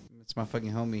 It's my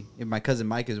fucking homie. If my cousin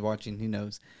Mike is watching, he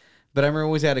knows. But I remember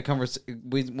we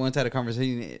once had a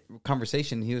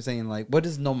conversation. He was saying like, "What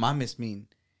does no mames mean?"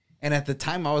 And at the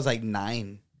time, I was like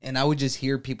 9, and I would just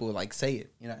hear people like say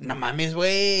it. You know, no mames,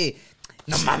 way,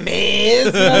 no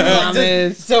mames, no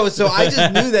mames. So I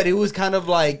just knew that it was kind of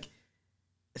like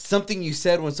something you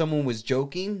said when someone was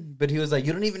joking. But he was like,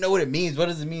 "You don't even know what it means. What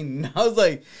does it mean?" And I was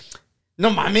like, no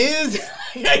mames.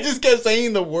 I just kept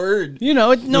saying the word. You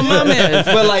know, no mames.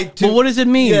 But like, but what does it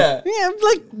mean? Yeah.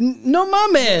 Like no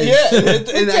mames.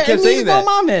 Yeah, and I kept saying that.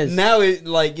 No mames. Now it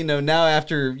like now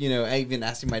after I even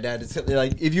asking my dad, it's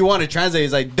like if you want to translate,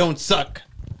 it's like don't suck.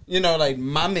 Like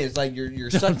mames, like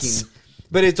you're sucking.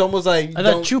 But it's almost like I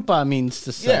thought chupa means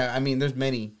to suck. Yeah, I mean there's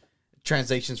many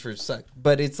translations for suck,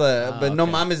 but it's but no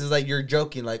mames is like you're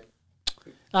joking, like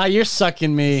you're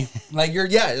sucking me. like you're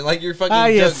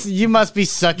fucking. Yes, you must be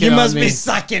sucking. You on must me. be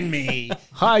sucking me.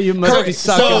 You must be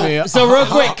sucking me. So real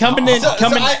quick, coming in.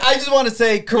 I just want to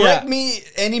say, correct me,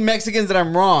 any Mexicans that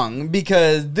I'm wrong,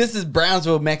 because this is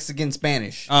Brownsville Mexican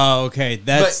Spanish. Oh, okay.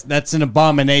 That's an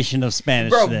abomination of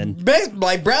Spanish, Bro, then.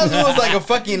 like Brownsville is like a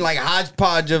fucking like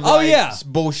hodgepodge of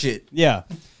bullshit. Yeah.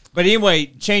 But anyway,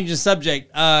 changing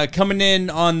subject. Coming in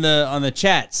on the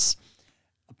chats.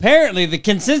 Apparently, the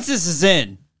consensus is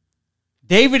in.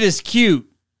 David is cute,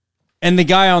 and the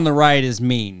guy on the right is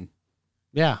mean.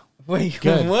 Yeah. Wait,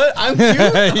 Good. what? I'm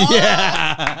cute?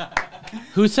 Yeah.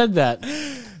 Who said that?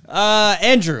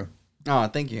 Andrew. Oh,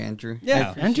 thank you, Andrew.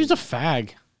 Yeah. Andrew's a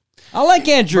fag. I like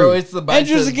Andrew. Bro, it's the biceps,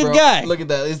 Andrew's a good bro. guy. Look at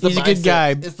that. It's the He's a biceps. good guy.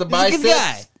 It's the He's a biceps. good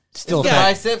guy. Still it's the fag.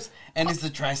 biceps and it's the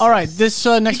triceps. All right, this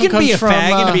next He one can comes be a from.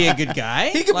 fag and be a good guy.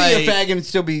 He could be a fag and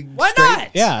still be Why straight. not?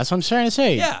 Yeah, that's what I'm trying to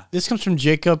say. Yeah. This comes from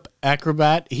Jacob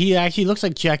Acrobat. He actually looks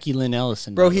like Jackie Lynn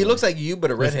Ellison. Bro, by the he way. looks like you,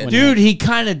 but a redhead. Dude, he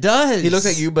kind of does. He looks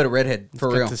like you, but a redhead. For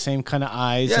He's got real. the same kind of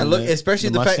eyes. Yeah, and look, especially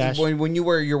the fact mustache. when you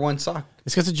wear your one sock.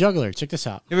 This guy's a juggler. Check this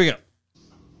out. Here we go.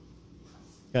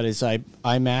 Got his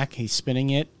iMac. He's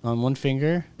spinning it on one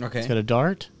finger. Okay. He's got a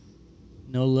dart.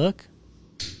 No look.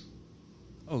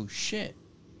 Oh, shit.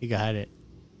 He got it.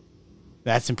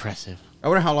 That's impressive. I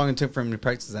wonder how long it took for him to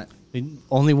practice that.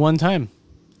 Only one time.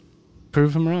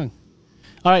 Prove him wrong.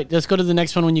 All right, let's go to the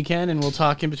next one when you can, and we'll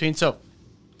talk in between. So,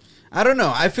 I don't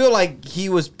know. I feel like he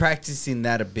was practicing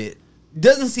that a bit.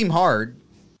 Doesn't seem hard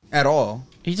at all.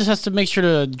 he just has to make sure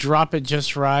to drop it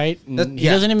just right. And he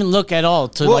yeah. doesn't even look at all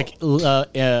to Well,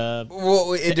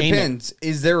 well, it depends.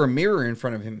 Is there a mirror in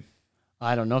front of him?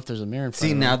 I don't know if there's a mirror in front See,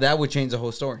 of him. now that would change the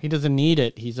whole story. He doesn't need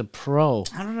it. He's a pro.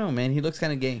 I don't know, man. He looks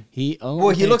kind of gay. He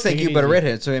looks like you, but a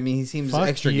redhead. So I mean, he seems fuck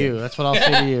extra you. gay. That's what I'll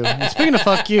say to you. And speaking of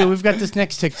fuck you, we've got this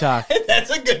next TikTok. That's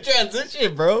a good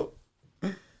transition, bro.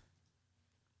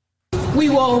 We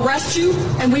will arrest you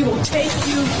and we will take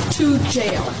you to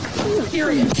jail.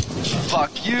 Period.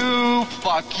 Fuck you,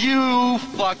 fuck you,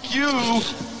 fuck you.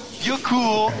 You're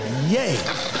cool. Yay.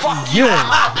 Fuck you.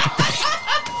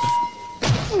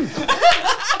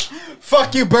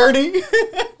 Fuck you, Bernie.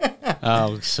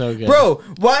 Oh, so good. Bro,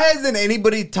 why hasn't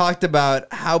anybody talked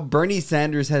about how Bernie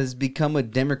Sanders has become a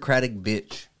Democratic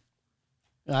bitch?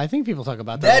 I think people talk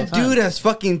about that. That dude has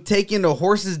fucking taken a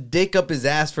horse's dick up his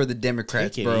ass for the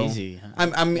Democrats, Take it bro. easy.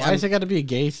 I'm Why has it got to be a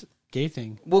gay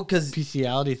thing? Well, because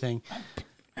bestiality thing.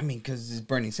 I mean, because it's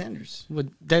Bernie Sanders.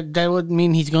 That would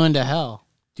mean he's going to hell.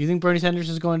 Do you think Bernie Sanders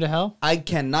is going to hell? I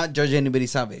cannot judge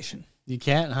anybody's salvation. You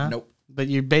can't, huh? Nope. But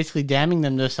you're basically damning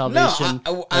them to salvation.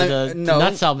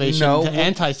 Not salvation, no. to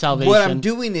anti-salvation. What I'm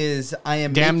doing is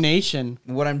damnation.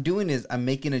 What I'm doing is I'm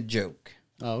making a joke.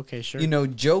 Oh, okay, sure. You know,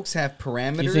 jokes have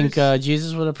parameters. You think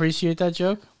Jesus would appreciate that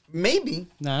joke? Maybe.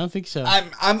 No, I don't think so.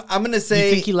 I'm gonna say.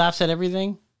 You think he laughs at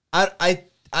everything? I'm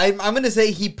gonna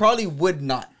say he probably would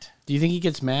not. Do you think he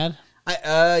gets mad?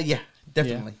 Yeah,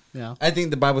 definitely. Yeah. I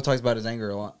think the Bible talks about his anger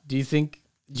a lot. Do you think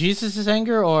Jesus'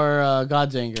 anger or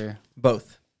God's anger?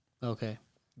 Both. Okay.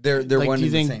 They're one do you and the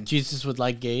think same. Jesus would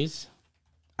like gays?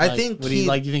 I think would he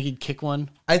like? Do you think he'd kick one?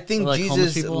 I think Or,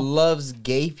 homeless Jesus people? loves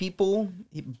gay people,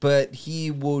 but he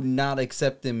will not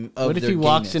accept them. What if he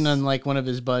walks in on like one of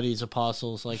his buddies,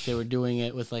 apostles, like they were doing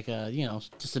it with like a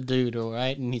just a dude, all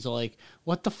right, and he's like,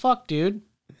 "What the fuck, dude?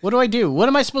 What do I do? What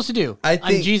am I supposed to do?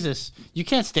 I'm Jesus. You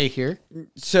can't stay here."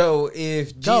 So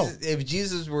if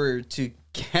Jesus were to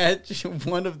catch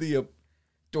one of the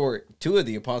or two of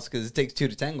the apostles, because it takes two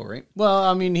to tangle, right? Well,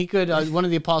 I mean, he could. One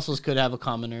of the apostles could have a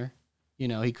commoner. You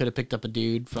know, he could have picked up a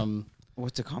dude from.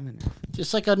 What's a commoner?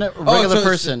 Just like a regular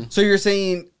person. So you're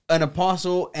saying an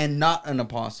apostle and not an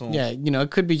apostle? Yeah, it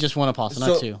could be just one apostle,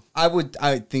 not two.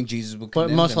 I think Jesus would condemn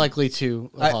But most them. likely two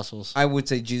apostles. I would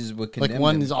say Jesus would condemn them. Like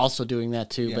one is also doing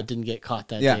that too, but didn't get caught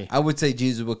that day. I would say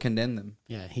Jesus would condemn them.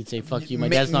 Yeah, he'd say, "Fuck you, my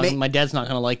dad's not going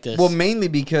to like this." Well, mainly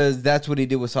because that's what he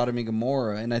did with Sodom and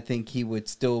Gomorrah, and I think he would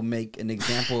still make an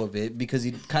example of it because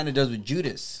he kind of does with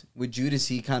Judas. With Judas,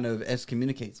 he kind of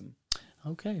excommunicates him.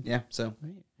 Okay. Yeah. So.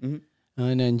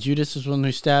 And then Judas was one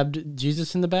who stabbed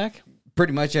Jesus in the back.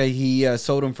 Pretty much, he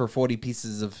sold him for 40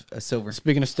 pieces of silver.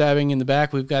 Speaking of stabbing in the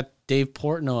back, we've got Dave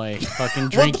Portnoy fucking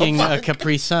drinking a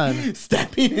Capri Sun.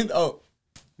 Stabbing in. Oh.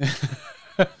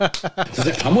 Does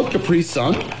it come with Capri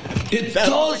Sun? It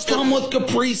does come with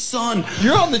Capri Sun.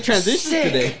 You're on the transition Sick.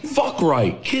 today. Fuck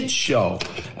right. Kids show.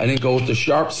 I didn't go with the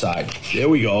sharp side. There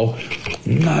we go.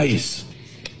 Nice.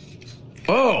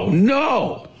 Oh,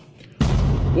 no.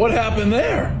 What happened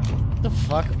there? The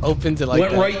fuck opened it like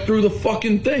Went that? right through the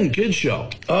fucking thing. Kid show.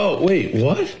 Oh, wait,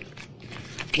 what?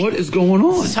 What is going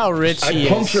on? This is how rich he is.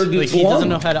 punctured Like, its he doesn't lung.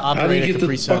 know how to How do operate you a get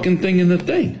Capri the Sun. fucking thing in the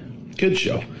thing? Kid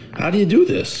show. How do you do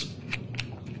this?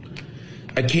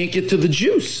 I can't get to the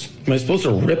juice. Am I supposed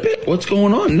to rip it? What's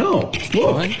going on? No.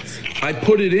 Look. I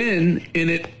put it in and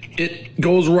it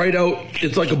goes right out.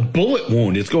 It's like a bullet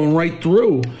wound. It's going right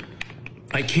through.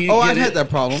 I can't Oh, get I've it. had that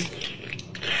problem.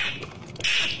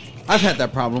 I've had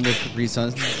that problem with Capri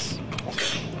Suns.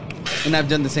 And I've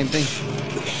done the same thing.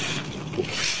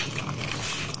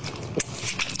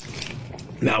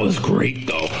 That was great,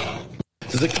 though.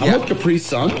 Does it come with Capri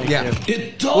Sun? Yeah.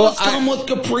 It does come with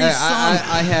Capri Sun.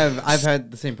 I've had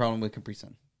the same problem with Capri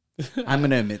Sun. I'm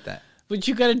going to admit that. What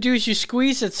you got to do is you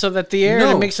squeeze it so that the air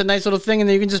No. it makes a nice little thing, and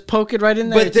then you can just poke it right in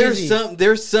there. But It's there's easy. some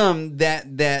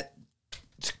that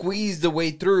squeeze the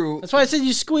way through. That's why I said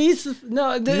you squeeze.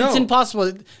 No. It's impossible.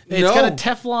 It's No. got a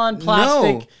Teflon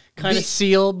plastic No. kind of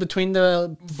seal between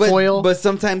the foil. But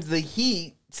sometimes the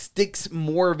heat sticks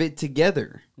more of it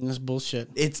together. That's bullshit.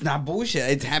 It's not bullshit.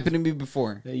 It's happened to me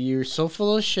before. You're so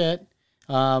full of shit.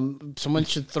 Someone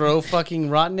should throw fucking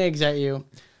rotten eggs at you.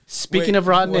 Speaking of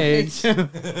rotten eggs,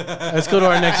 let's go to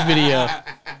our next video.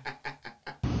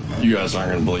 You guys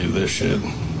aren't gonna believe this shit.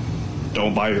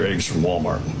 Don't buy your eggs from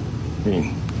Walmart. I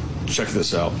mean, check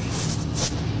this out.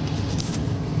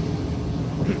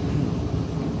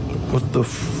 What the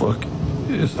fuck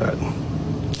is that?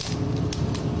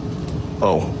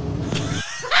 Oh.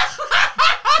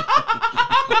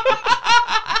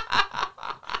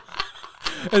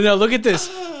 And now look at this.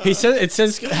 It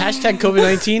says hashtag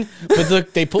COVID-19, but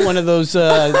look, they put one of those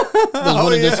one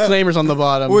of disclaimers on the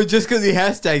bottom. Well, just because he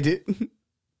hashtagged it.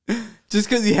 Just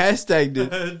because he hashtagged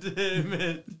it. Damn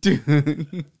it.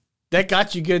 Dude. That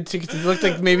got you good too. 'Cause it looked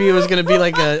like maybe it was gonna be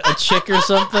like a chick or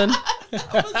something. Keep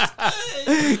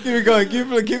it going. Keep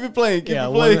it playing. Keep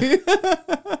it playing.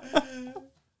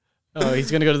 Oh,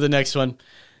 he's gonna go to the next one.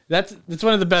 That's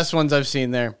one of the best ones I've seen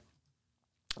there.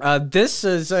 This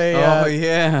is a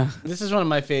This is one of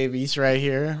my favies right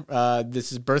here.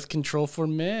 This is birth control for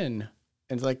men,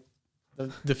 and it's like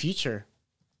the future.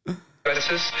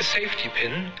 Presses a safety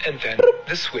pin and then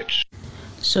the switch.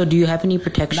 So do you have any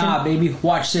protection? Nah, baby.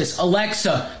 Watch this.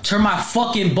 Alexa, turn my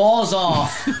fucking balls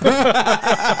off. Nah,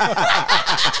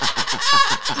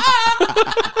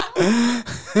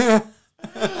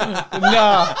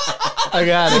 I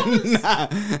got it. Nah.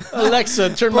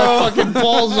 Alexa, turn my fucking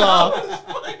balls off.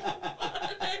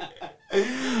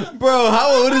 Bro,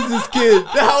 how old is this kid?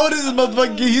 How old is this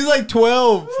motherfucking kid? He's like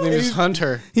 12. His name is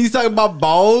Hunter. He's talking about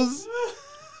balls?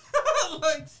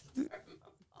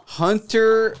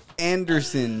 Hunter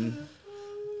Anderson.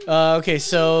 Okay,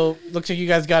 so looks like you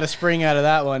guys got a spring out of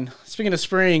that one. Speaking of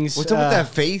springs, What's up with that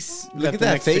face? Look at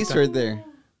that face right there.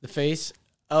 The face.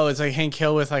 Oh, it's like Hank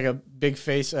Hill with like a big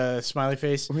face, smiley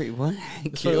face. Wait, what?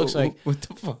 That's what it looks like. What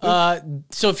the fuck?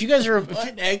 So if you guys are,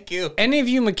 Thank you. any of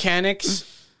you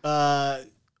mechanics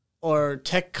or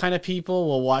tech kind of people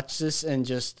will watch this and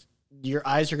just your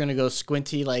eyes are gonna go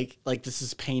squinty, like this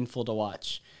is painful to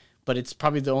watch. But it's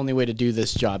probably the only way to do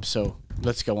this job. So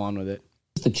let's go on with it.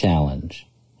 It's the challenge.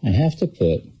 I have to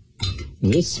put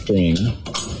this spring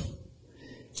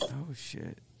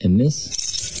and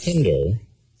this hinder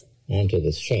onto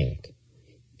the shack,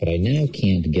 but I now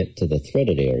can't get to the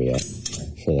threaded area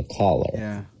for the collar.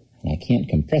 Yeah. And I can't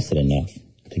compress it enough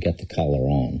to get the collar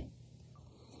on.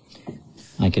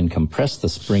 I can compress the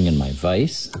spring in my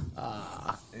vise.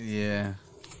 Yeah.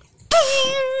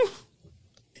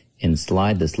 And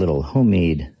slide this little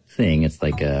homemade thing. It's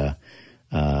like a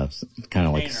kind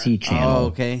of like a C-channel. Oh,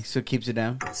 okay. So it keeps it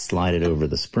down. Slide it over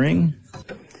the spring.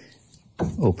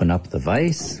 Open up the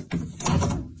vise.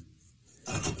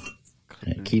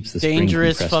 And it keeps the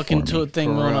Dangerous spring fucking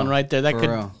thing going on right there. That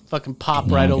could fucking pop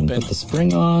right I can open. put the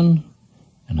spring on,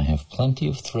 and I have plenty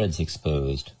of threads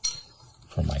exposed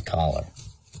for my collar.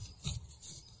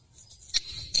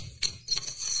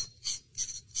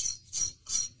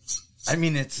 I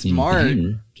mean, it's You smart.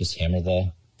 can just hammer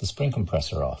the spring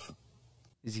compressor off.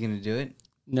 Is he gonna do it?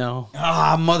 No.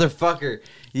 Ah, motherfucker.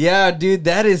 Yeah, dude,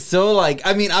 that is so like.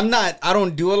 I mean, I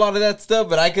don't do a lot of that stuff,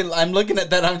 but I'm looking at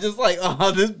that. I'm just like,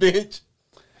 oh, this bitch.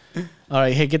 All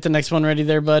right, hey, get the next one ready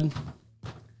there, bud.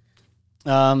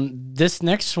 This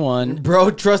next one,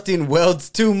 bro, trusting welds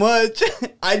too much.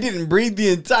 I didn't breathe the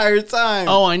entire time.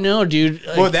 Oh, I know, dude.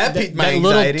 Well, that piqued my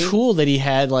anxiety. Little tool that he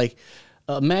had, like,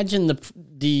 imagine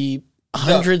the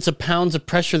hundreds of pounds of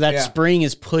pressure that spring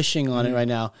is pushing on it right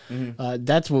now.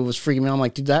 That's what was freaking me out. I'm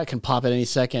like, dude, that can pop at any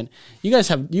second. You guys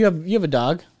have you have a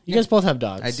dog. You guys both have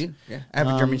dogs. I do. Yeah, I have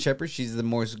a German Shepherd. She's the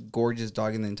most gorgeous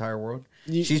dog in the entire world.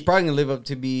 She's probably gonna live up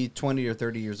to be 20 or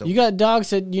 30 years old. You got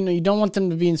dogs that you don't want them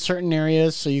to be in certain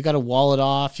areas, so you got to wall it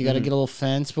off. You got to get a little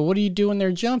fence. But what do you do when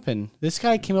they're jumping? This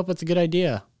guy came up with a good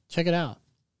idea. Check it out.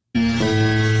 Oh,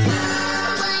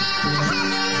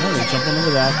 they jump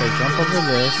over that. They jump over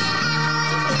this.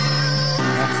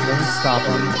 That doesn't stop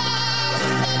them.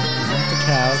 Off the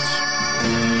couch.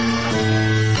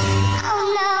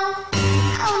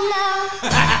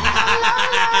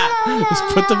 Just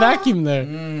put the vacuum there.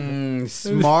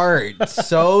 Smart.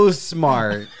 So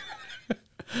smart.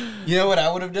 You know what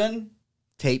I would have done?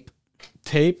 Tape.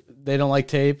 Tape? They don't like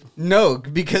tape? No,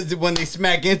 because when they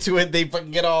smack into it, they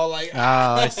fucking get all like... Oh,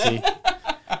 I see.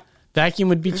 Vacuum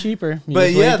would be cheaper. You but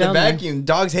just lay yeah, it the down there. vacuum.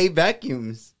 Dogs hate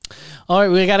vacuums. All right,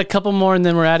 we got a couple more and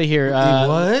then we're out of here.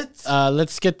 What?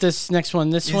 Let's get this next one.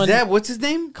 This one. What's his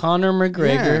name? Conor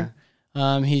McGregor.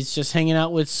 He's just hanging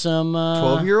out with some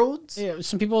 12-year-olds? Yeah,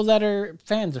 some people that are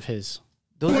fans of his.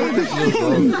 Those are the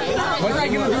little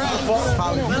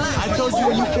I told you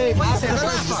when you came. I said,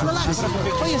 relax.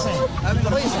 What are you saying?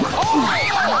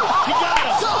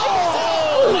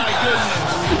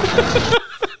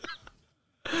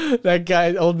 That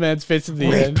guy, old man's face at the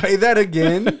end. Play that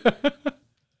again.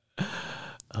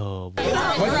 Oh, boy.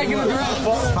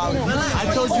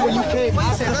 I told you when you came.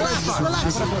 I said, relax.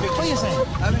 What are you saying?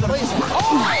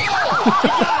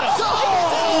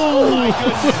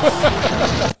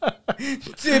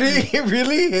 Did he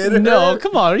really hit her? No,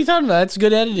 come on. What are you talking about? That's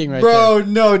good editing right Bro, there.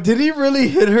 no. Did he really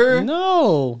hit her?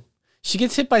 No. She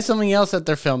gets hit by something else that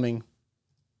they're filming.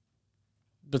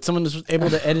 But someone was able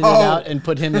to edit it out and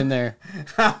put him in there.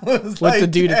 With the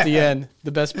dude at the end.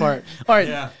 The best part. All right.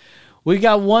 Yeah. We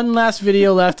got one last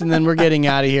video left, and then we're getting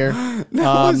out of here. That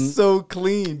was so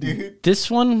clean, dude. This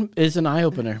one is an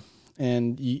eye-opener.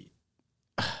 And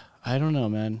I don't know,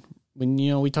 man. When,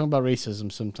 we talk about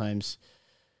racism sometimes.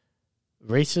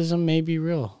 Racism may be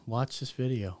real. Watch this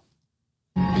video.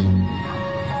 Guy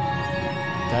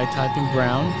typing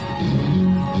brown.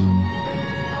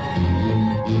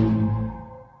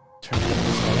 Turn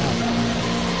this out.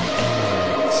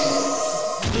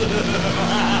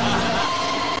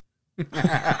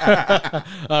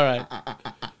 All right.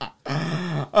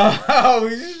 Oh,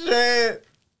 shit.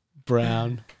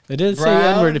 Brown. It did say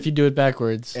Brown. N-word if you do it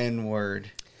backwards. N-word.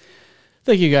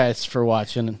 Thank you guys for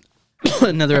watching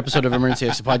another episode of Emergency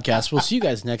Exit Podcast. We'll see you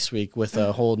guys next week with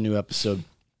a whole new episode.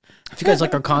 If you guys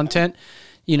like our content,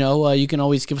 you can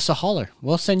always give us a holler.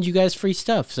 We'll send you guys free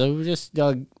stuff. So just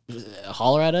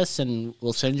holler at us and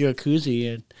we'll send you a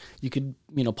koozie. And you could,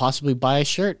 possibly buy a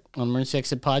shirt on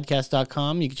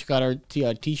emergencyexitpodcast.com. You can check out our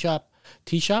T-shop.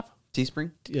 T-shop?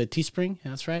 Teespring? Teespring,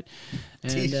 that's right.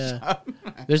 And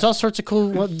there's all sorts of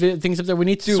cool things up there. We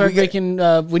need to start making.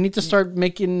 We need to start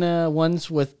making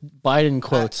ones with Biden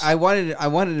quotes. I wanted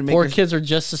to make. Poor kids are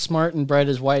just as smart and bright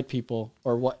as white people,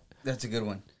 or what? That's a good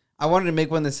one. I wanted to make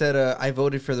one that said, "I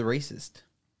voted for the racist."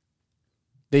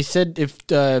 They said if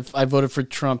I voted for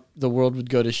Trump, the world would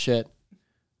go to shit.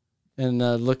 And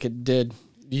look, it did.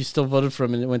 You still voted for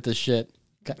him, and it went to shit.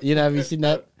 You know, have you seen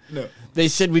that? No. They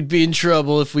said we'd be in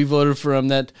trouble if we voted for him.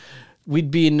 That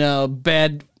we'd be in a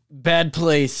bad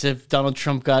place if Donald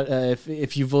Trump got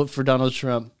if you vote for Donald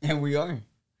Trump. And we are.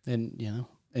 And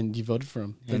and you voted for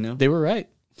him. I know. They were right.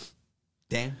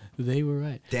 Damn. They were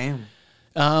right. Damn.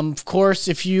 Of course,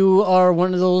 if you are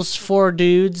one of those 4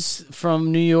 dudes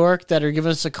from New York that are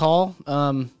giving us a call,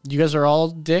 you guys are all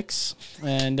dicks,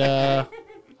 and I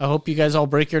hope you guys all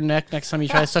break your neck next time you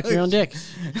try to suck your own dick.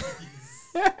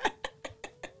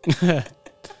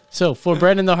 So, for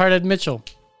Brandon the Hardhead Mitchell,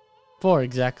 for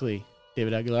exactly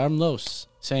David Aguilar, I'm Los,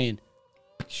 saying,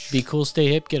 be cool, stay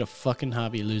hip, get a fucking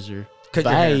hobby, loser. Cut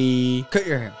Bye. Your hair. Cut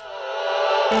your hair.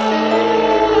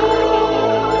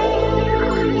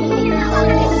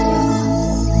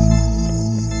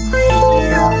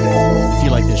 If you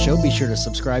like this show, be sure to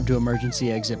subscribe to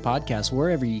Emergency Exit Podcast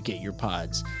wherever you get your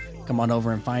pods. Come on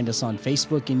over and find us on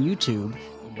Facebook and YouTube,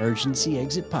 Emergency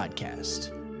Exit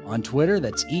Podcast. On Twitter,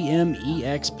 that's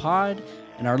EMEX Pod.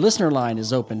 And our listener line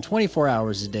is open 24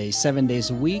 hours a day, 7 days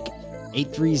a week,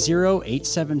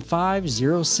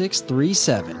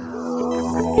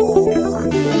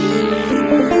 830-875-0637.